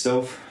opinion to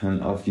yourself,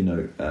 and I've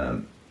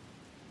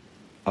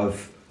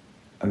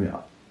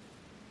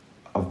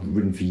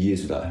ridden for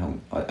years without a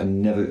helmet. I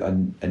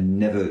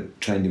never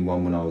trained in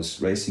one when I was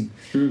racing,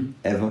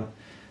 ever.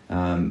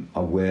 I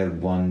wear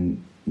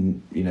one,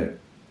 you know,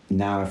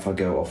 now if I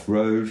go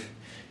off-road,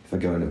 if I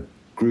go in a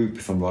group,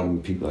 if I'm riding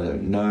with people I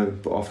don't know,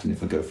 but often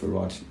if I go for a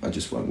ride, I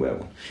just won't wear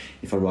one.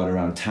 If I ride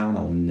around town,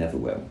 I will never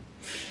wear one.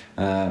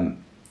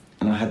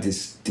 And I had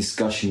this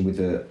discussion with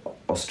an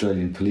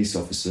Australian police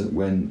officer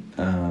when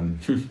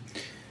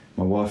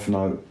my wife and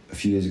I, a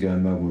few years ago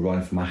in Melbourne, were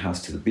riding from my house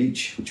to the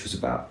beach, which was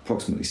about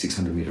approximately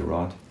 600-metre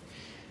ride.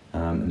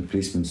 And the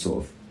policeman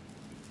sort of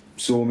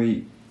saw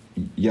me,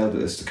 yelled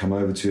at us to come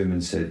over to him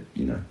and said,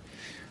 you know,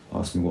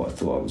 asked me what I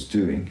thought I was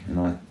doing. And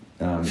I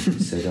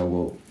said, oh,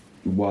 well,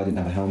 why I didn't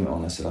have a helmet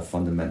on? I said, I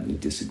fundamentally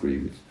disagree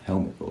with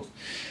helmet laws.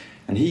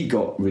 And he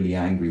got really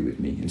angry with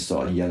me and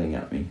started yelling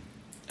at me.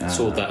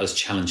 Saw that as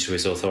challenge to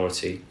his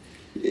authority.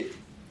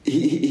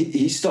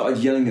 he started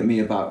yelling at me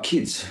about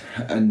kids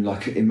and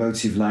like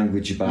emotive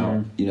language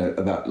about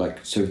about like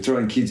so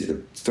throwing kids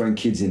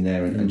in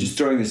there and just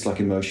throwing this like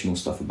emotional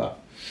stuff about.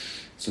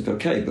 It's like,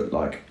 okay, but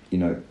like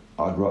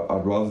I'd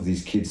rather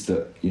these kids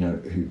that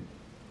who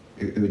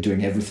are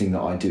doing everything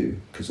that I do,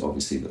 because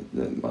obviously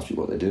that must be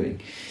what they're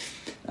doing,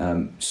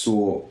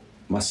 saw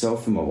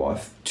myself and my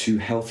wife, 2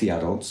 healthy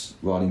adults,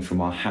 riding from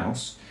our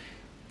house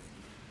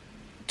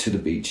to the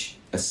beach,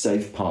 a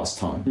safe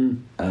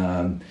pastime.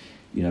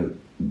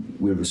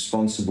 We're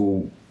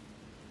responsible,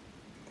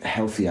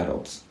 healthy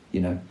adults,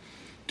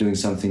 doing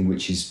something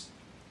which is,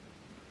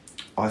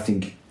 I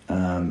think,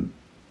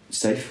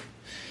 safe.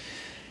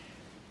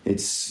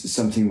 It's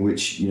something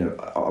which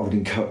I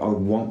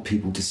would want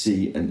people to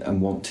see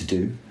and want to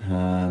do.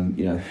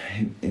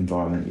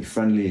 Environmentally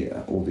friendly,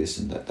 all this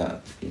and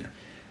that.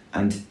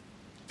 And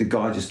the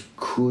guy just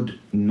could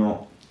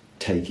not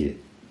take it.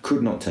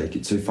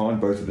 So he fined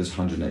both of us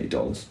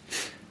 $180.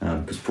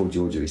 Because poor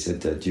Georgia, he said,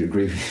 do you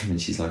agree with him?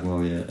 And she's like,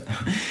 well, yeah.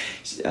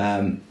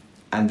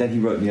 And then he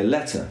wrote me a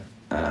letter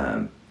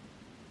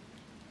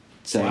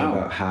saying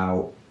about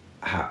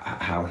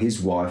how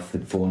his wife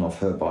had fallen off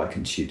her bike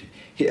and she'd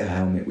hit her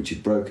helmet, which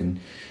had broken,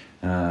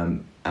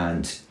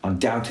 and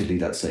undoubtedly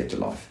that saved her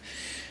life.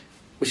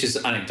 Which is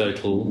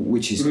anecdotal,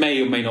 which may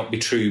or may not be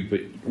true,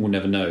 but we'll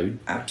never know.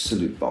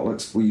 Absolute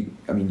bollocks.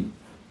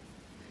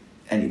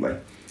 Anyway,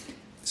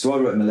 so I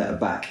wrote him a letter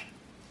back,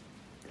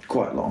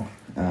 quite long,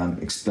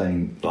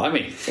 explaining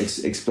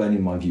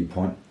my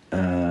viewpoint,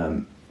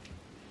 and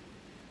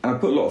I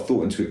put a lot of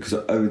thought into it because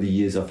over the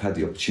years I've had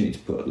the opportunity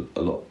to put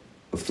a lot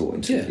of thought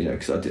into it.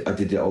 Because I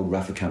did the old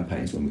Rafa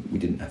campaigns when we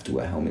didn't have to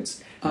wear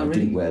helmets. I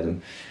didn't wear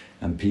them,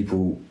 and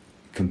people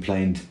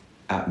complained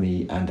at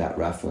me and at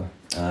Rafa.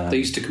 They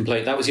used to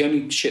complain. That was the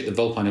only shit that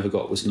Volpine ever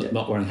got, was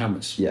not wearing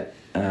helmets. Yeah.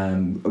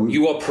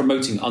 You are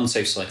promoting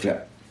unsafe cycling.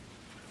 Yeah.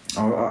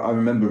 I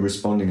remember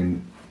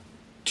responding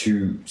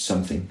to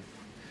something,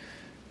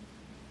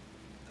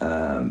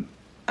 and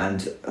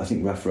I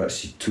think Rafa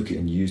actually took it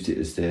and used it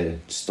as their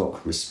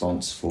stock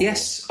response for...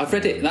 Yes, I've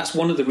read it. That's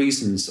one of the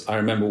reasons I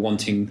remember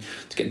wanting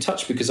to get in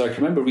touch, because I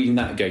can remember reading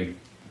that and going,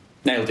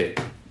 nailed it.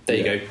 There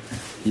you go.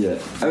 Yeah.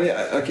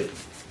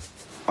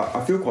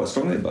 I feel quite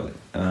strongly about it.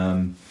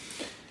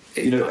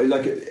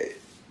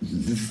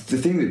 The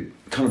thing that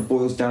kind of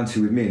boils down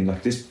to with me, and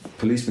like this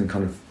policeman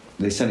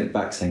they sent it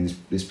back saying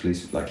this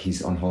police, like,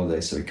 he's on holiday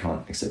so he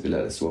can't accept your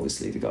letter, so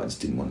obviously the guy just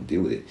didn't want to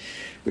deal with it.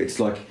 But it's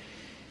like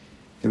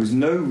there was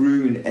no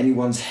room in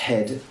anyone's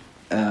head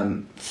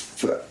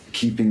for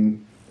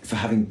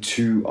having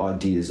 2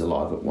 ideas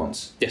alive at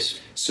once. Yes.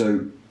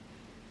 So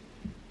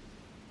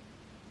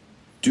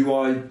do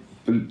I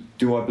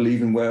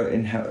believe in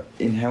wearing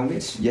in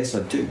helmets? Yes,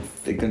 I do.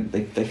 They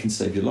can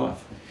save your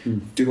life.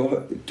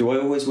 Do I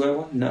always wear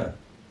one? No.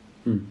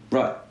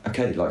 Right.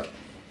 Okay. Like,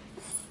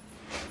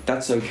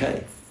 that's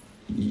okay.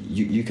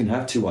 You can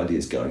have 2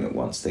 ideas going at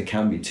once. There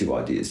can be 2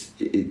 ideas.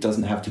 It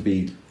doesn't have to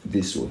be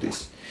this or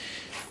this.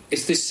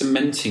 It's this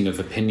cementing of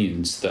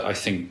opinions that I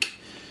think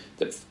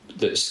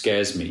that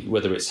scares me.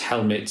 Whether it's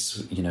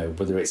helmets,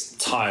 whether it's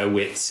tyre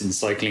widths in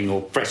cycling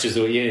or pressures,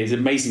 or it's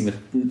amazing the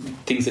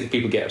things that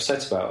people get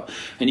upset about.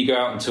 And you go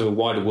out into a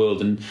wider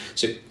world, and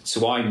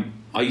so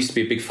I used to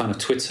be a big fan of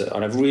Twitter,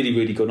 and I've really,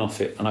 really gone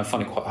off it, and I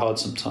find it quite hard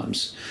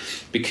sometimes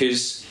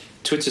because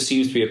Twitter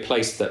seems to be a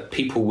place that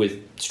people with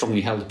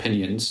strongly held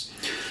opinions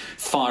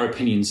fire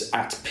opinions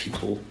at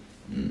people,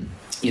 and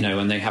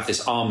they have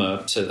this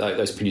armour so that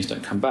those opinions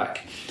don't come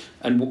back.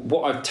 And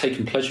what I've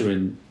taken pleasure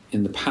in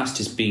the past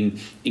is being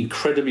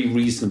incredibly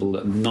reasonable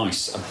and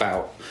nice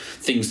about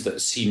things that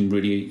seem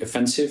really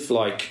offensive,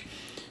 like,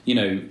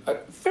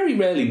 very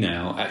rarely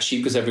now, actually,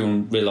 because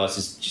everyone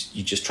realises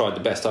you just tried the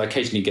best. I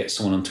occasionally get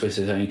someone on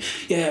Twitter saying,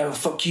 yeah, well,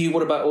 fuck you,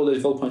 what about all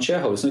those Volpine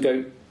shareholders? And I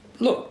go,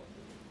 look,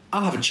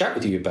 I'll have a chat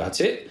with you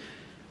about it,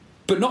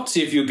 but not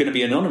see if you're going to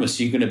be anonymous,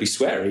 you're going to be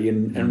sweary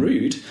and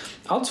rude.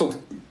 I'll talk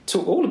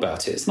all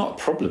about it. It's not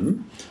a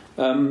problem,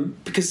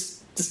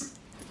 because there's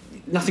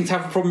nothing to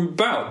have a problem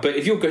about. But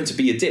if you're going to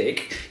be a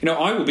dick,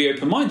 I will be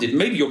open-minded.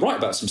 Maybe you're right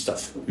about some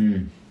stuff.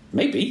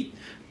 Maybe.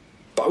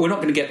 But we're not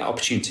going to get that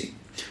opportunity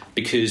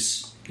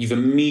because you've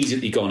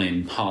immediately gone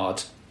in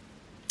hard.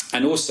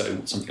 And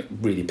also, something that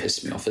really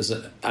pissed me off is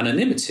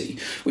anonymity,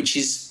 which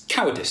is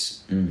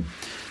cowardice.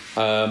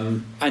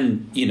 And,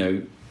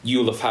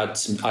 you'll have had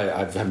some... I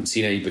haven't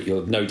seen any, but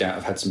you'll no doubt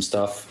have had some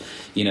stuff.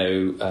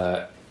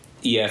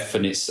 EF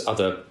and its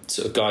other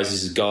sort of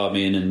guises as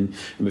Garmin, and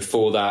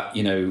before that,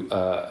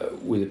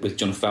 with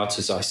Jonathan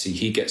Valters, I see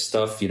he gets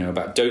stuff,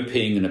 about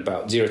doping and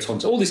about zero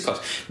tolerance, all these kinds.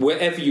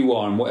 Wherever you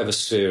are in whatever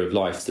sphere of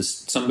life,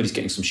 there's somebody's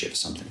getting some shit for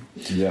something.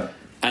 Yeah.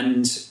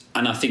 And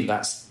I think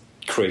that's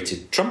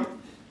created Trump,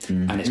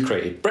 and it's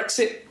created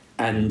Brexit,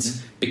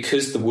 and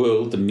because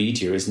the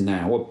media is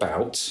now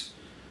about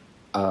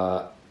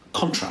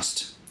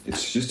contrast.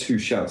 It's just who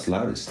shouts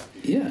loudest.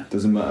 Yeah.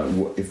 Doesn't matter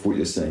if what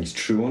you're saying is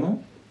true or not.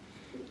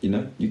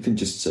 You can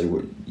just say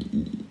what...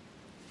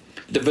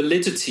 The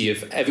validity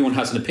of everyone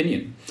has an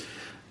opinion.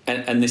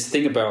 And this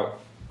thing about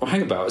well,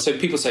 hang about. So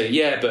people say,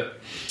 yeah, but,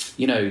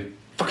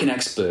 fucking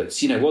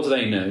experts, what do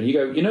they know? And you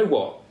go, you know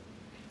what?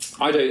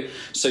 I don't.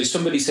 So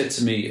somebody said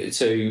to me,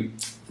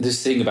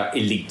 this thing about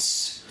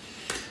elites.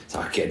 So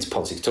I get into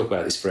politics, talk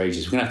about this for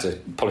ages. We're going to have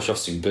to polish off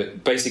soon.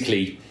 But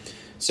basically,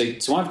 so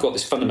I've got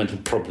this fundamental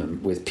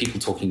problem with people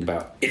talking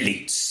about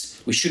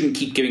elites. We shouldn't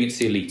keep giving it to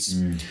the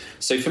elites.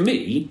 So for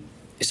me,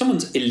 if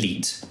someone's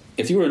elite,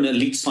 if you're an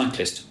elite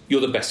cyclist,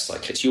 you're the best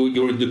cyclist.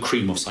 You're the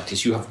cream of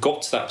cyclists. You have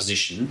got to that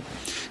position.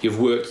 You've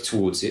worked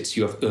towards it.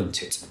 You have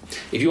earned it.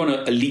 If you're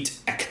an elite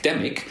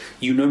academic,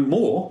 you know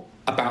more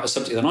about a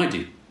subject than I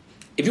do.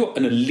 If you're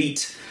an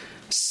elite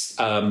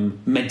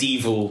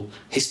medieval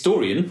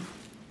historian,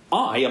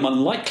 I am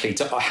unlikely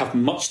to have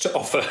much to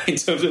offer in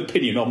terms of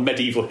opinion on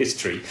medieval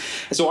history.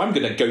 And so I'm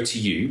going to go to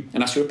you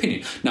and ask your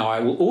opinion. Now,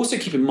 I will also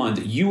keep in mind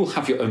that you will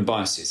have your own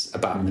biases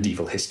about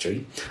medieval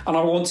history, and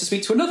I want to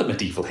speak to another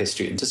medieval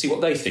historian to see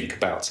what they think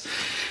about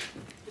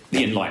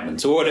the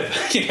Enlightenment or whatever.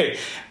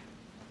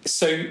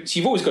 So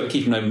you've always got to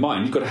keep an open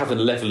mind. You've got to have a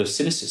level of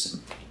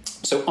cynicism.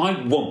 So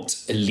I want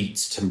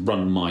elites to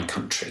run my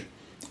country.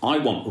 I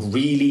want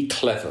really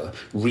clever,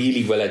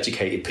 really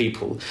well-educated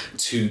people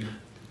to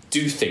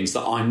do things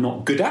that I'm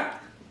not good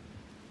at.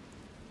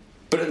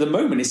 But at the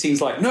moment, it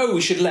seems like, no,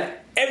 we should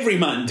let every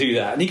man do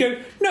that. And you go,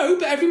 no,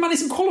 but every man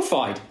isn't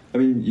qualified. I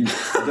mean,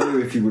 I don't know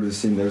if you would have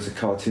seen, there was a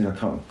cartoon, I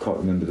can't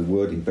remember the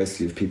wording,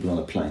 basically of people on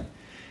a plane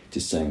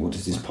just saying, what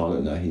does this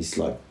pilot know? He's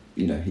like,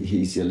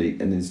 he's the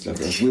elite, and there's like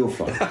a wheel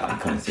flight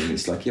kind of thing.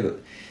 It's like, yeah,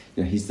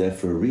 but he's there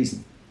for a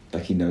reason.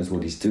 Like, he knows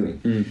what he's doing.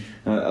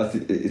 I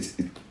think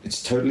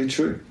it's totally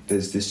true.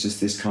 There's just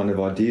this kind of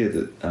idea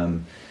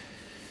that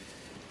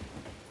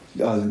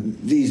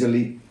these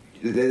elite,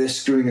 they're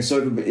screwing us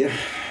over. But yeah,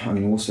 I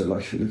mean, also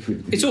like,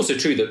 it's also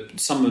true that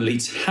some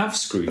elites have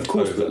screwed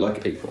over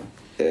people.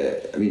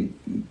 I mean,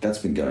 that's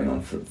been going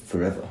on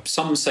forever.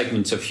 Some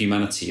segment of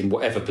humanity in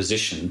whatever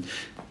position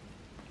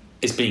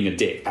is being a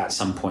dick at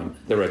some point.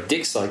 There are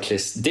dick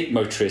cyclists, dick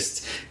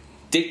motorists,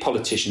 dick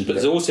politicians, but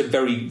there's also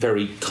very,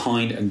 very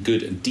kind and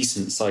good and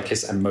decent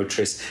cyclists and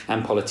motorists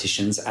and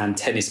politicians and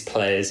tennis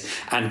players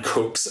and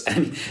cooks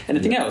and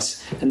anything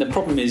else. And the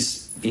problem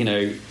is,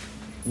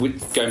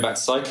 with going back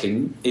to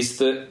cycling, is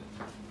that,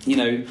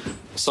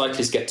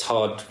 cyclists get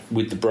tarred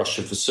with the brush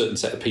of a certain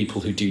set of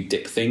people who do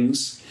dick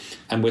things,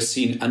 and we're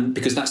seen, and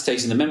because that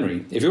stays in the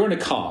memory. If you're in a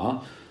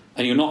car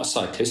and you're not a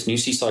cyclist and you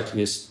see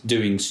cyclists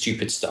doing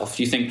stupid stuff,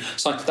 you think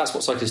that's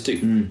what cyclists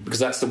do, because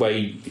that's the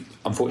way,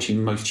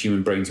 unfortunately, most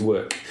human brains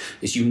work.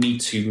 Is you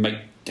need to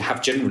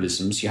have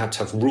generalisms, you have to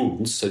have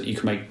rules so that you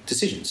can make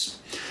decisions.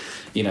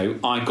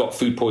 I got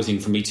food poisoning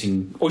from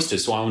eating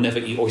oysters, so I will never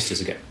eat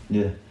oysters again.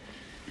 Yeah.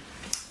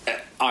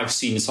 I've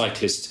seen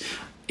cyclists.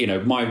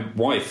 My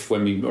wife,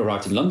 when we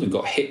arrived in London,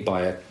 got hit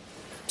by a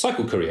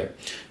cycle courier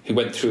who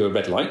went through a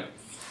red light,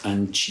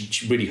 and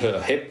she really hurt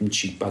her hip, and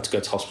she had to go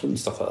to hospital and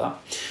stuff like that.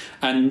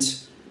 And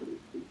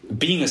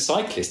being a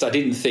cyclist, I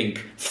didn't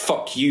think,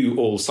 fuck you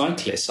all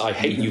cyclists, I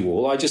hate you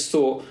all. I just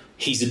thought,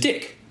 he's a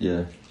dick.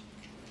 Yeah.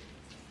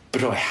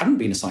 But if I hadn't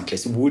been a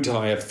cyclist, would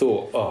I have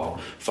thought,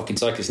 oh, fucking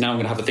cyclist, now I'm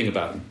going to have a thing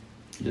about them?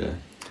 Yeah.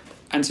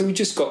 And so we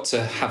just got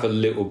to have a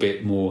little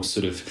bit more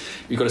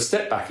we've got to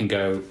step back and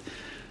go,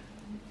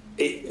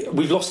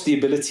 we've lost the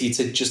ability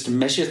to just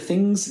measure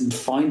things and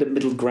find a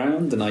middle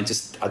ground, and I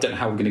don't know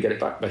how we're going to get it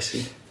back,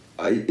 basically.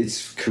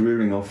 It's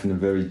careering off in a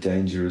very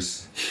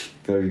dangerous,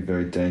 very,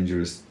 very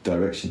dangerous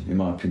direction, in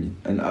my opinion.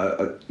 And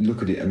I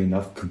look at it, I mean,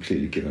 I've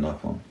completely given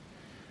up on.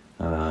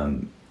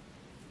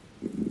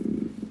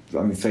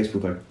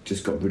 Facebook I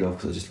just got rid of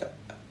because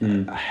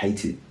I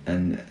hate it,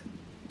 and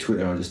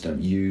Twitter I just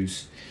don't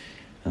use.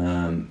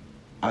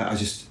 I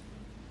just,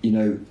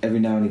 every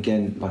now and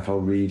again, like I'll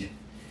read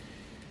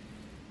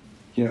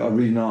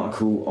an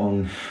article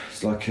on,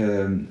 it's like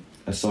a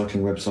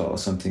cycling website or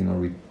something, and I'll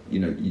read,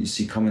 you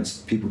see comments,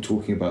 people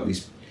talking about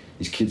these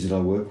kids that I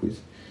work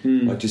with,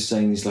 like just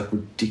saying these like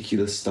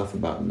ridiculous stuff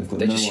about them.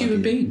 They're just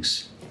human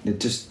beings. They're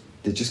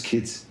just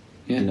kids,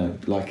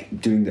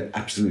 like doing the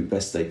absolute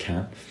best they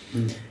can.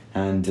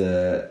 And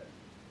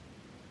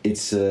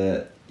it's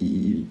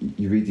you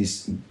read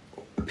these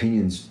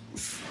opinions.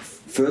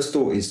 First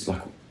thought is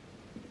like,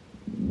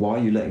 why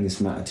are you letting this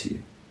matter to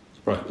you?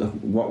 Right. Like,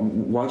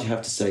 why do you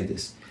have to say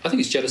this? I think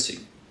it's jealousy.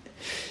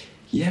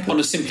 Yeah. On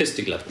a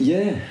simplistic level.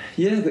 Yeah,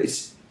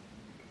 but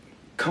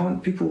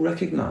can't people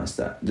recognise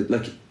that?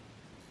 Like,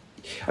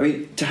 I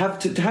mean, to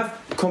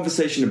have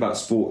conversation about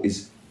sport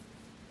is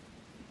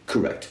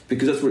correct,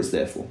 because that's what it's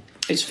there for.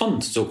 It's fun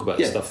to talk about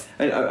stuff.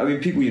 And I mean,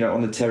 people,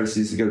 on the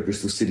terraces, you go to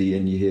Bristol City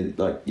and you hear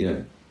like,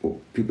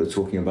 what people are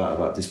talking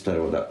about this player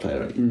or that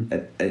player,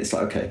 and it's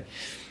like, okay,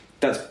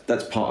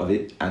 that's part of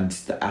it, and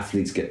the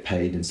athletes get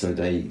paid, and so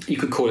you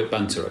could call it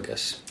banter, I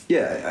guess.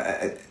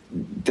 Yeah,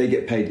 they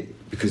get paid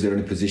because they're in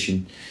a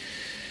position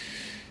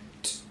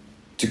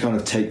to kind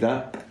of take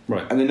that,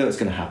 right? And they know it's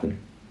going to happen.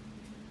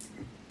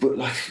 But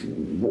like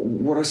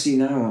what I see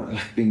now,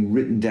 like being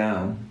written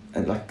down,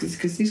 and like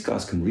because these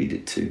guys can read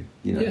it too,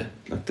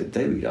 like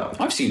they read art.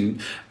 I've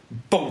seen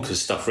bonkers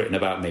stuff written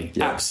about me,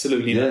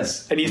 absolutely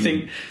nuts, and you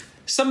think,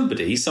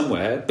 somebody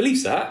somewhere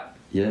believes that.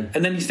 Yeah.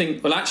 And then you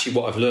think, well, actually,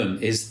 what I've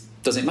learned is,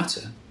 does it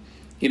matter?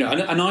 You know,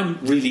 and I'm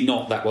really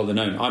not that well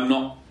known.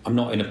 I'm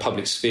not in a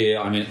public sphere.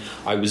 I mean,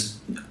 I was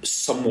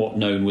somewhat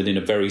known within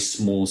a very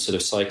small sort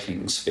of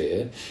cycling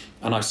sphere,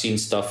 and I've seen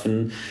stuff.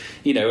 And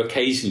you know,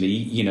 occasionally,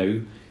 you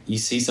know, you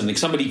see something.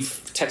 Somebody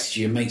texts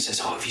you, a mate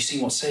says, "Oh, have you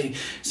seen what's saying?"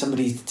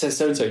 Somebody says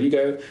so and so. You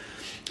go.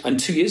 And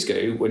 2 years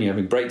ago, when you're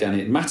having a breakdown,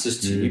 it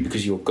matters to you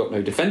because you've got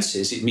no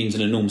defences. It means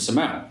an enormous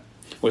amount.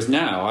 Whereas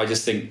now, I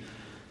just think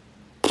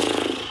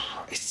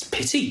it's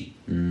pity.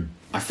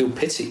 I feel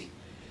pity.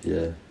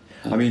 Yeah.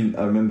 I mean,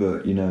 I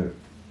remember, you know,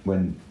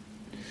 when,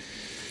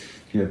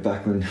 you know,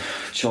 back when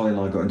Charlie and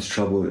I got into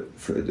trouble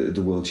for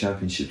the World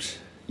Championships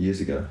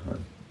years ago.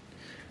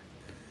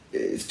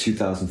 It's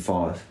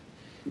 2005.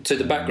 So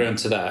the background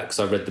to that, because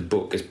I read the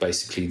book, is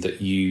basically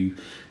that you,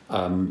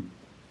 and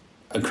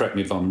correct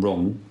me if I'm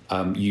wrong,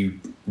 you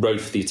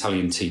rode for the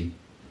Italian team.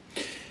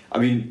 I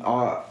mean,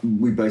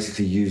 we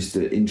basically used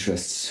the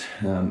interests,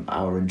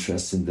 our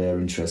interests and their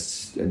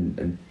interests,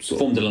 and sort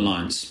formed an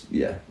alliance.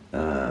 Yeah.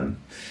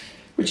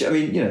 Which, I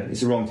mean, you know, it's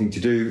the wrong thing to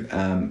do.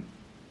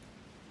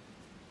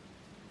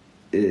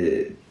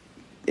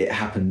 It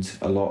happened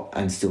a lot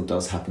and still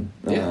does happen.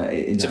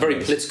 It's a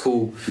very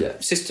political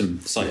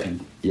system,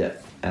 cycling. Yeah.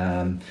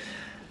 And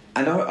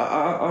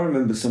I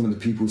remember some of the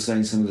people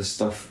saying some of the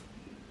stuff,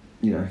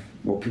 you know,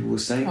 what people were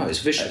saying. Oh, it's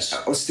vicious.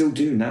 I still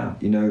do now,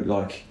 you know,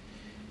 like,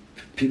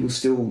 people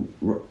still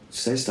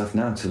say stuff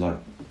now to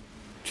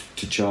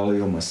Charlie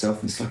or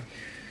myself, and it's like,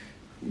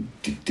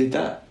 did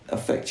that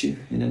affect you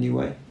in any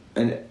way?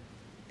 And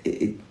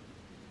it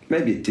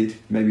maybe it did.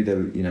 Maybe they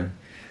were, you know,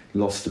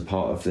 lost a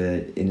part of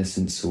their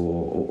innocence or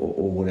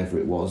whatever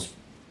it was.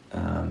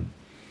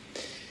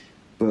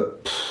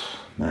 But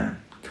man,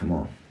 come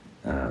on.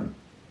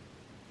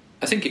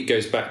 I think it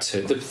goes back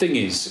to the thing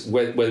is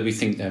whether we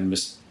think they're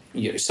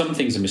some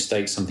things are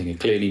mistakes, some things are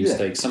clearly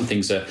mistakes, some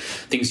things are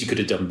things you could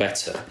have done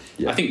better.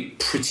 I think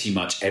pretty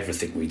much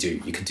everything we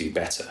do you can do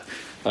better.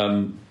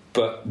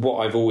 But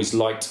what I've always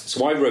liked,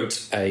 so I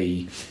wrote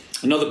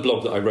another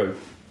blog that I wrote.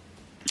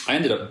 I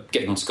ended up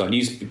getting on Sky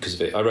News because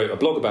of it. I wrote a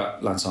blog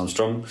about Lance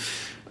Armstrong,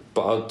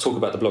 but I'll talk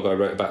about the blog I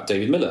wrote about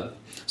David Miller.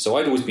 So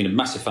I'd always been a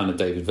massive fan of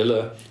David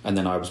Miller, and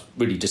then I was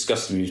really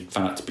disgusted when he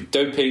found out to be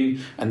doping,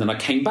 and then I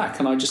came back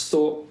and I just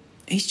thought,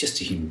 he's just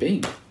a human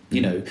being.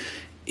 You know,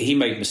 he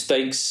made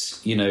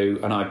mistakes, you know,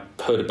 and I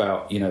heard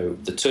about, you know,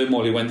 the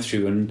turmoil he went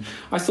through, and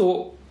I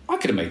thought, I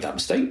could have made that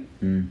mistake.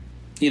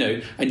 You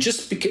know, and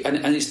just because,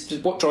 and it's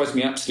what drives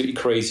me absolutely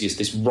crazy is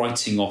this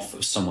writing off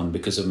of someone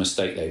because of a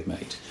mistake they've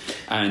made.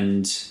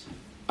 And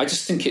I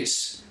just think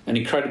it's an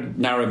incredibly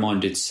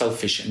narrow-minded,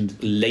 selfish and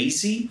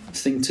lazy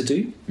thing to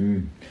do.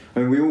 I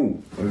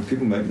mean,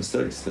 people make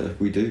mistakes,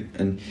 we do.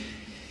 And,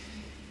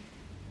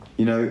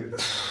 you know,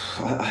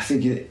 I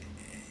think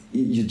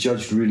you're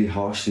judged really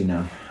harshly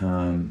now.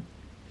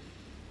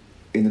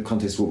 In the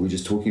context of what we were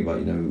just talking about,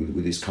 you know,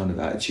 with this kind of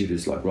attitude,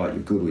 it's like, right,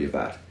 you're good or you're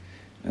bad.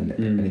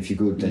 And if you're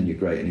good, then you're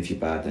great, and if you're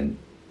bad, then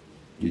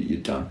you're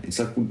done. It's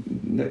like, well,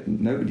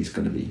 nobody's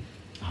going to be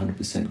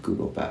 100% good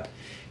or bad.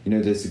 You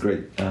know, there's a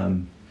great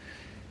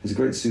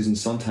Susan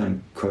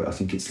Sontag quote. I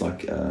think it's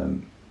like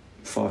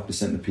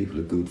 5% of people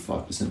are good,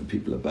 5% of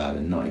people are bad,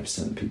 and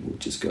 90% of people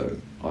just go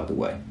either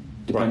way,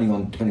 depending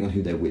on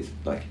who they're with.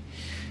 Like,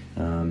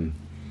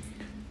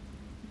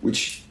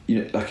 which, you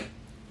know, like,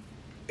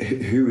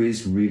 who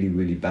is really,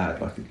 really bad?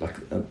 Like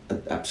an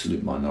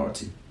absolute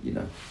minority, you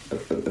know.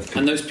 Of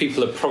and those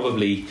people are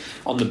probably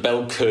on the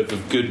bell curve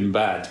of good and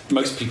bad.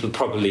 Most people are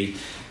probably,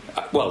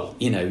 well,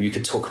 you know, you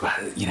could talk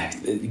about, you know,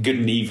 good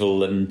and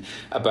evil and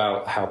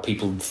about how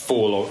people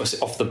fall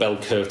off the bell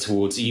curve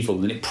towards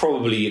evil, and it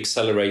probably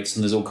accelerates,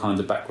 and there's all kinds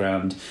of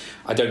background.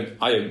 I don't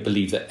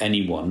believe that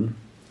anyone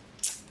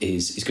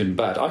is good and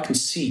bad. I can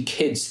see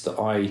kids that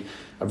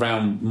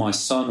around my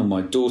son or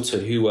my daughter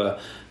who are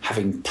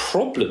having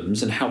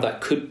problems and how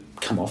that could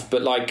come off.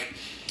 But like,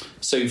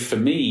 so for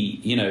me,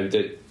 you know,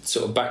 that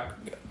sort of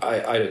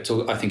I don't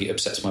talk, I think it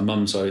upsets my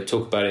mum, so I don't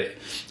talk about it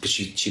because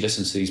she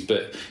listens to these.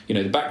 But, you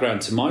know, the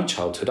background to my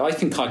childhood, I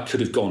think I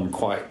could have gone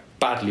quite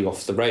badly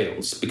off the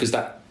rails because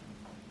that,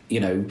 you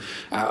know,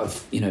 out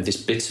of, you know, this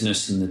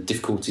bitterness and the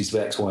difficulties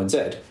with X, Y, and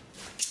Z.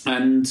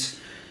 And,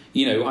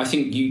 you know, I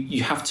think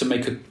you have to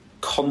make a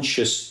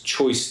conscious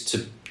choice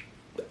to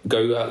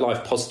go at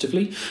life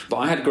positively. But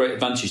I had a great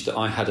advantage that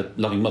I had a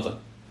loving mother.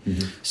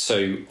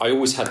 So I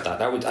always had that.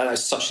 That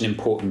was such an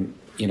important,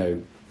 you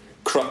know,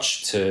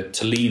 crutch to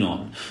lean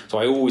on. So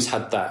I always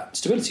had that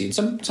stability, and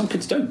some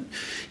kids don't.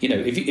 You know,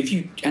 if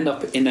you end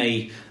up in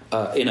a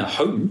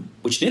home,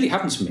 which nearly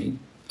happened to me,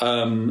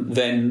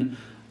 then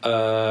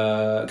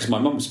because my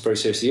mum was very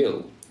seriously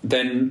ill,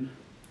 then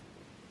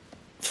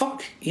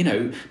fuck, you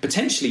know,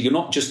 potentially you're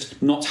not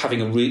just not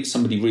having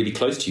somebody really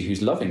close to you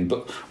who's loving,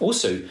 but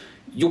also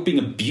you're being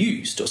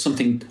abused or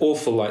something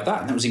awful like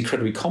that. And that was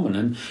incredibly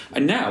common.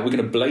 And now we're going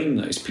to blame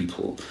those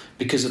people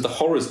because of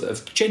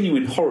the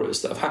genuine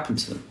horrors that have happened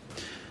to them.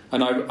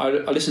 And I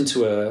listened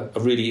to a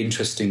really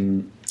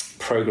interesting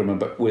programme,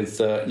 but with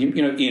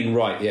you know Ian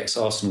Wright, the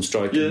ex-Arsenal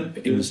striker,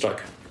 England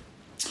striker.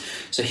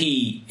 So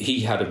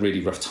he had a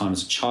really rough time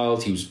as a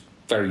child. He was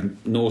very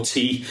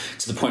naughty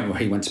to the point where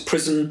he went to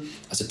prison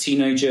as a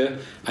teenager.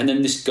 And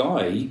then this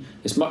guy,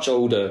 this much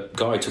older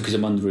guy, took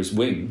him under his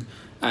wing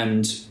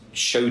and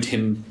showed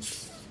him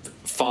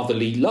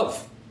fatherly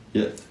love.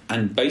 Yeah.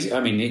 And basically,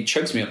 I mean, it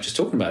chokes me up just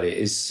talking about it.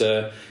 Is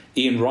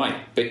Ian Wright?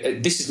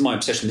 But this is my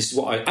obsession. This is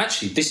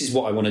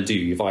what I want to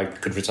do if I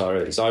could retire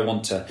early. So I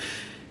want to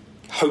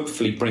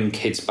hopefully bring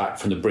kids back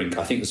from the brink.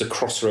 I think there's a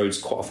crossroads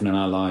quite often in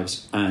our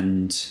lives,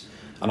 and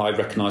I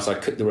recognise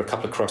there were a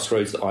couple of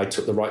crossroads that I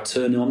took the right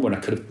turn on when I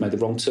could have made the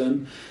wrong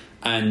turn.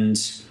 And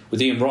with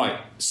Ian Wright,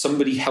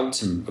 somebody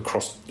helped him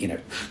across, you know,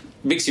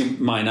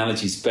 mixing my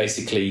analogies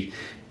basically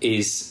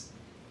is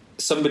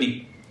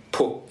somebody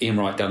put Ian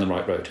Wright down the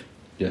right road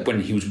when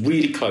he was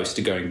really close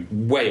to going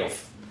way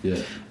off.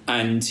 Yeah.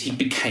 And he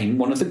became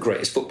one of the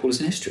greatest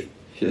footballers in history.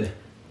 Yeah.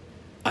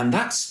 And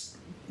that's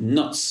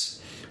nuts.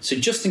 So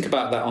just think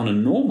about that on a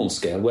normal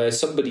scale, where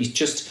somebody's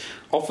just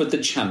offered the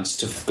chance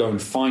to go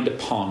and find a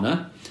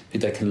partner who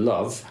they can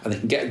love, and they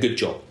can get a good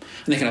job,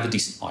 and they can have a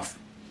decent life.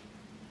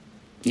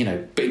 You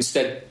know, but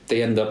instead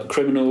they end up a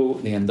criminal,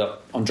 they end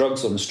up on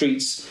drugs on the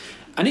streets,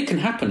 and it can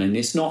happen, and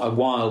it's not a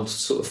wild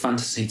sort of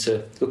fantasy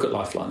to look at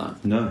life like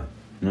that. No,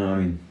 I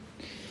mean,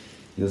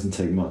 it doesn't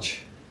take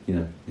much. You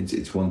know,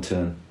 it's one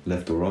turn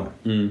left or right.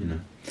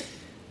 You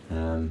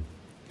know,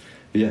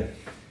 yeah.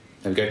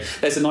 There we go.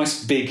 There's a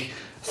nice big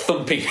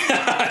thumping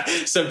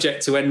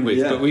subject to end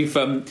with, but we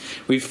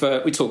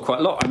talked quite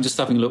a lot. I'm just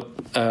having a look.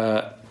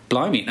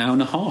 Blimey, an hour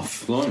and a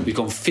half. Blimey. We've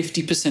gone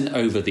 50%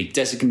 over the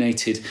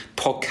designated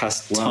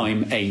podcast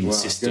time aim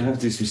system. You're going to have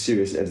to do some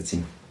serious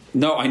editing.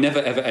 No, I never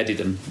ever edit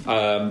them.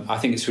 I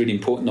think it's really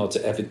important not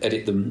to ever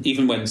edit them,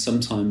 even when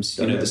sometimes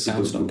the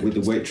sound's not good.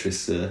 With the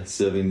waitress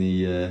serving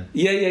the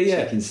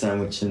chicken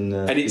sandwich and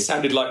it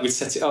sounded like we'd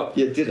set it up.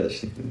 Yeah, it did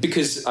actually.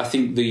 Because I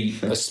think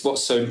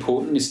what's so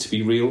important is to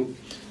be real.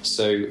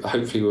 So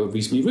hopefully we're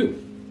reasonably real.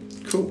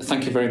 Cool.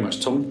 Thank you very much,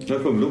 Tom. No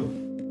problem at all.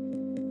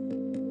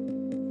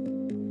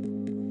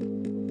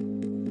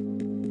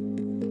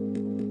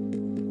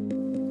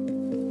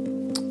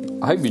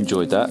 I hope you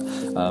enjoyed that.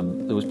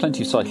 There was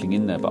plenty of cycling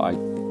in there, but I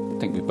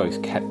think we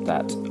both kept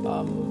that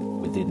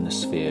within the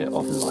sphere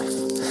of life.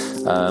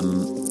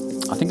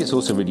 I think it's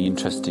also really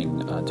interesting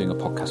doing a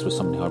podcast with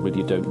someone who I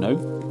really don't know.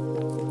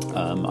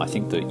 I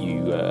think that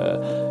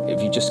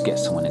if you just get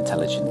someone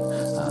intelligent,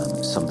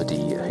 somebody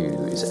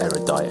who is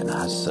erudite and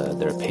has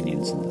their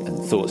opinions and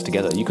thoughts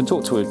together, you can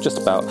talk to just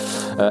about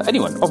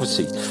anyone,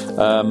 obviously.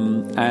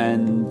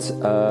 And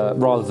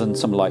rather than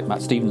someone like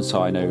Matt Stevens, who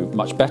I know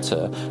much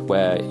better,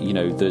 where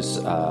there's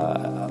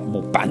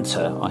more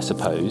banter, I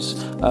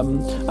suppose.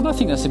 And I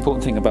think that's the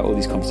important thing about all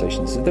these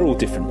conversations. They're all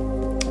different.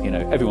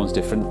 Everyone's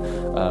different.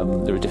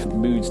 There are different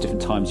moods,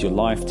 different times of your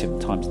life,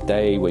 different times of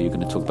day where you're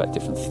going to talk about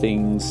different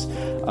things.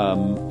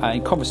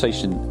 And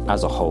conversation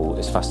as a whole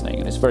is fascinating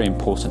and it's very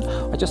important.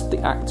 The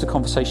act of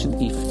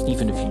conversation,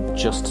 even if you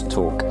just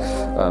talk,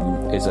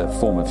 is a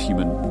form of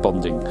human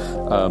bonding.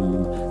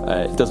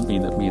 It doesn't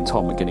mean that me and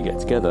Tom are going to get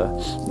together.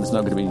 There's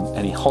not going to be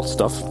any hot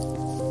stuff.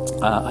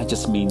 I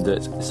just mean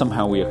that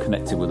somehow we are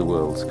connected with the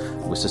world,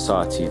 with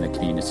society and a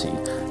community.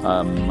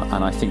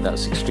 And I think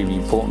that's extremely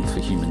important for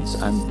humans.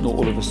 And not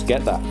all of us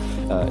get that,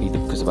 either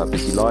because of our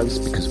busy lives,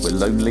 because we're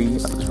lonely,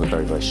 because we're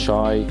very, very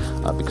shy,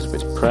 because we're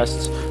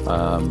depressed,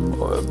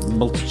 or a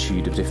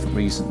multitude of different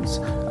reasons.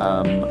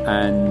 I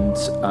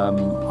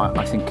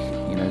think,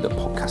 that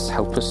podcasts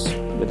help us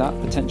with that,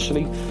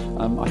 potentially.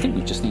 I think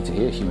we just need to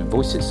hear human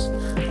voices.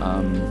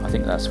 I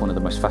think that's one of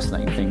the most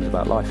fascinating things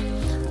about life.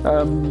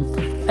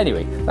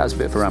 Anyway, that was a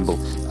bit of a ramble.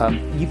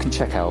 You can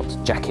check out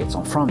jackets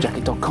on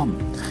farmjacket.com.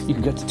 You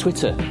can go to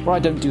Twitter, where I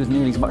don't do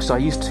nearly as much as I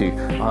used to,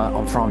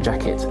 on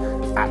farmjacket,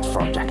 at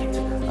farmjacket.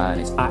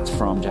 And it's at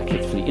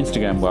farmjacket for the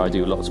Instagram, where I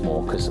do lots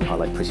more because I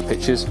like pretty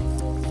pictures.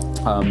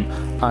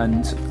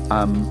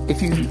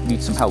 If you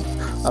need some help,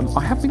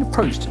 I have been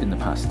approached in the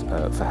past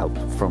for help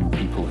from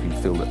people who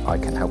feel that I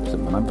can help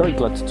them, and I'm very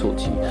glad to talk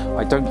to you.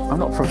 I'm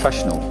not a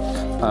professional,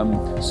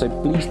 so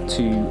please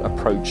to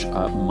approach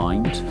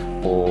Mind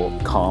or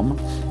Calm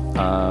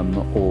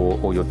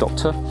or your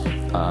doctor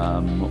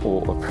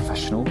or a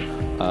professional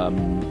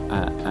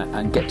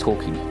and get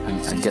talking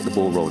and get the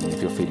ball rolling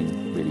if you're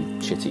feeling really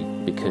shitty,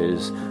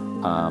 because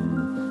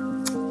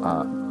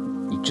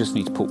you just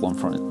need to put one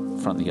front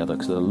of the other,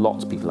 because there are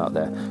lots of people out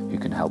there who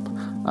can help.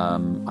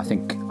 I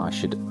think I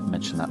should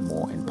mention that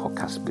more in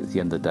podcasts, but at the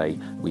end of the day,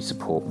 we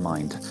support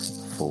Mind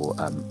for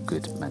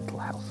good mental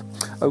health.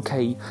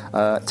 Okay,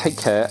 take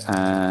care,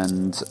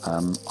 and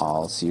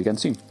I'll see you again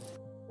soon.